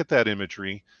can look at that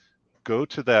imagery, go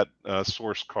to that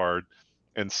source card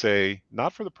and say,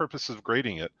 not for the purposes of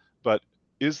grading it, but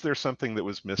is there something that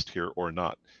was missed here or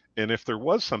not? And if there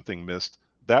was something missed,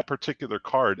 that particular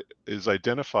card is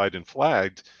identified and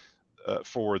flagged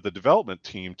for the development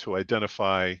team to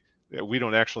identify. We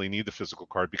don't actually need the physical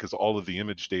card because all of the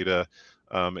image data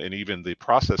and even the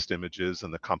processed images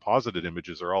and the composited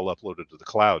images are all uploaded to the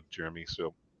cloud, Jeremy.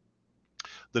 So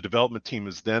the development team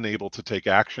is then able to take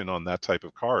action on that type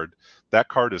of card. That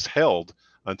card is held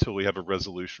until we have a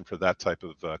resolution for that type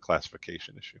of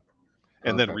classification issue,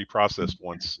 and then reprocessed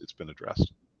once it's been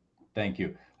addressed. Thank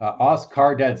you.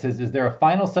 Oscar Dad says, is there a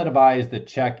final set of eyes that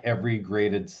check every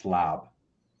graded slab?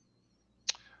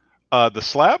 The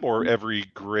slab or every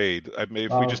grade? If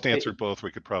we just answered both, we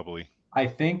could probably. I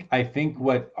think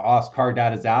what Oscar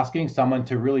Dad is asking, someone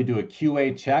to really do a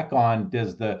QA check on,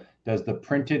 does the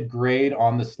printed grade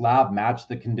on the slab match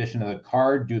the condition of the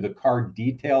card? Do the card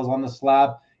details on the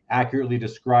slab accurately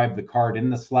describe the card in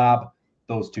the slab?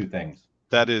 Those two things.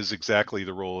 That is exactly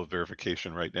the role of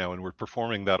verification right now, and we're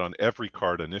performing that on every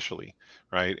card initially,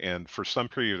 right? And for some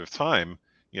period of time,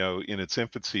 in its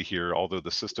infancy here, although the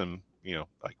system,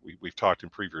 like we've talked in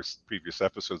previous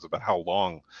episodes about how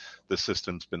long the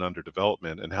system's been under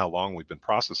development and how long we've been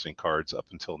processing cards up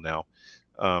until now,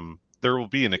 there will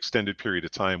be an extended period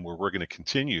of time where we're going to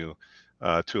continue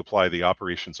to apply the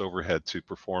operations overhead to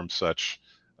perform such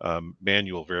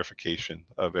manual verification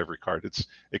of every card. It's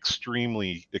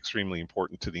extremely, extremely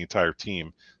important to the entire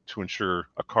team to ensure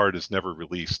a card is never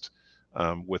released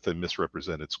with a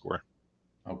misrepresented score.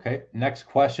 Okay, next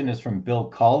question is from Bill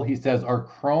Cull. He says, are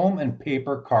Chrome and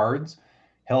paper cards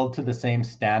held to the same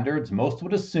standards? Most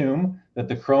would assume that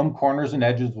the Chrome corners and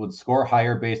edges would score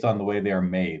higher based on the way they are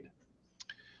made.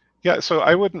 Yeah, so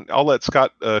I'll let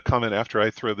Scott comment after I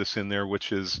throw this in there,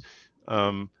 which is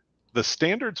the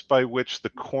standards by which the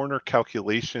corner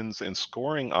calculations and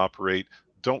scoring operate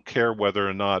don't care whether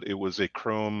or not it was a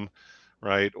Chrome,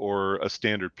 right, or a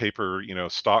standard paper,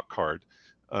 stock card.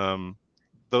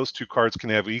 Those two cards can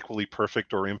have equally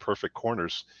perfect or imperfect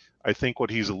corners. I think what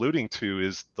he's alluding to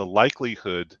is the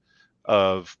likelihood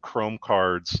of Chrome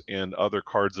cards and other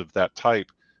cards of that type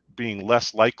being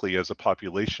less likely as a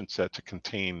population set to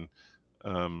contain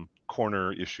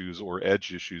corner issues or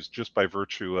edge issues just by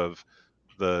virtue of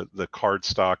the card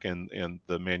stock and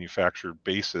the manufactured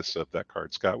basis of that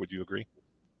card. Scott, would you agree?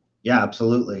 Yeah,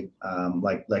 absolutely.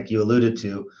 Like you alluded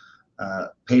to,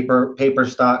 paper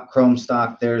stock, Chrome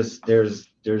stock, there's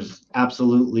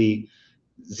absolutely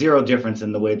zero difference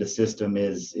in the way the system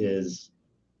is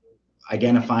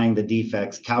identifying the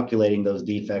defects, calculating those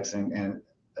defects, and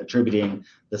attributing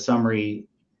the summary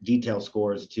detail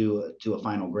scores to a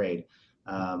final grade.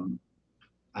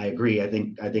 I agree. I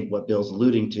think what Bill's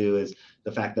alluding to is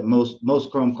the fact that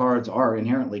most Chrome cards are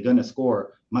inherently going to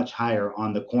score much higher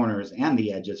on the corners and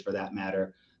the edges, for that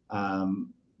matter,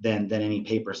 than any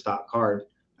paper stock card,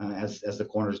 as the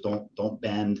corners don't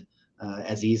bend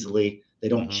as easily, they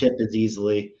don't chip as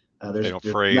easily. They don't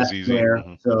fray as easy.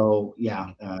 So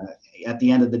yeah, at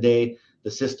the end of the day, the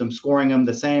system scoring them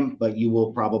the same, but you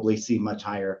will probably see much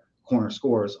higher corner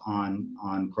scores on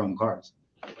Chrome cards.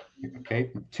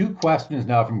 Okay, two questions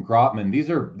now from Grotman. These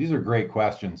are great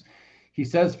questions. He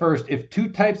says, first, if two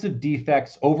types of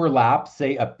defects overlap,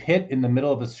 say a pit in the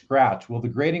middle of a scratch, will the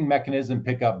grading mechanism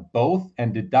pick up both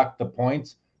and deduct the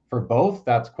points for both?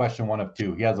 That's question 1 of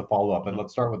 2. He has a follow-up, but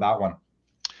let's start with that one.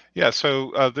 Yeah,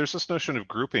 so there's this notion of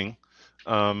grouping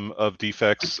of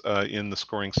defects in the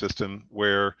scoring system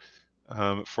where,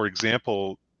 for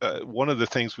example, one of the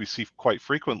things we see quite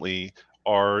frequently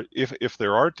are, if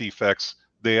there are defects,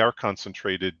 they are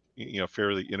concentrated,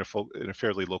 fairly in a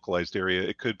fairly localized area.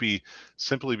 It could be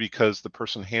simply because the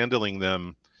person handling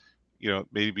them,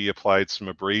 maybe applied some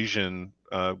abrasion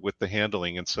with the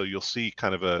handling, and so you'll see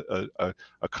kind of a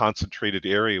concentrated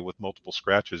area with multiple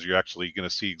scratches. You're actually going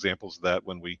to see examples of that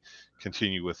when we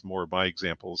continue with more of my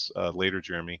examples later,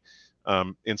 Jeremy.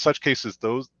 In such cases,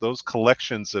 those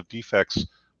collections of defects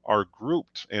are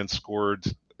grouped and scored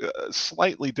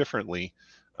slightly differently,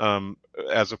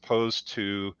 as opposed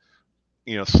to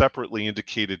separately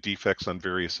indicated defects on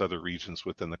various other regions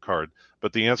within the card.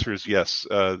 But the answer is yes.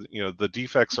 The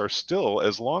defects are still,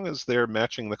 as long as they're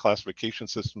matching the classification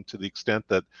system to the extent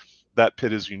that that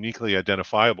pit is uniquely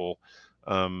identifiable,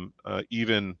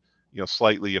 even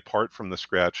slightly apart from the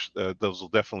scratch, those will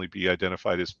definitely be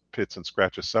identified as pits and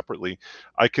scratches separately.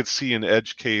 I could see an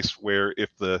edge case where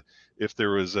if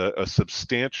there was a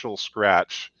substantial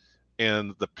scratch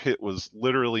and the pit was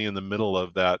literally in the middle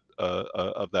of that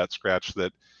scratch,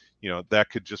 that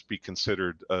could just be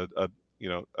considered an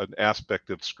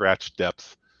aspect of scratch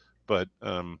depth. But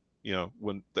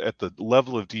when at the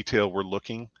level of detail we're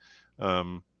looking,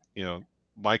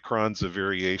 microns of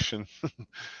variation,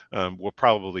 we're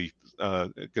probably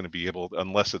going to be able,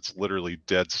 unless it's literally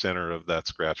dead center of that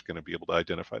scratch, going to be able to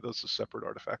identify those as separate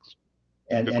artifacts.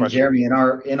 And Jeremy, in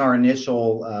our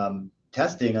initial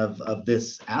testing of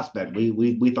this aspect,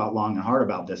 we thought long and hard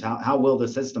about this. How will the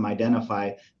system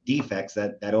identify defects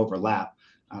that overlap?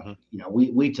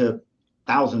 We took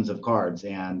thousands of cards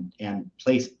and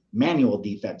placed manual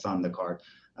defects on the card.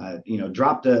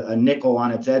 Dropped a nickel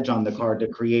on its edge on the card to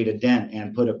create a dent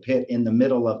and put a pit in the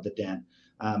middle of the dent.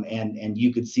 And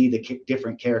you could see the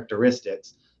different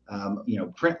characteristics,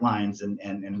 print lines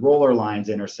and roller lines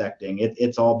intersecting.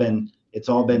 It's all been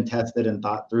tested and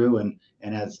thought through.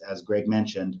 And as Greg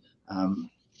mentioned,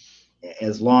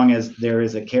 as long as there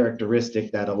is a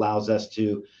characteristic that allows us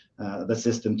to, the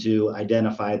system to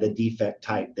identify the defect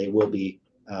type, they will be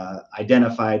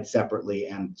identified separately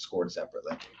and scored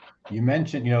separately. You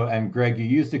mentioned, and Greg, you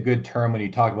used a good term when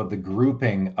you talk about the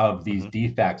grouping of these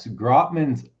defects.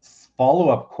 Grotman's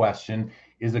follow-up question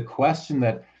is a question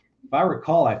that, if I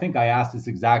recall, I think I asked this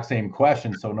exact same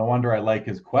question, so no wonder I like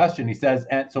his question. He says,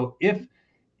 and so if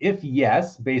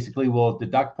yes, basically we'll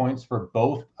deduct points for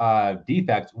both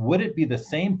defects, would it be the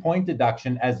same point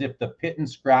deduction as if the pit and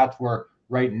scratch were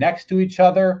right next to each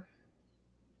other,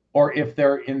 or if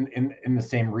they're in the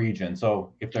same region?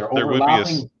 So if they're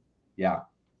overlapping,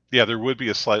 Yeah, there would be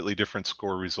a slightly different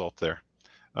score result there.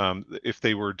 If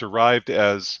they were derived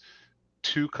as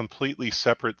two completely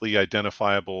separately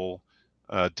identifiable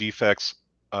defects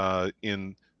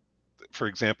in, for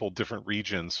example, different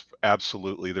regions,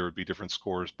 absolutely there would be different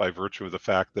scores by virtue of the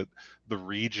fact that the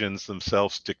regions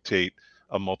themselves dictate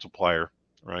a multiplier,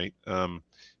 right?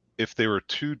 If there were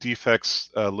two defects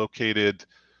located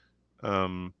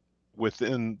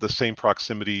within the same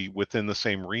proximity, within the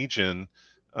same region,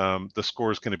 the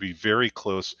score is going to be very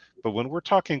close. But when we're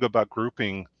talking about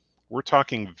grouping, we're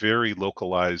talking very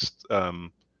localized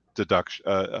deduction,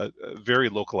 very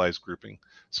localized grouping.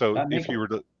 So if you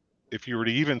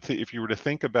were to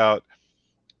think about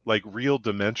like real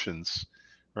dimensions,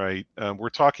 right? We're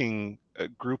talking a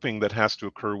grouping that has to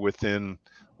occur within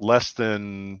less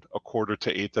than 1/4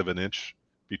 to 1/8 of an inch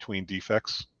between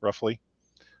defects, roughly,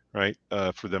 right?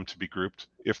 For them to be grouped.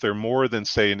 If they're more than,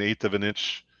 say, 1/8 of an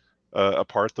inch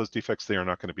apart, those defects, they are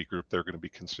not going to be grouped. They're going to be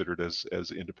considered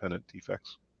as independent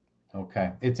defects.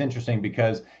 Okay, it's interesting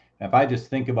because if I just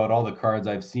think about all the cards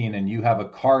I've seen, and you have a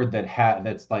card that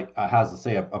has, let's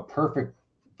say, a perfect,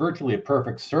 virtually a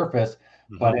perfect surface,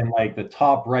 but in like the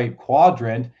top right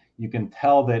quadrant, you can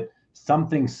tell that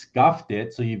something scuffed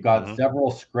it. So you've got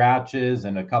several scratches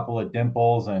and a couple of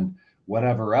dimples and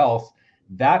whatever else.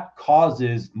 That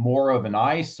causes more of an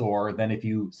eyesore than if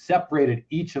you separated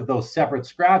each of those separate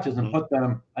scratches and put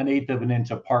them 1/8 of an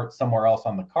inch apart somewhere else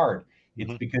on the card.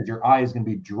 It's because your eye is going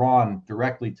to be drawn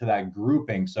directly to that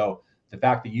grouping. So the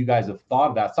fact that you guys have thought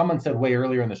of that, someone said way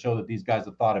earlier in the show that these guys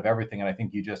have thought of everything, and I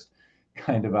think you just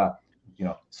kind of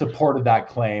supported that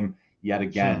claim yet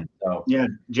again. So yeah,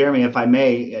 Jeremy, if I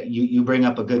may, you bring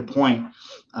up a good point.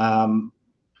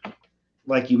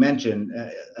 Like you mentioned,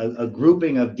 a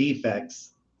grouping of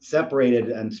defects separated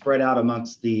and spread out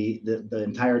amongst the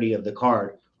entirety of the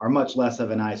card are much less of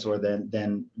an eyesore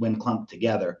than when clumped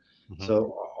together.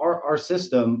 So our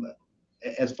system,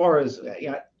 as far as,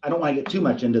 I don't want to get too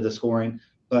much into the scoring,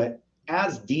 but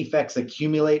as defects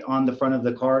accumulate on the front of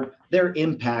the card, their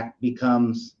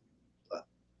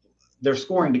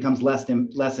scoring becomes less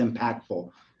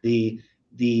impactful. The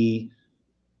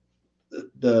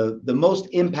the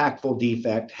most impactful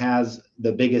defect has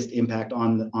the biggest impact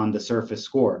on the surface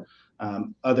score.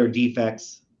 Other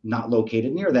defects not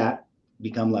located near that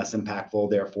become less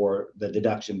impactful. Therefore, the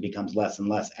deduction becomes less and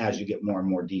less as you get more and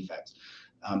more defects.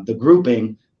 The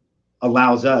grouping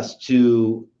allows us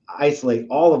to isolate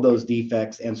all of those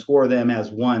defects and score them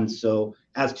as one, so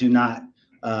as to not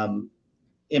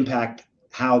impact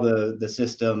how the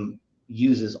system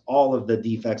uses all of the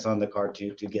defects on the card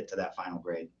to get to that final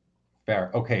grade.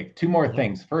 Fair. Okay, two more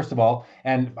things. First of all,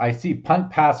 and I see Punt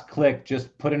Pass Click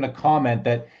just put in a comment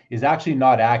that is actually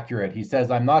not accurate. He says,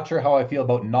 I'm not sure how I feel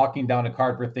about knocking down a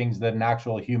card for things that an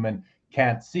actual human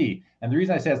can't see. And the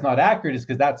reason I say it's not accurate is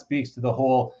because that speaks to the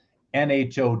whole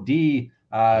NHOD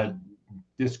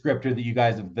descriptor that you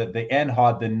guys have, the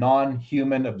NHOD, the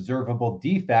non-human observable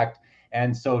defect.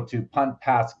 And so to Punt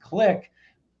Pass Click,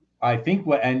 I think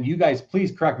and you guys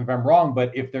please correct me if I'm wrong,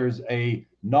 but if there's a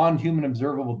non-human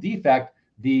observable defect,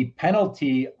 the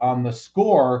penalty on the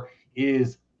score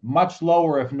is much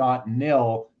lower, if not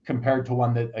nil, compared to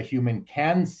one that a human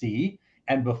can see.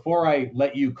 And before I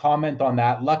let you comment on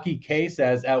that, Lucky K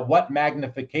says, at what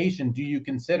magnification do you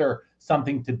consider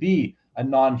something to be a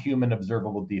non-human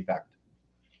observable defect?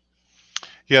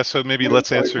 Yeah, so maybe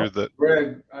let's answer that.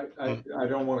 Greg, I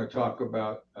don't want to talk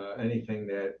about anything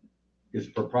that is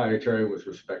proprietary with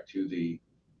respect to the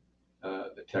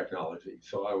technology.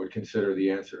 So I would consider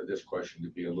the answer to this question to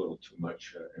be a little too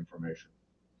much information.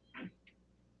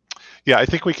 Yeah, I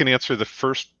think we can answer the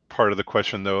first part of the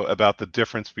question, though, about the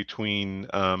difference between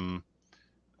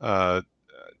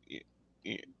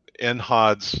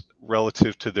NHODs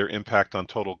relative to their impact on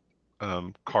total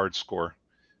card score.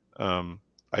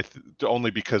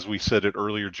 Only because we said it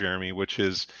earlier, Jeremy, which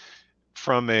is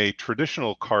from a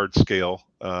traditional card scale,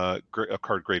 a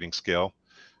card grading scale,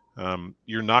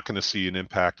 you're not going to see an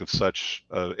impact of such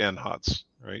NHODs,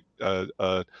 right?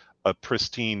 A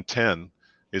pristine 10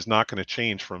 is not going to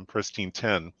change from pristine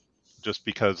 10 just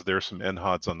because there's some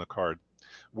NHODs on the card.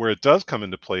 Where it does come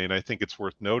into play, and I think it's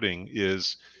worth noting,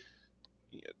 is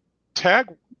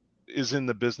TAG is in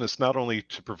the business not only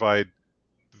to provide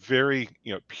very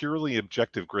purely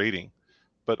objective grading,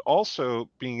 but also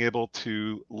being able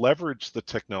to leverage the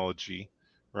technology,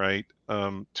 right,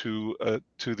 to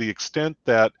the extent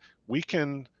that we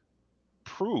can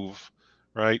prove,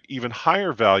 right, even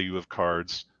higher value of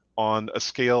cards on a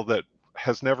scale that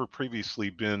has never previously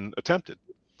been attempted,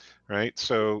 right?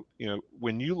 So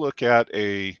when you look at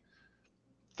a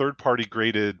third-party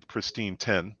graded pristine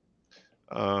 10,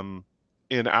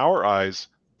 in our eyes,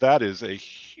 that is a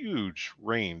huge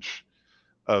range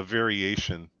of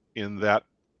variation in that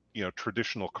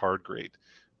traditional card grade.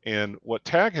 And what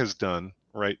TAG has done,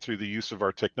 right, through the use of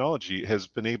our technology, has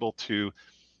been able to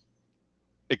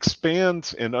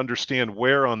expand and understand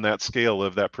where on that scale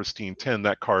of that pristine 10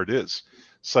 that card is,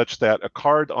 such that a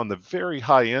card on the very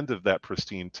high end of that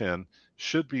pristine 10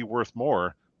 should be worth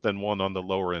more than one on the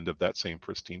lower end of that same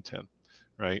pristine 10,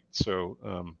 right? So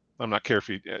I'm not care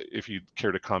if you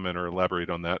care to comment or elaborate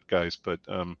on that, guys, but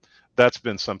that's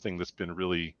been something that's been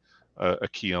really a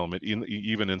key element,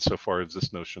 even insofar as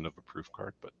this notion of a proof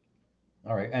card. But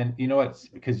all right, and you know what?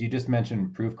 Because you just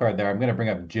mentioned proof card there, I'm going to bring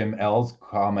up Jim L's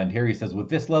comment here. He says, with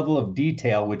this level of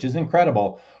detail, which is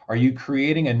incredible, are you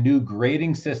creating a new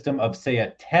grading system of, say, a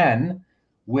 10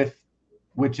 with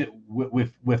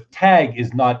TAG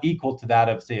is not equal to that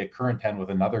of, say, a current 10 with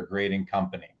another grading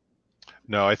company?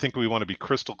 No, I think we want to be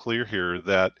crystal clear here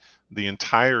that the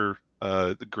entire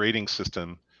the grading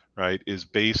system, right, is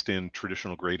based in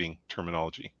traditional grading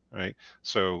terminology, right?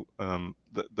 So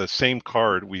the same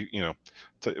card,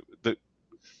 the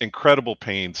incredible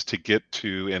pains to get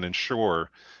to and ensure,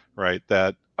 right,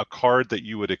 that a card that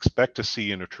you would expect to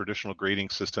see in a traditional grading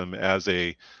system as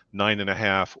a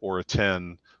 9.5 or a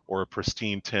 10 or a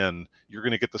pristine 10, you're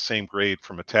going to get the same grade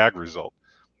from a TAG result.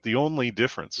 The only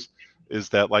difference is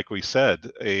that, like we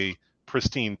said, a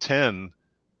pristine 10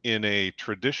 in a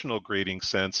traditional grading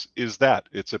sense is that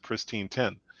it's a pristine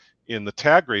 10. In the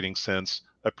TAG grading sense,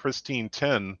 a pristine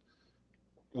 10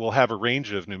 will have a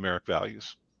range of numeric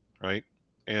values, right?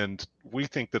 And we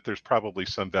think that there's probably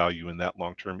some value in that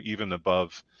long term, even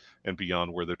above and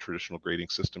beyond where the traditional grading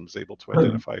system is able to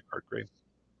identify a card grade.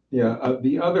 Yeah,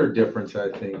 the other difference,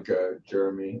 I think,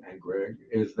 Jeremy and Greg,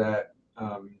 is that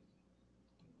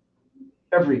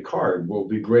every card will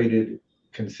be graded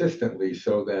consistently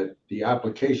so that the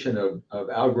application of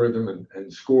algorithm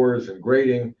and scores and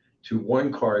grading to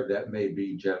one card that may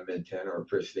be Gem Mint 10 or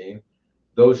pristine,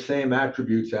 those same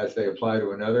attributes as they apply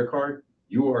to another card,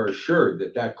 you are assured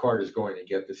that that card is going to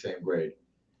get the same grade.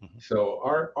 Mm-hmm. So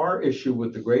our issue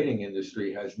with the grading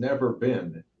industry has never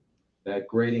been that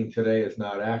grading today is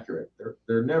not accurate.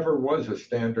 There never was a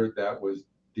standard that was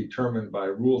determined by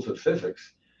rules of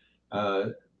physics.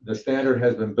 The standard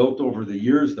has been built over the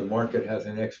years. The market has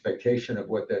an expectation of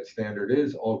what that standard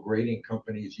is. All grading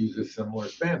companies use a similar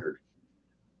standard.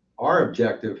 Our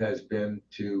objective has been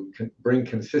to bring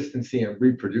consistency and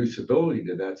reproducibility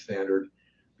to that standard,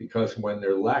 because when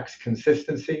there lacks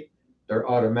consistency, there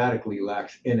automatically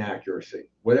lacks inaccuracy,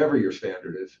 whatever your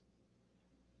standard is.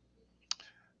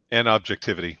 And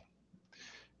objectivity.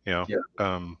 You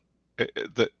know,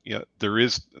 there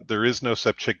is no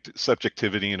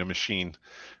subjectivity in a machine,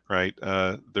 right?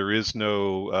 There is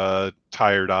no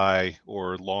tired eye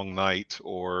or long night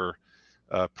or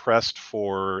pressed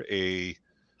for a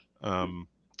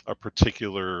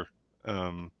particular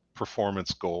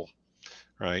performance goal,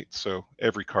 right? So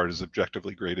every card is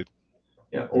objectively graded.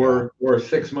 Yeah, or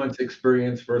 6 months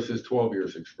experience versus 12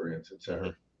 years experience,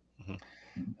 etc.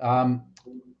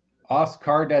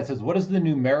 Oscar Dad says, what is the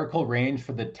numerical range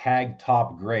for the tag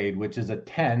top grade, which is a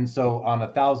 10? So on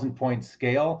 1,000-point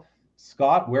scale,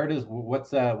 Scott, what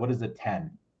is a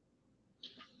 10?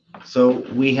 So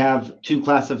we have two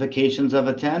classifications of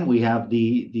a 10. We have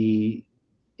the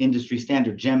industry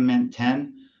standard Gem Mint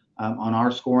 10 on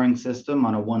our scoring system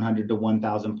on a 100 to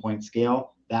 1,000 point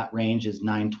scale. That range is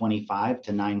 925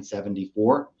 to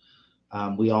 974.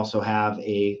 We also have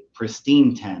a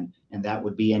pristine 10, and that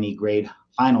would be any grade,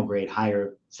 final grade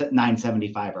higher,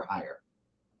 975 or higher.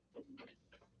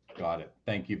 Got it.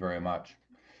 Thank you very much.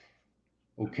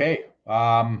 Okay.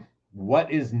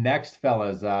 What is next,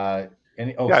 fellas? Scott,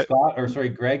 or sorry,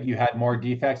 Greg, you had more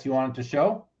defects you wanted to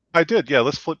show? I did. Yeah.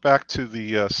 Let's flip back to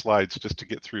the slides just to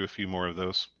get through a few more of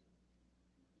those.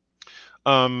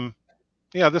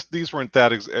 These weren't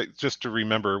that, just to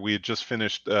remember, we had just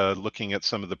finished looking at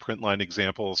some of the print line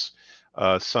examples,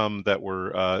 some that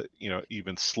were,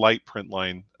 even slight print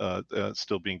line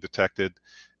still being detected.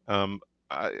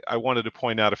 I wanted to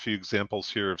point out a few examples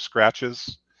here of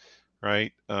scratches,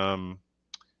 right?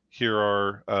 Here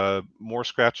are more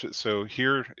scratches. So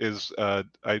here is, I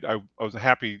was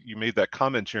happy you made that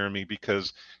comment, Jeremy,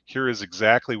 because here is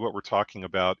exactly what we're talking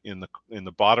about in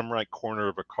the bottom right corner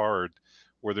of a card,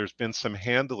 where there's been some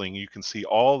handling. You can see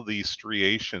all these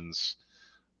striations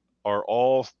are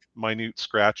all minute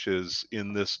scratches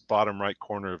in this bottom right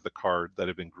corner of the card that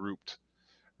have been grouped,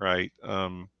 right?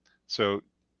 So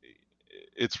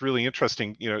it's really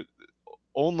interesting.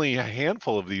 Only a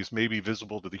handful of these may be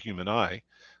visible to the human eye.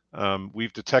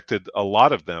 We've detected a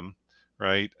lot of them,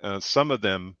 right? Some of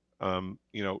them,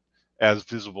 as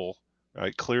visible,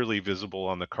 right, clearly visible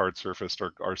on the card surface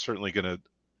are certainly going to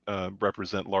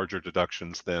represent larger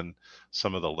deductions than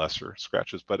some of the lesser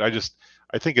scratches. But I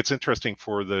think it's interesting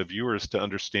for the viewers to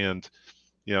understand,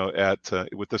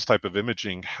 with this type of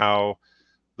imaging, how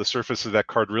the surface of that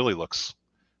card really looks,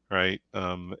 right?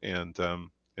 And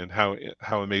how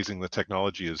amazing the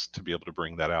technology is to be able to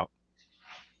bring that out.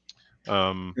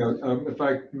 If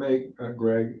I may,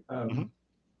 Greg, I'm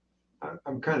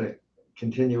kind of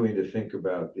continuing to think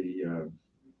about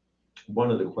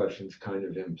one of the questions kind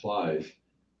of implies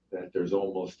that there's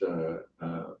almost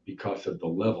because of the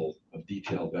level of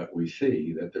detail that we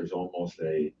see, that there's almost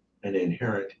an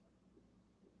inherent,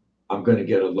 I'm going to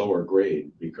get a lower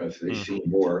grade because they see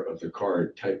more of the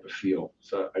card type of feel.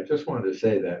 So I just wanted to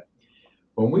say that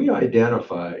when we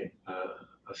identify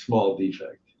a small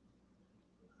defect,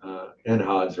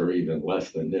 NHODs are even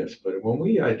less than this, but when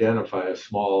we identify a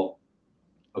small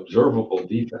observable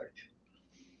defect,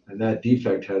 and that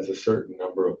defect has a certain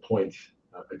number of points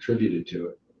attributed to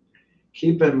it,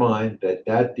 keep in mind that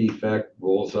that defect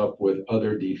rolls up with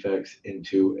other defects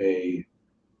into a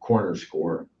corner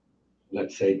score,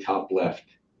 let's say top left.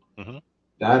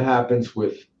 That happens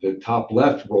with the top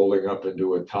left rolling up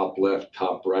into a top left,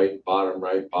 top right,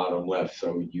 bottom left.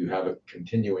 So you have a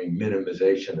continuing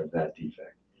minimization of that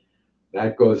defect.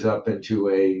 That goes up into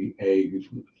a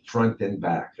front and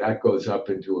back. That goes up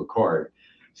into a card.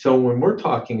 So when we're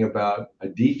talking about a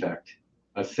defect,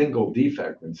 a single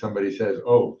defect, when somebody says,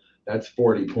 oh, that's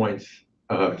 40 points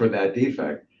for that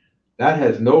defect, that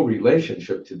has no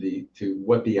relationship to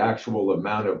what the actual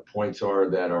amount of points are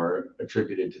that are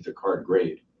attributed to the card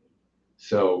grade.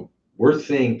 So we're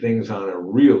seeing things on a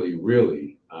really,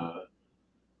 really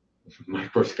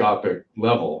microscopic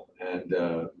level. And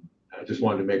I just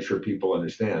wanted to make sure people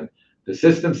understand. The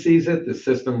system sees it, the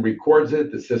system records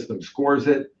it, the system scores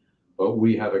it, but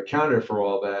we have accounted for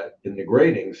all that in the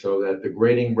grading so that the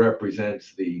grading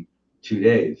represents the 2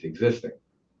 days existing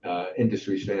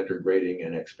industry standard grading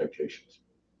and expectations.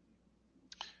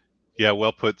 Yeah,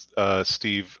 well put,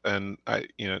 Steve. And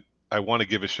I want to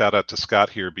give a shout out to Scott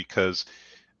here because,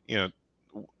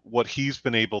 what he's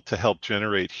been able to help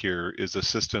generate here is a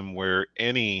system where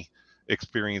any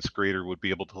experienced grader would be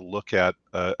able to look at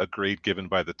a grade given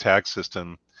by the tag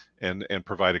system and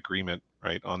provide agreement,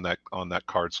 right, on that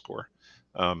card score,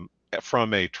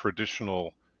 from a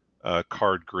traditional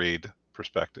card grade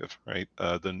perspective, right?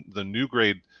 The new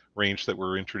grade range that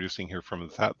we're introducing here from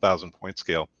the 1,000-point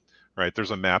scale, right?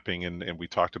 There's a mapping, and we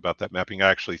talked about that mapping. I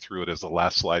actually threw it as the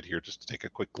last slide here just to take a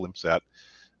quick glimpse at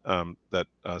that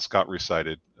Scott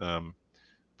recited.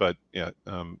 But yeah,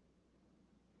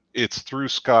 it's through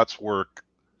Scott's work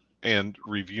and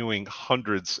reviewing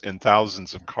hundreds and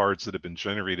thousands of cards that have been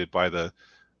generated by the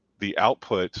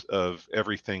output of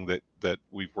everything that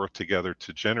we've worked together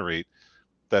to generate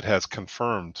that has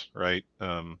confirmed, right,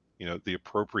 the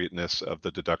appropriateness of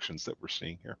the deductions that we're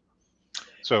seeing here.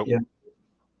 So yeah.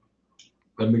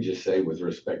 Let me just say, with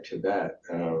respect to that,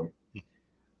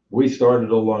 we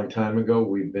started a long time ago.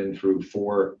 We've been through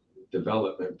 4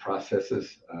 development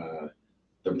processes: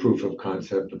 the proof of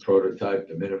concept, the prototype,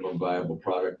 the minimum viable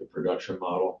product, the production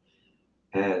model.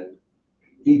 And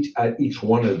at each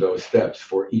one of those steps,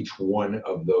 for each one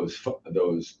of those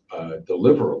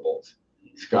deliverables,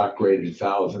 Scott graded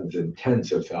thousands and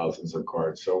tens of thousands of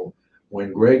cards. So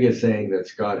when Greg is saying that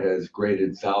Scott has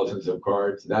graded thousands of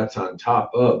cards, that's on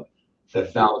top of the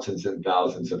thousands and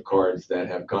thousands of cards that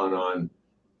have gone on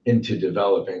into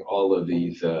developing all of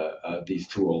these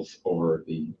tools over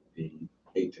the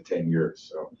 8 to 10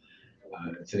 years. So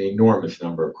it's an enormous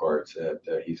number of cards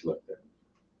that he's looked at.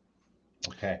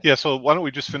 Okay. Yeah. So why don't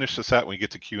we just finish this out when we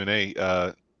get to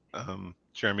Q&A,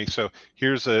 Jeremy? So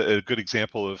here's a good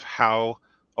example of how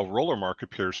a roller mark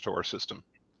appears to our system,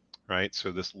 right?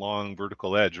 So this long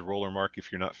vertical edge, a roller mark,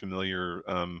 if you're not familiar,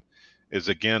 is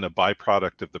again a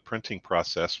byproduct of the printing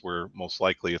process, where most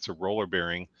likely it's a roller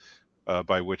bearing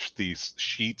by which these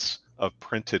sheets of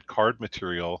printed card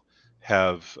material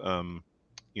have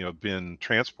been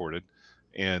transported.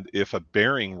 And if a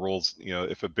bearing rolls,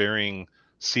 if a bearing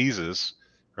seizes,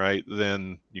 right,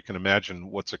 then you can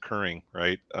imagine what's occurring,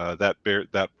 right?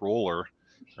 That roller,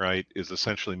 right, is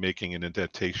essentially making an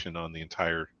indentation on the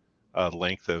entire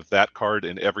length of that card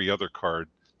and every other card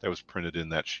that was printed in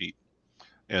that sheet.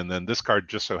 And then this card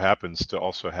just so happens to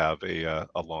also have a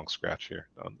long scratch here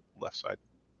on the left side.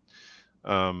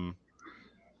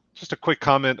 Just a quick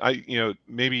comment.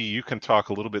 Maybe you can talk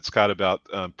a little bit, Scott, about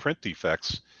print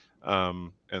defects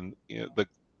and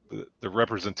the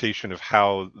representation of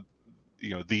how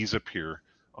these appear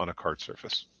on a card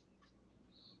surface.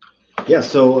 Yeah,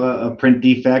 so a print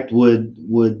defect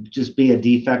would just be a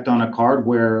defect on a card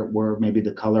where maybe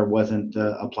the color wasn't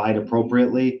applied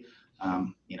appropriately.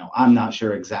 I'm not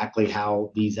sure exactly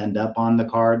how these end up on the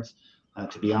cards.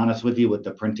 To be honest with you, with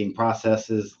the printing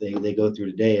processes they go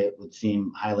through today, it would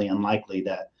seem highly unlikely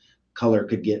that color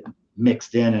could get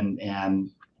mixed in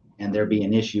and there be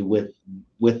an issue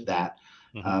with that.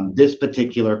 Mm-hmm. This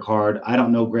particular card, I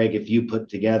don't know, Greg, if you put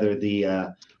together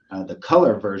the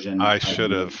color version. I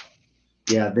should have.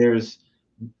 Yeah,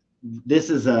 this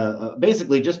is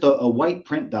basically just a white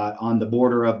print dot on the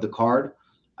border of the card.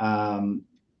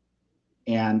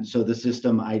 And so the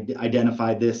system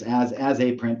identified this as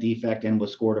a print defect and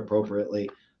was scored appropriately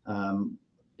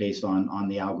based on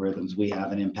the algorithms we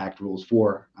have and impact rules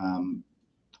for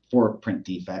print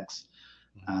defects.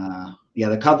 Yeah,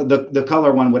 the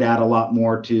color one would add a lot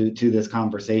more to this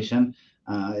conversation.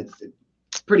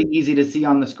 It's pretty easy to see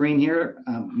on the screen here,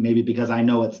 maybe because I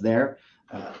know it's there,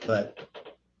 but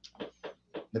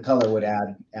the color would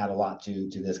add a lot to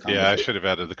this conversation. Yeah, I should have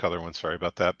added the color one. Sorry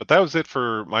about that. But that was it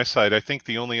for my side. I think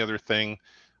the only other thing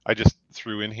I just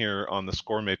threw in here on the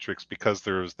score matrix, because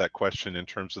there was that question in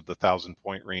terms of the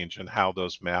 1,000-point range and how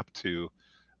those map to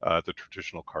the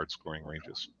traditional card scoring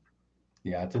ranges.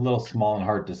 Yeah, it's a little small and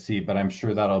hard to see, but I'm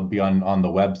sure that'll be on the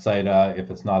website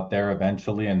if it's not there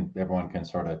eventually, and everyone can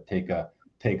sort of take a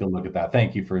look at that.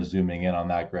 Thank you for zooming in on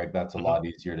that, Greg. That's a lot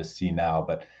easier to see now,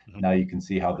 but now you can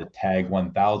see how the tag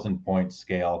 1,000-point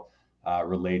scale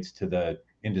relates to the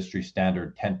industry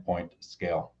standard 10-point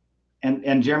scale.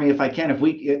 And Jeremy, if I can,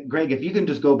 Greg, if you can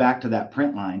just go back to that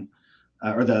print line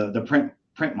or the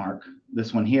print mark,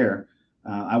 this one here,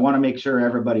 I want to make sure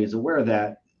everybody is aware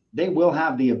that they will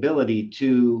have the ability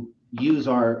to use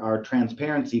our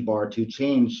transparency bar to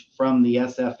change from the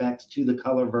SFX to the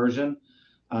color version.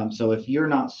 So if you're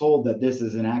not sold that this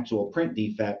is an actual print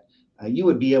defect, you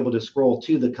would be able to scroll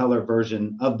to the color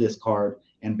version of this card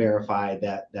and verify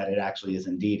that it actually is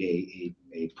indeed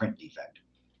a print defect.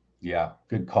 Yeah,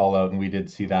 good call out, and we did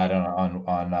see that on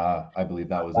I believe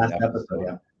that was last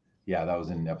episode. Yeah, that was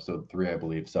in episode 3, I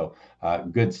believe. So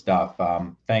good stuff.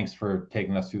 Thanks for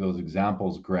taking us through those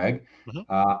examples, Greg.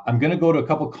 I'm going to go to a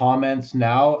couple comments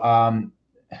now.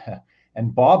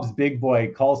 And Bob's Big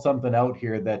Boy calls something out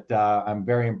here that I'm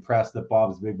very impressed that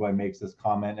Bob's Big Boy makes this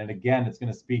comment. And again, it's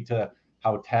going to speak to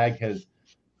how TAG has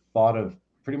thought of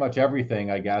pretty much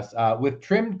everything, I guess. With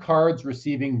trimmed cards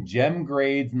receiving gem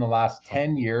grades in the last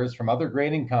 10 years from other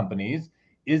grading companies,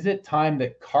 is it time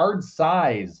that card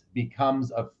size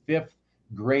becomes a 5th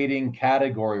grading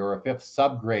category or a 5th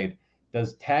subgrade?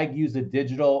 Does TAG use a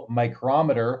digital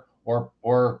micrometer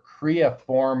or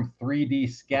Creaform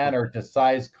 3D scanner to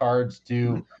size cards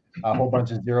to a whole bunch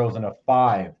of zeros and a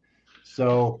 5?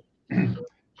 So,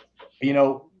 you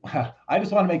know, I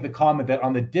just want to make the comment that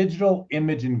on the digital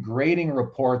image and grading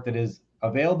report that is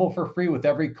available for free with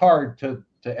every card to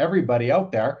everybody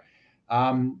out there,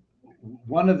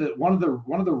 one of the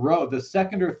row, the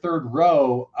second or third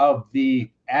row of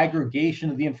the aggregation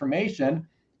of the information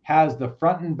has the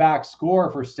front and back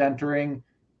score for centering,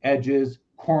 edges,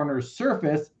 corners,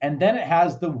 surface, and then it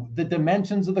has the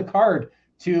dimensions of the card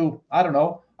to, I don't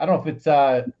know if it's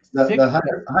the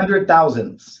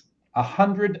 100,000ths.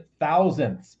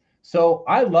 100,000ths. So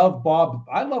I love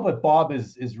what Bob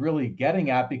is really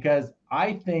getting at, because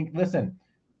I think, listen,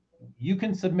 you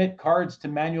can submit cards to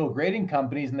manual grading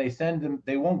companies and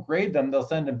they won't grade them. They'll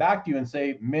send them back to you and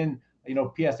say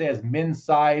PSA has min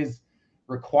size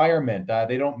requirement.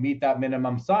 They don't meet that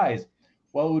minimum size.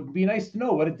 Well, it would be nice to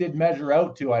know what it did measure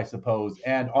out to, I suppose.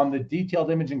 And on the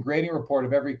detailed image and grading report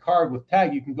of every card with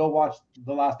TAG, you can go watch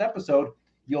the last episode.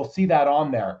 You'll see that on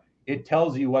there. It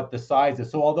tells you what the size is.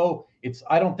 So although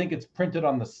I don't think it's printed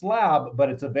on the slab, but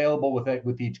it's available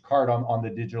with each card on the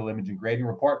digital image and grading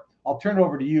report. I'll turn it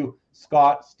over to you,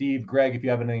 Scott, Steve, Greg, if you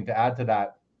have anything to add to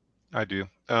that. I do.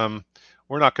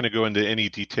 We're not going to go into any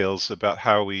details about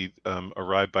how we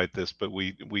arrived by this, but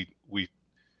we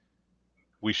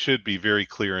should be very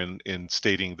clear in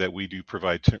stating that we do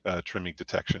provide trimming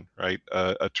detection, right?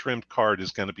 A trimmed card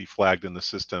is going to be flagged in the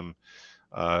system,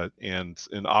 and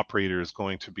an operator is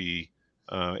going to be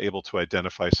able to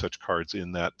identify such cards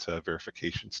in that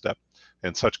verification step,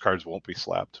 and such cards won't be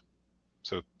slabbed.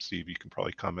 So, Steve, you can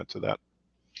probably comment to that.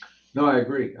 No, I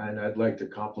agree. And I'd like to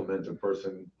compliment the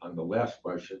person on the last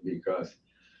question, because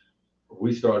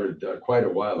we started quite a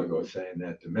while ago saying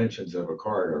that dimensions of a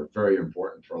card are very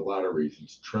important for a lot of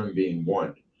reasons, trim being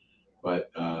one.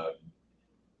 But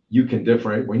you can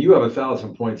differentiate. When you have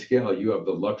 1,000-point scale, you have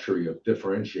the luxury of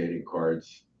differentiating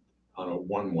cards on a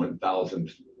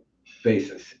 1/1000th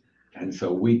basis. And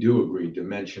so we do agree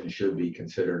dimension should be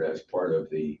considered as part of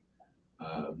the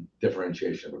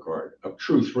differentiation of a card. A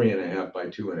true 3.5 by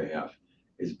 2.5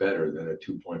 is better than a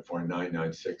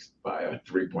 2.4996 by a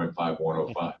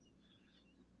 3.5105.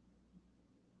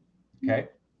 Okay,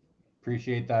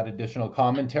 appreciate that additional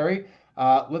commentary.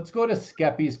 Let's go to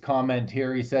Skeppy's comment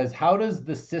here. He says, how does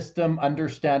the system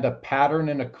understand a pattern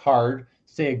in a card,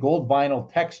 say a gold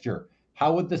vinyl texture?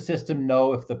 How would the system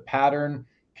know if the pattern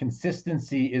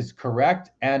consistency is correct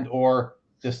and or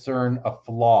discern a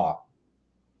flaw?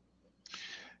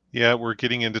 Yeah, we're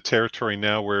getting into territory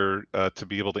now where to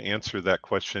be able to answer that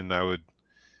question, I would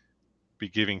be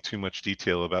giving too much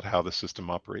detail about how the system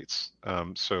operates.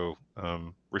 So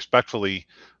respectfully,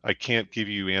 I can't give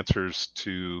you answers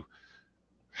to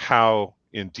how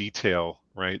in detail,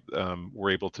 right,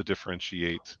 we're able to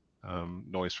differentiate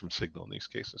noise from signal in these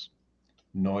cases.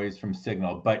 Noise from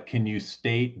signal, but can you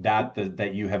state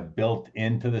that you have built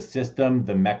into the system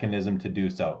the mechanism to do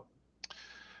so?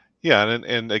 Yeah,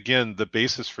 and again, the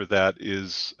basis for that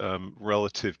is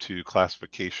relative to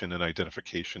classification and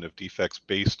identification of defects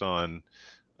based on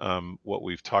what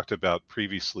we've talked about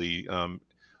previously,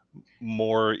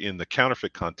 more in the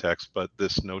counterfeit context, but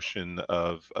this notion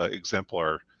of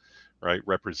exemplar, right,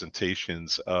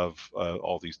 representations of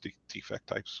all these defect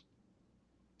types.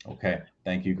 Okay,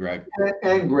 thank you, Greg.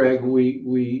 And Greg,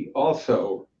 we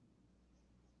also,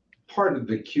 part of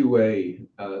the QA,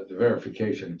 the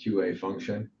verification QA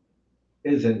function,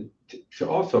 isn't to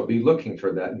also be looking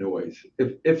for that noise.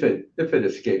 If it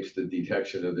escapes the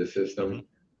detection of the system,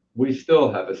 we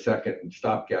still have a second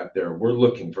stopgap there. We're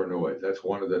looking for noise. That's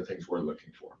one of the things we're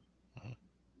looking for.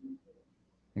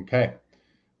 Okay,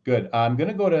 good. I'm going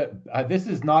to go to, this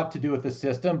is not to do with the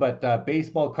system, but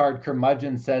Baseball Card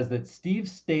Curmudgeon says that Steve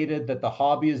stated that the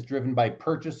hobby is driven by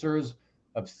purchasers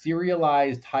of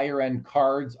serialized higher end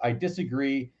cards. I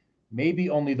disagree.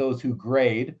 Maybe only those who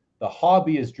grade. The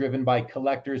hobby is driven by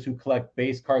collectors who collect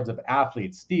base cards of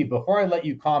athletes. Steve, before I let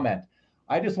you comment,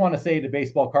 I just want to say to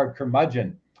Baseball Card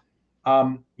Curmudgeon,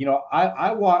 I go to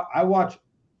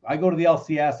the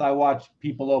LCS, I watch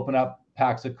people open up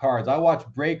packs of cards. I watch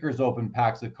breakers open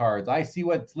packs of cards. I see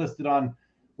what's listed on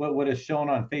what is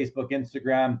shown on Facebook,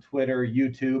 Instagram, Twitter,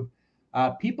 YouTube.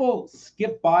 People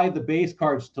skip by the base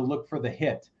cards to look for the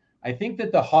hit. I think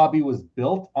that the hobby was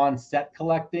built on set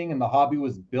collecting, and the hobby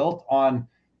was built on,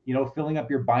 filling up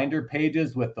your binder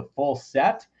pages with the full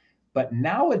set. But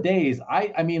nowadays,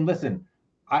 I mean, listen,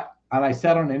 I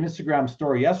said on an Instagram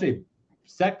story yesterday,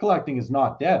 set collecting is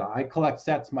not dead. I collect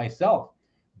sets myself.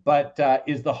 But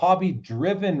is the hobby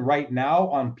driven right now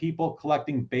on people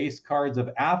collecting base cards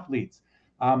of athletes?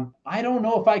 I don't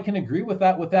know if I can agree with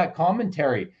that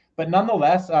commentary. But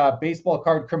nonetheless, baseball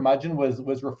card curmudgeon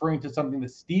was referring to something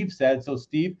that Steve said. So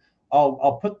Steve,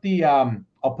 I'll put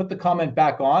the comment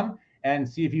back on and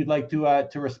see if you'd like to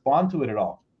respond to it at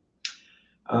all.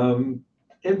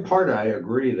 In part, I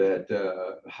agree that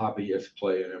hobbyists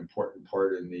play an important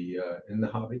part in the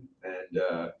hobby, and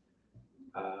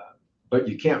but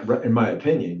you can't, in my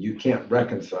opinion, you can't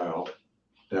reconcile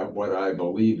that what I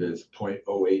believe is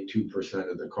 0.082%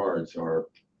 of the cards are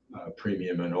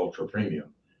premium and ultra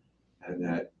premium, and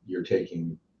that you're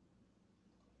taking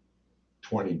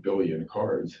 20 billion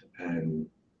cards, and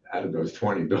out of those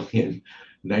 20 billion,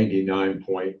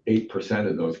 99.8%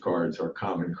 of those cards are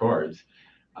common cards.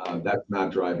 That's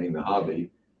not driving the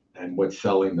hobby. And what's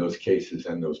selling those cases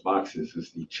and those boxes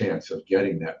is the chance of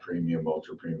getting that premium,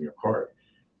 ultra premium card.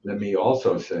 Let me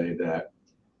also say that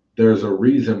there's a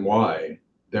reason why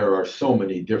there are so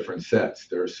many different sets.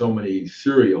 There are so many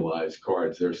serialized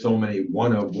cards. There's so many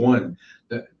one of one.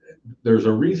 There's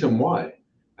a reason why.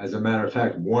 As a matter of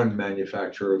fact, one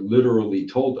manufacturer literally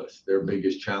told us their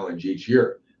biggest challenge each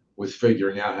year was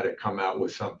figuring out how to come out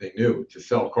with something new to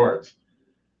sell cards.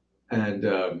 And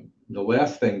the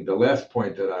last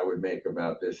point that I would make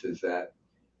about this is that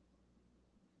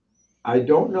I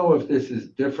don't know if this is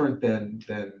different than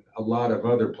a lot of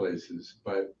other places,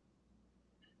 but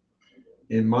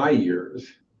in my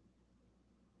years,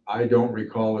 I don't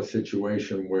recall a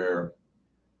situation where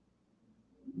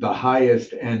the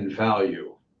highest end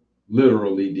value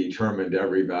literally determined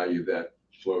every value that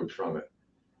flowed from it.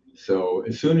 So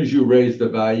as soon as you raise the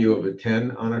value of a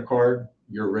 10 on a card,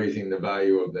 you're raising the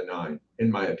value of the 9,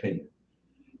 in my opinion.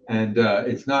 And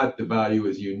it's not the value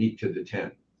is unique to the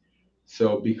 10.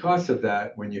 So because of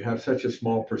that, when you have such a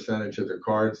small percentage of the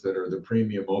cards that are the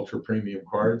premium, ultra premium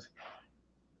cards,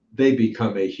 they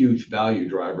become a huge value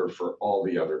driver for all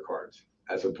the other cards,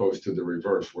 as opposed to the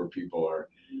reverse, where people are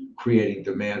creating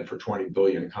demand for 20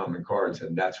 billion common cards,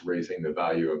 and that's raising the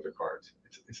value of the cards.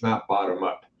 It's not bottom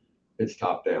up, it's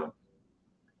top down.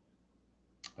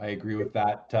 I agree with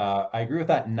that. I agree with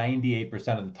that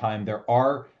 98% of the time. There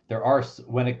are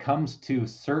when it comes to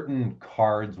certain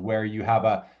cards where you have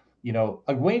a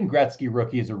Wayne Gretzky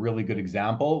rookie is a really good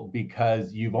example,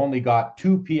 because you've only got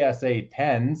 2 PSA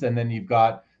 10s and then you've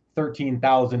got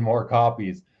 13,000 more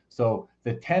copies. So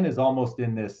the 10 is almost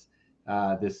in this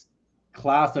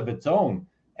class of its own,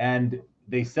 and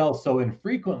they sell so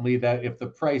infrequently that if the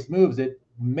price moves, it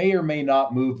may or may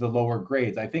not move the lower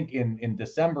grades. I think in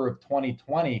December of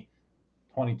 2020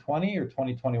 or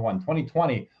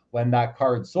 2020, when that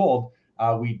card sold,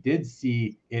 we did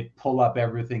see it pull up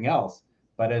everything else.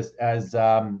 But as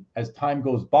time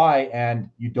goes by and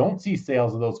you don't see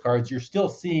sales of those cards, you're still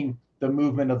seeing the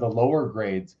movement of the lower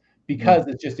grades, because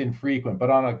it's just infrequent. But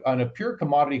on a pure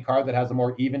commodity card that has a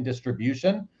more even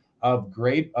distribution of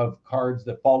cards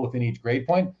that fall within each grade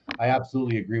point, I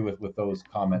absolutely agree with those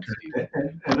comments, Steve.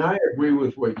 And I agree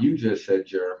with what you just said,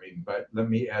 Jeremy, but let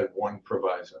me add one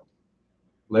proviso.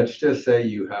 Let's just say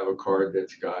you have a card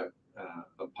that's got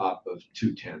a pop of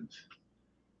 2 10s,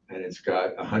 and it's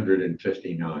got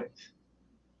 159s.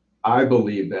 I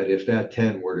believe that if that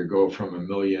 10 were to go from $1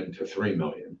 million to $3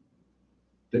 million,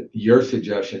 your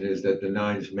suggestion is that the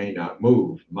 9s may not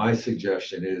move. My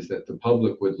suggestion is that the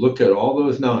public would look at all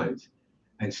those 9s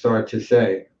and start to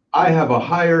say, I have a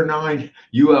higher 9,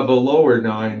 you have a lower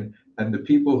 9, and the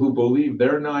people who believe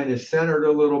their 9 is centered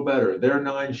a little better, their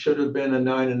 9 should have been a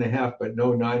 9.5, but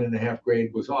no 9.5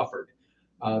 grade was offered.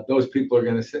 Those people are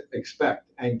going to expect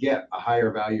and get a higher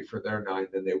value for their 9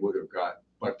 than they would have got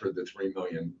but for the 3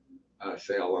 million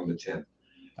sale on the 10.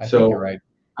 I think you're right.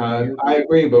 I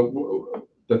agree, but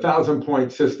the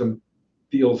 1,000-point system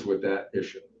deals with that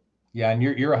issue. Yeah, and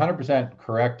you're 100%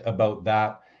 correct about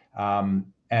that.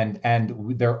 And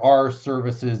there are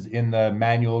services in the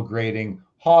manual grading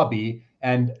hobby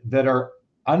and that are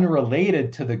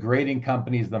unrelated to the grading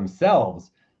companies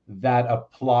themselves that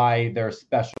apply their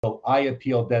special eye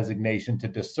appeal designation to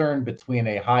discern between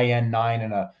a high-end 9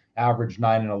 and an average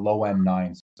 9 and a low-end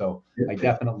 9. So I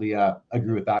definitely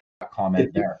agree with that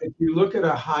comment there. If you look at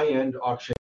a high-end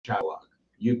auction catalog,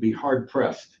 you'd be hard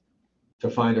pressed to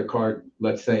find a card,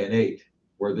 let's say an 8,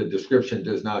 where the description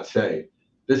does not say,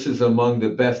 this is among the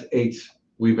best 8s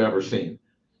we've ever seen.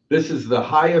 This is the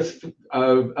highest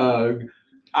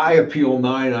eye appeal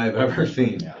 9 I've ever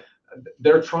seen. Yeah.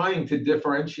 They're trying to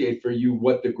differentiate for you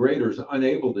what the grader's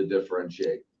unable to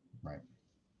differentiate. Right.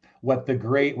 What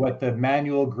the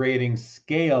manual grading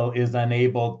scale is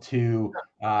unable to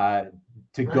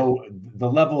go, the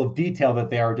level of detail that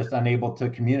they are just unable to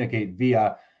communicate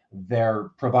via their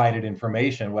provided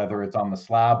information, whether it's on the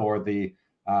slab or the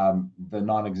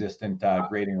non-existent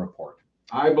grading report.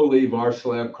 I believe our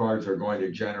slab cards are going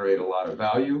to generate a lot of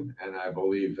value, and I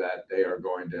believe that they are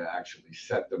going to actually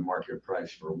set the market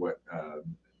price for what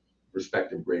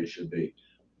respective grades should be.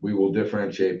 We will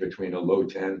differentiate between a low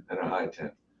 10 and a high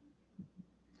 10.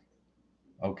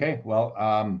 Okay, well,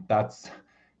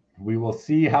 we will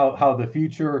see how the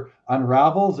future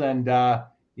unravels, and I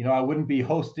wouldn't be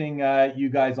hosting you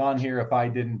guys on here if I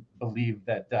didn't believe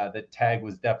that that TAG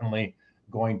was definitely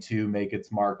going to make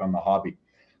its mark on the hobby.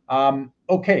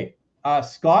 Okay,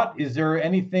 Scott, is there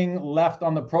anything left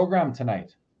on the program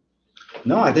tonight?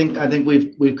 No, I think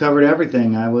we've covered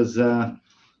everything. I was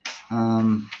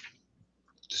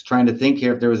just trying to think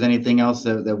here if there was anything else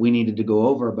that we needed to go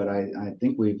over, but I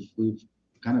think we've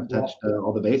kind of touched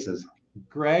all the bases.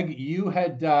 Greg, you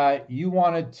had you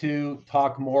wanted to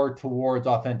talk more towards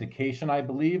authentication, I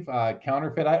believe,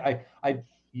 counterfeit. I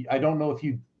don't know if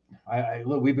you.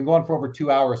 Look, we've been going for over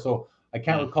 2 hours, so I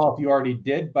can't recall if you already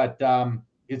did. But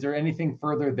is there anything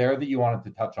further there that you wanted to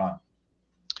touch on?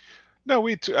 No,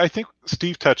 I think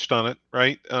Steve touched on it,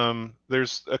 right?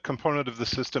 There's a component of the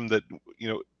system that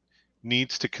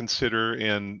needs to consider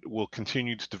and will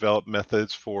continue to develop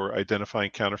methods for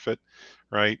identifying counterfeit,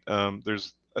 right?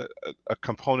 There's a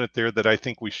component there that I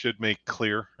think we should make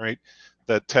clear, right?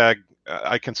 That TAG,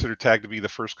 I consider TAG to be the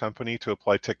first company to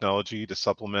apply technology to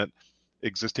supplement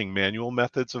existing manual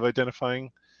methods of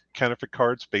identifying counterfeit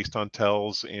cards based on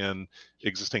tells and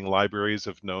existing libraries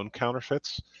of known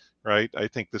counterfeits, right? I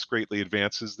think this greatly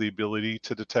advances the ability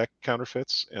to detect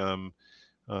counterfeits.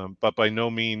 But by no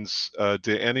means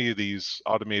do any of these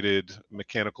automated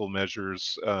mechanical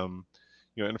measures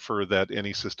infer that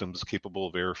any system is capable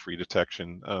of error-free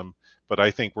detection. But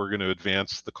I think we're going to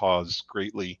advance the cause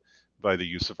greatly by the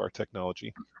use of our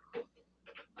technology.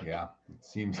 Yeah, it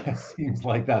seems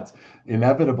like that's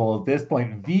inevitable at this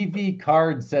point. VV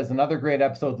Card says, another great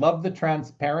episode. Love the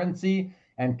transparency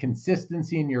and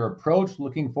consistency in your approach.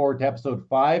 Looking forward to episode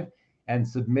 5 and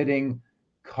submitting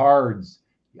cards.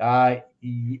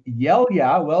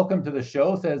 Yelia, welcome to the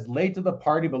show, says late to the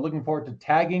party, but looking forward to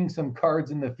tagging some cards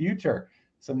in the future.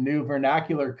 Some new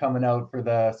vernacular coming out for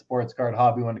the sports card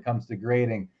hobby when it comes to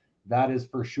grading. That is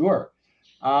for sure.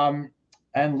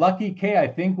 And Lucky K, I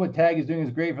think what TAG is doing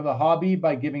is great for the hobby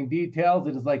by giving details.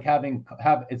 It is like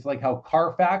it's like how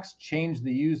Carfax changed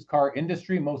the used car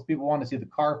industry. Most people want to see the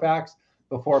Carfax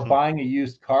before buying a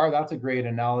used car. That's a great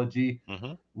analogy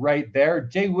right there.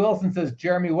 Jay Wilson says,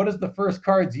 Jeremy, what is the first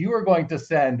cards you are going to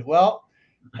send? Well,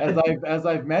 as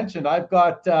I've mentioned, I've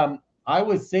got I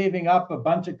was saving up a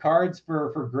bunch of cards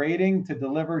for grading to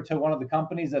deliver to one of the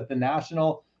companies at the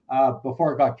National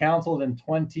before it got canceled in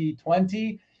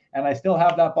 2020. And I still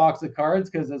have that box of cards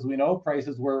because, as we know,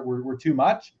 prices were too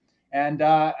much. And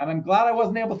I'm glad I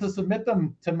wasn't able to submit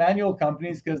them to manual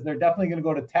companies because they're definitely going to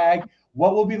go to TAG.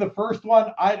 What will be the first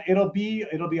one? It'll be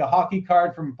a hockey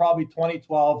card from probably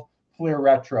 2012 Fleer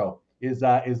Retro is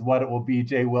what it will be.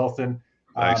 Jay Wilson.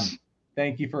 Nice.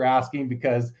 Thank you for asking,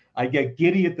 because I get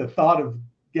giddy at the thought of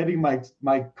getting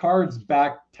my cards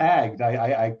back tagged.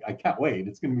 I can't wait.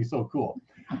 It's going to be so cool.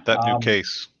 That new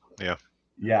case. Yeah.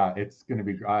 Yeah, it's going to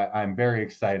be. I'm very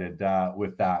excited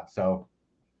with that. So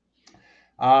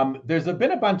there's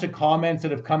been a bunch of comments that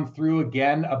have come through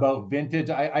again about vintage.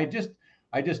 I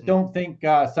just don't think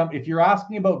if you're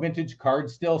asking about vintage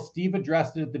cards still, Steve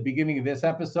addressed it at the beginning of this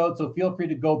episode. So feel free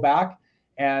to go back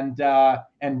and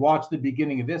watch the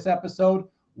beginning of this episode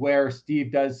where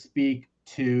Steve does speak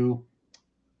to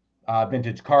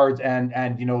vintage cards and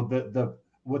the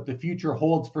what the future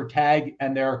holds for TAG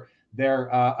and their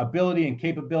ability and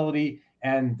capability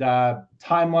and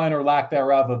timeline or lack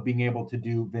thereof of being able to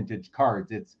do vintage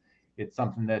cards. It's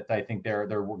something that I think we're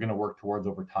going to work towards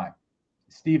over time.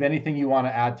 Steve, anything you want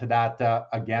to add to that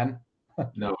again?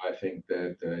 No, I think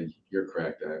that you're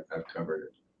correct. I've covered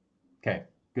it. Okay,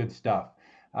 good stuff.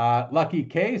 Lucky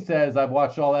K says, I've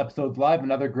watched all episodes live.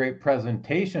 Another great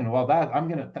presentation. Well, I'm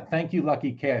going to thank you,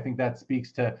 Lucky K. I think that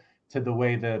speaks to the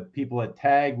way the people at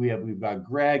TAG, we've got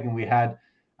Greg, and we had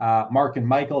Mark and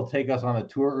Michael take us on a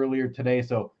tour earlier today.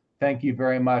 So thank you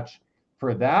very much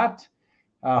for that.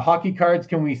 Hockey cards,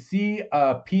 can we see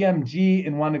a PMG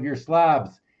in one of your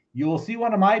slabs? You will see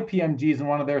one of my PMGs in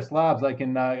one of their slabs. I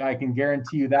can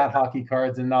guarantee you that, Hockey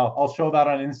Cards, and I'll show that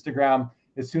on Instagram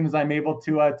as soon as I'm able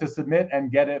to submit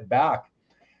and get it back.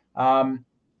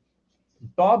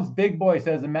 Bob's Big Boy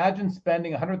says, imagine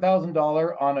spending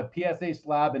 $100,000 on a PSA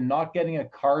slab and not getting a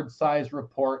card size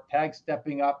report. Tag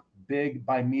stepping up big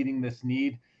by meeting this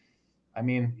need. I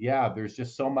mean, yeah, there's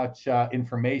just so much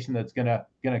information that's gonna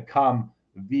come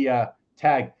via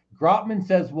Tag. Grotman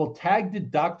says, will Tag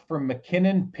deduct for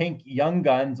McKinnon Pink Young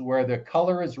Guns where the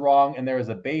color is wrong and there is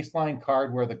a baseline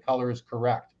card where the color is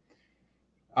correct?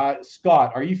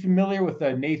 Scott, are you familiar with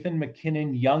the Nathan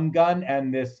McKinnon Young Gun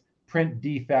and this print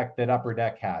defect that Upper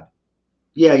Deck had?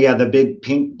 Yeah, the big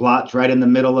pink blotch right in the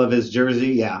middle of his jersey.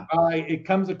 Yeah. It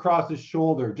comes across his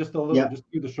shoulder, just a little, yep. Just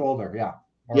through the shoulder. Yeah.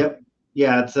 Yep.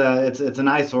 Yeah, it's an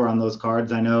eyesore on those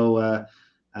cards. I know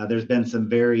there's been some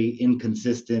very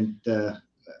inconsistent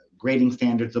grading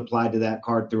standards applied to that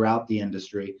card throughout the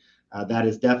industry. That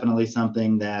is definitely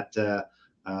something that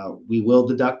we will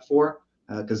deduct for,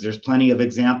 because there's plenty of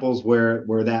examples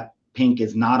where that pink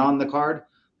is not on the card.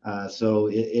 So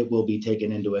it will be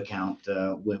taken into account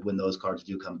when those cards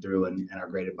do come through and are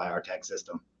graded by our tech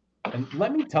system. And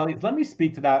let me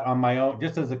speak to that on my own,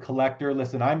 just as a collector.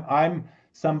 Listen, I'm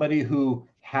somebody who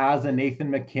has a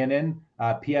Nathan McKinnon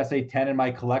PSA 10 in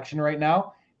my collection right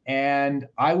now. And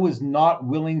I was not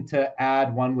willing to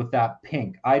add one with that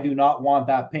pink. I do not want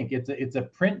that pink. It's a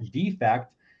print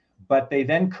defect, but they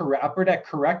then Upper Deck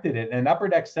corrected it. And Upper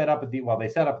Deck set up they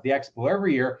set up the expo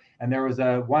every year. And there was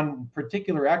one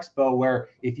particular expo where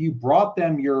if you brought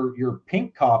them your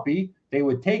pink copy, they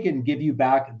would take it and give you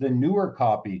back the newer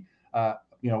copy, a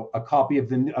copy of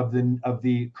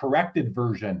the corrected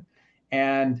version.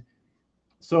 And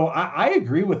so I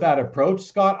agree with that approach,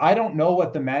 Scott. I don't know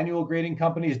what the manual grading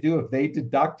companies do if they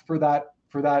deduct for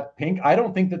that pink. I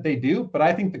don't think that they do, but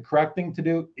I think the correct thing to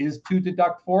do is to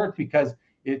deduct for it, because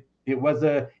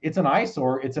it's an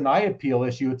eyesore, it's an eye appeal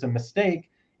issue, it's a mistake,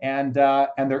 and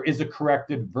there is a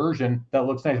corrected version that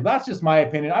looks nice. That's just my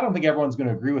opinion. I don't think everyone's going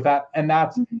to agree with that, and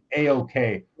that's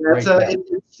a-okay.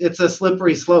 It's a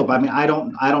slippery slope. I mean, I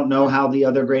don't know how the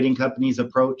other grading companies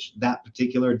approach that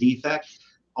particular defect.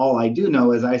 All I do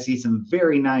know is I see some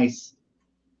very nice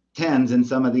 10s in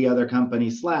some of the other company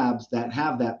slabs that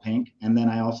have that pink, and then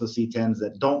I also see 10s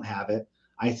that don't have it.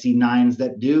 I see 9s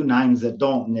that do, 9s that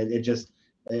don't, and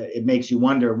it makes you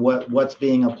wonder what's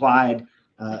being applied.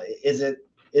 Is it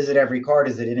every card?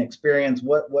 Is it inexperience?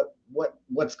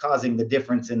 What's causing the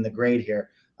difference in the grade here?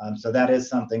 So that is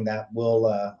something that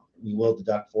we will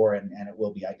deduct for, and it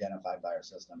will be identified by our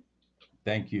system.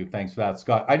 Thank you. Thanks for that,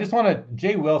 Scott. I just want to,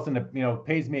 Jay Wilson,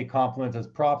 pays me a compliment, as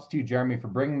props to you, Jeremy, for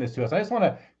bringing this to us. I just want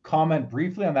to comment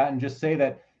briefly on that and just say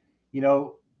that,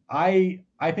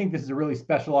 I think this is a really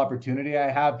special opportunity I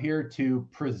have here to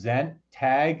present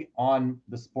Tag on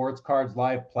the Sports Cards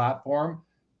Live platform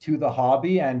to the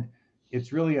hobby. And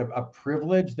it's really a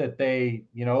privilege that they,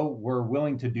 were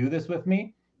willing to do this with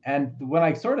me. And when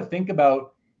I sort of think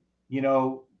about,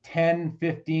 10,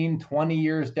 15, 20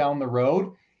 years down the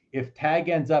road, if Tag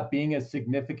ends up being as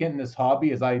significant in this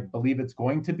hobby as I believe it's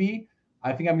going to be,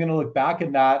 I think I'm going to look back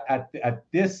at that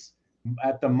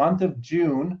at the month of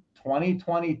June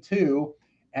 2022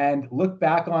 and look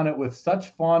back on it with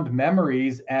such fond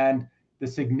memories and the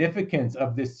significance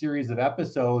of this series of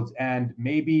episodes. And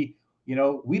maybe,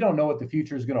 we don't know what the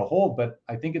future is going to hold, but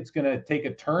I think it's going to take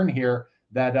a turn here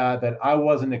that I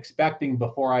wasn't expecting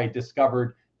before I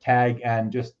discovered Tag, and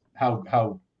just how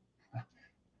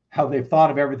they've thought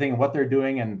of everything and what they're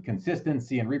doing, and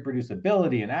consistency and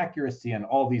reproducibility and accuracy and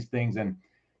all these things. And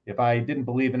if I didn't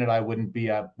believe in it, I wouldn't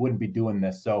be doing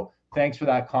this. So thanks for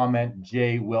that comment,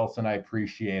 Jay Wilson. I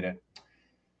appreciate it.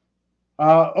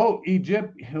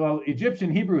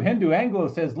 Egyptian, Hebrew, Hindu, Anglo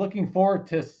says, looking forward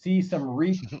to see some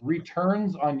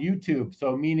returns on YouTube.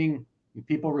 So meaning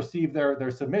people receive their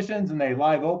submissions and they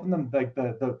live open them, like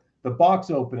the box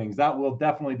openings. That will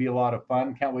definitely be a lot of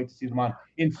fun. Can't wait to see them on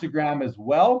Instagram as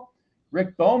well.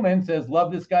 Rick Bowman says,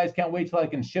 love this, guys. Can't wait till I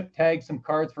can ship Tag some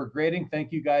cards for grading.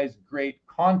 Thank you, guys. Great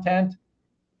content.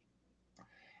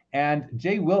 And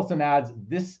Jay Wilson adds,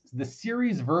 the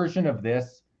series version of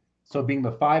this, so being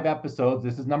the 5 episodes,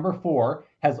 this is number 4,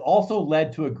 has also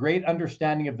led to a great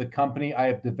understanding of the company. I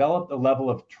have developed a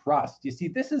level of trust. You see,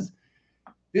 this is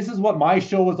what my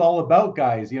show is all about,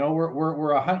 guys.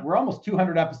 We're almost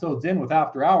 200 episodes in with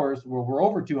After Hours. We're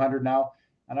over 200 now,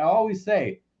 and I always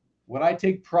say, what I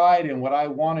take pride in, how I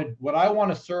want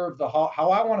to serve the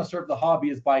hobby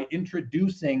is by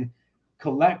introducing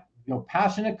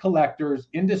passionate collectors,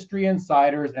 industry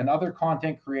insiders, and other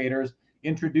content creators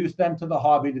introduce them to the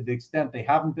hobby to the extent they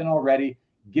haven't been already.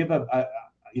 Give a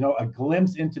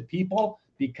glimpse into people,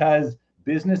 because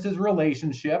business is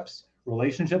relationships.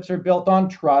 Relationships are built on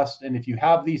trust, and if you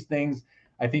have these things,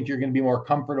 I think you're going to be more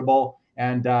comfortable.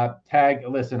 And TAG,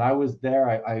 listen, I was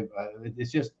there.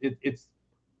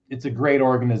 It's a great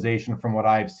organization from what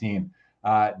I've seen.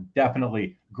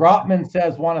 Definitely. Grotman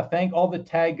says, want to thank all the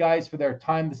TAG guys for their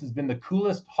time. This has been the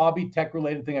coolest hobby tech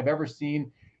related thing I've ever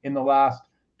seen in the last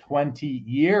 20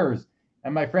 years.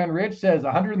 And my friend Rich says,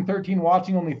 113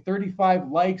 watching, only 35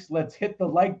 likes. Let's hit the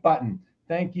like button.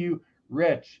 Thank you,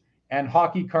 Rich. And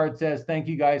Hockey Card says, thank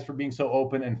you guys for being so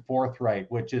open and forthright,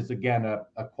 which is, again, a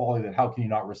quality that how can you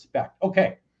not respect?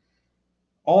 Okay.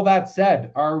 All that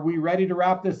said, are we ready to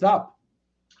wrap this up?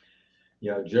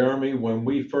 Yeah, Jeremy, when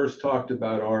we first talked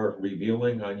about our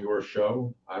revealing on your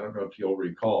show, I don't know if you'll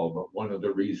recall, but one of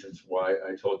the reasons why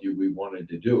I told you we wanted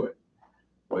to do it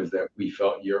was that we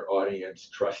felt your audience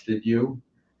trusted you,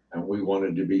 and we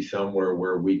wanted to be somewhere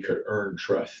where we could earn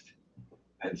trust.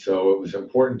 And so it was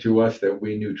important to us that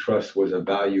we knew trust was a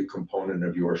value component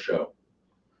of your show.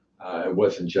 It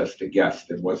wasn't just a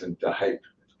guest, it wasn't the hype.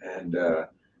 And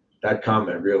that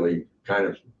comment really kind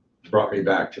of brought me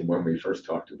back to when we first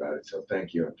talked about it. So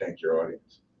thank you, and thank your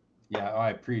audience. Yeah, I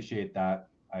appreciate that.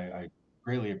 I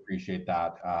greatly appreciate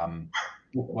that.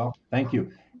 Well, thank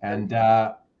you. And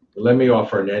let me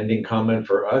offer an ending comment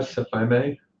for us, if I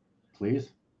may.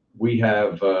 Please. We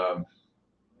have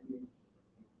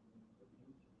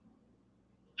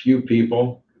few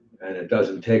people, and it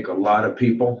doesn't take a lot of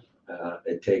people.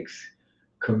 It takes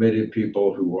committed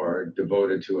people who are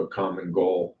devoted to a common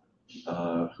goal,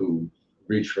 who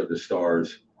reach for the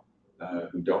stars,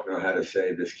 who don't know how to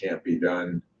say this can't be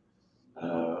done.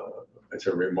 It's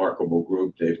a remarkable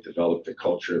group. They've developed a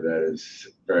culture that is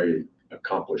very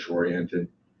accomplish oriented.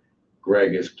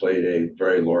 Greg has played a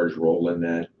very large role in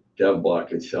that.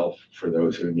 DevBlock itself, for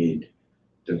those who need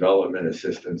development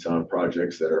assistance on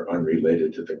projects that are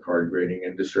unrelated to the card grading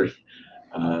industry,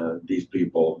 these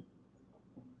people,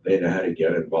 they know how to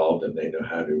get involved, and they know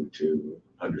how to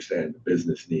understand the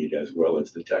business need as well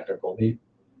as the technical need.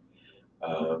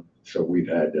 So we've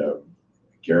had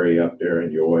Gary up there,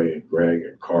 and Yoy, and Greg,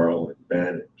 and Carl, and Ben,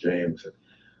 and James.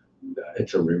 And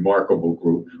it's a remarkable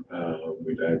group.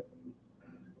 We've had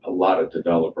a lot of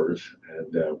developers,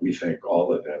 and we thank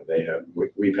all of them.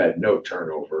 We've had no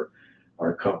turnover.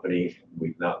 Our company,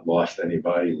 we've not lost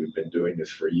anybody. We've been doing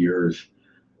this for years.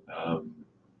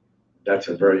 That's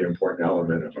a very important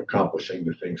element of accomplishing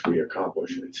the things we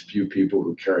accomplish. It's few people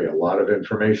who carry a lot of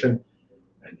information,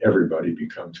 and everybody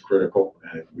becomes critical,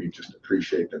 and we just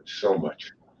appreciate them so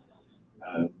much.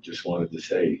 Just wanted to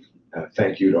say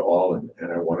thank you to all,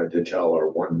 and I wanted to tell our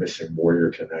one missing warrior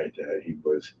tonight that he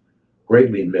was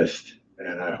greatly missed,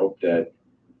 and I hope that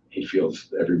he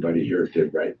feels everybody here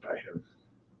did right by him.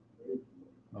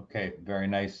 Okay, very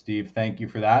nice, Steve. Thank you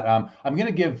for that. I'm going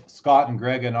to give Scott and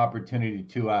Greg an opportunity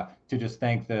to just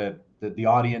thank the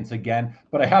audience again,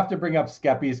 but I have to bring up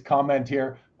Skeppy's comment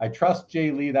here. I trust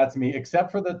Jay Lee, that's me,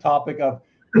 except for the topic of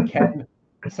Ken.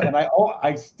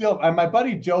 And my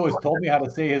buddy Joe has told me how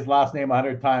to say his last name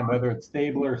 100 times, whether it's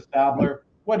Stabler, Stabler.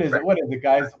 What is it,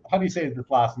 guys? How do you say his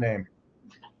last name?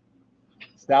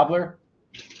 Stabler?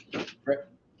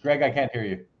 Greg, I can't hear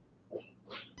you.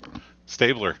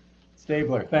 Stabler.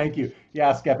 Stabler, thank you.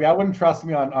 Yeah, Skeppy, I wouldn't trust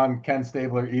me on Ken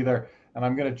Stabler either, and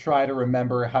I'm going to try to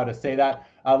remember how to say that.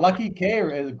 Lucky K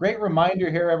is a great reminder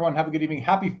here. Everyone, have a good evening.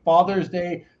 Happy Father's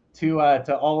Day to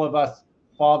all of us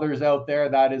fathers out there.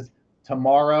 That is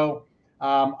tomorrow.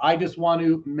 I just want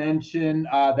to mention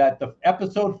that the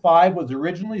episode 5 was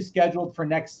originally scheduled for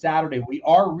next Saturday. We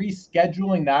are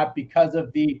rescheduling that because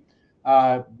of the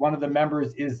one of the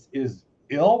members is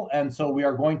ill, and so we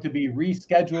are going to be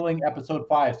rescheduling episode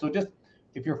 5. So just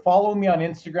if you're following me on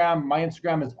Instagram, my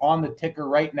Instagram is on the ticker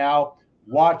right now.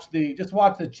 Watch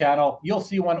the channel. You'll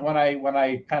see when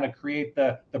I kind of create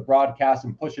the broadcast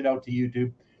and push it out to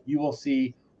YouTube. You will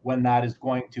see when that is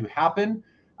going to happen.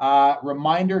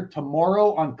 Reminder,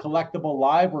 tomorrow on Collectible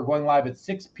Live, we're going live at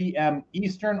 6 p.m.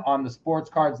 Eastern on the Sports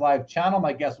Cards Live channel.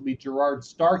 My guest will be Gerard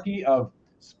Starkey of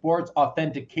Sports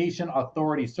Authentication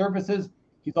Authority Services.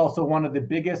 He's also one of the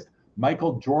biggest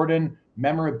Michael Jordan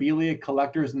memorabilia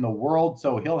collectors in the world,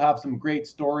 so he'll have some great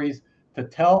stories to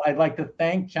tell. I'd like to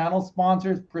thank channel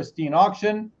sponsors Pristine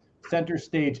Auction, Center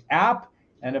Stage App,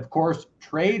 and of course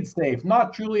TradeSafe.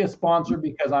 Not truly a sponsor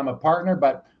because I'm a partner,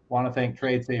 but want to thank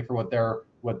TradeSafe for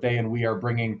what they and we are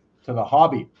bringing to the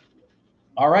hobby.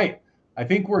 All right, I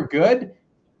think we're good.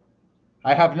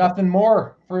 I have nothing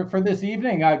more for this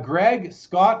evening. Greg,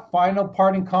 Scott, final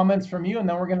parting comments from you, and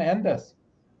then we're going to end this.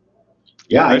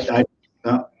 Yeah,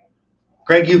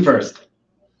 Craig, you first.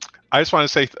 I just want to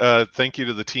say thank you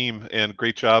to the team and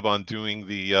great job on doing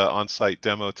the on-site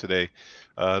demo today.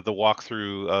 The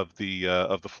walkthrough of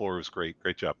the floor was great.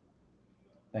 Great job.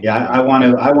 Thank Yeah,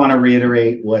 you. I want to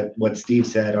reiterate what Steve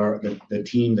said. The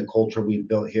team, the culture we've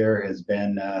built here has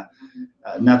been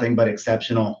nothing but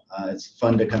exceptional. It's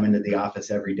fun to come into the office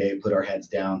every day, put our heads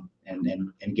down,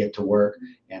 and get to work.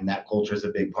 And that culture is a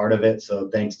big part of it. So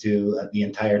thanks to the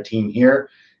entire team here.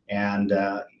 And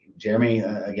Jeremy,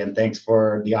 again, thanks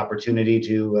for the opportunity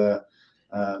to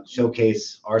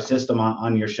showcase our system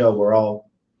on your show. We're all,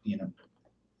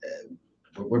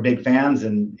 we're big fans,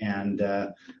 and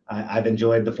I've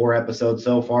enjoyed the 4 episodes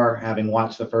so far. Having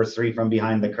watched the first 3 from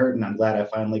behind the curtain, I'm glad I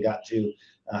finally got to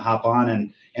hop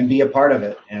on and be a part of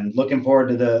it. And looking forward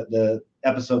to the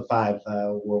episode 5,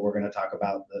 where we're going to talk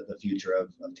about the future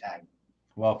of tag.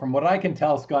 Well, from what I can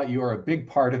tell, Scott, you are a big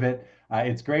part of it.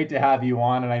 It's great to have you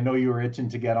on, and I know you were itching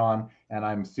to get on, and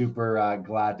I'm super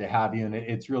glad to have you. And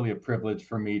it's really a privilege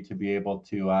for me to be able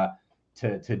to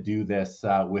do this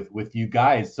with you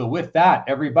guys. So with that,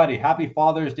 everybody, happy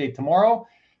Father's Day tomorrow.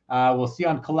 We'll see you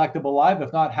on Collectible Live.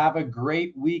 If not, have a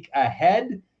great week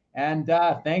ahead. And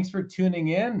thanks for tuning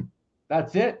in.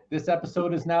 That's it. This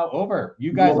episode is now over.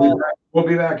 You guys we'll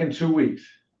be back in 2 weeks.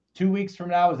 2 weeks from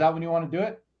now. Is that when you want to do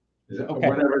it? Okay.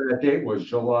 Whatever that date was,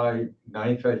 July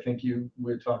 9th, I think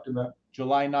we talked about.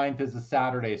 July 9th is a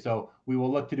Saturday. So we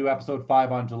will look to do episode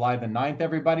 5 on July the 9th,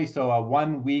 everybody. So a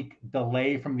 1 week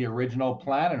delay from the original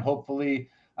plan, and hopefully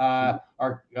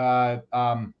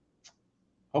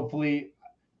hopefully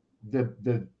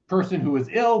the person who is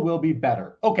ill will be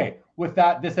better. Okay. With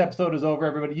that, this episode is over,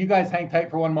 everybody. You guys hang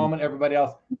tight for one moment. Everybody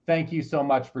else, thank you so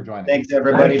much for joining. Thanks,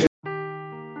 everybody.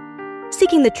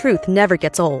 Seeking the truth never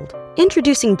gets old.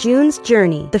 Introducing June's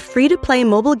Journey, the free-to-play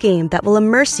mobile game that will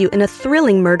immerse you in a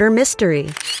thrilling murder mystery.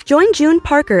 Join June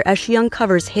Parker as she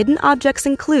uncovers hidden objects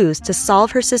and clues to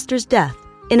solve her sister's death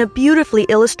in a beautifully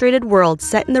illustrated world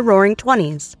set in the Roaring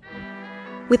 20s.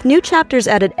 With new chapters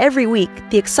added every week,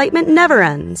 the excitement never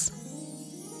ends.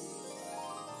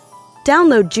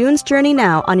 Download June's Journey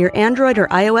now on your Android or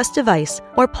iOS device,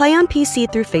 or play on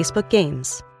PC through Facebook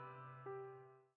Games.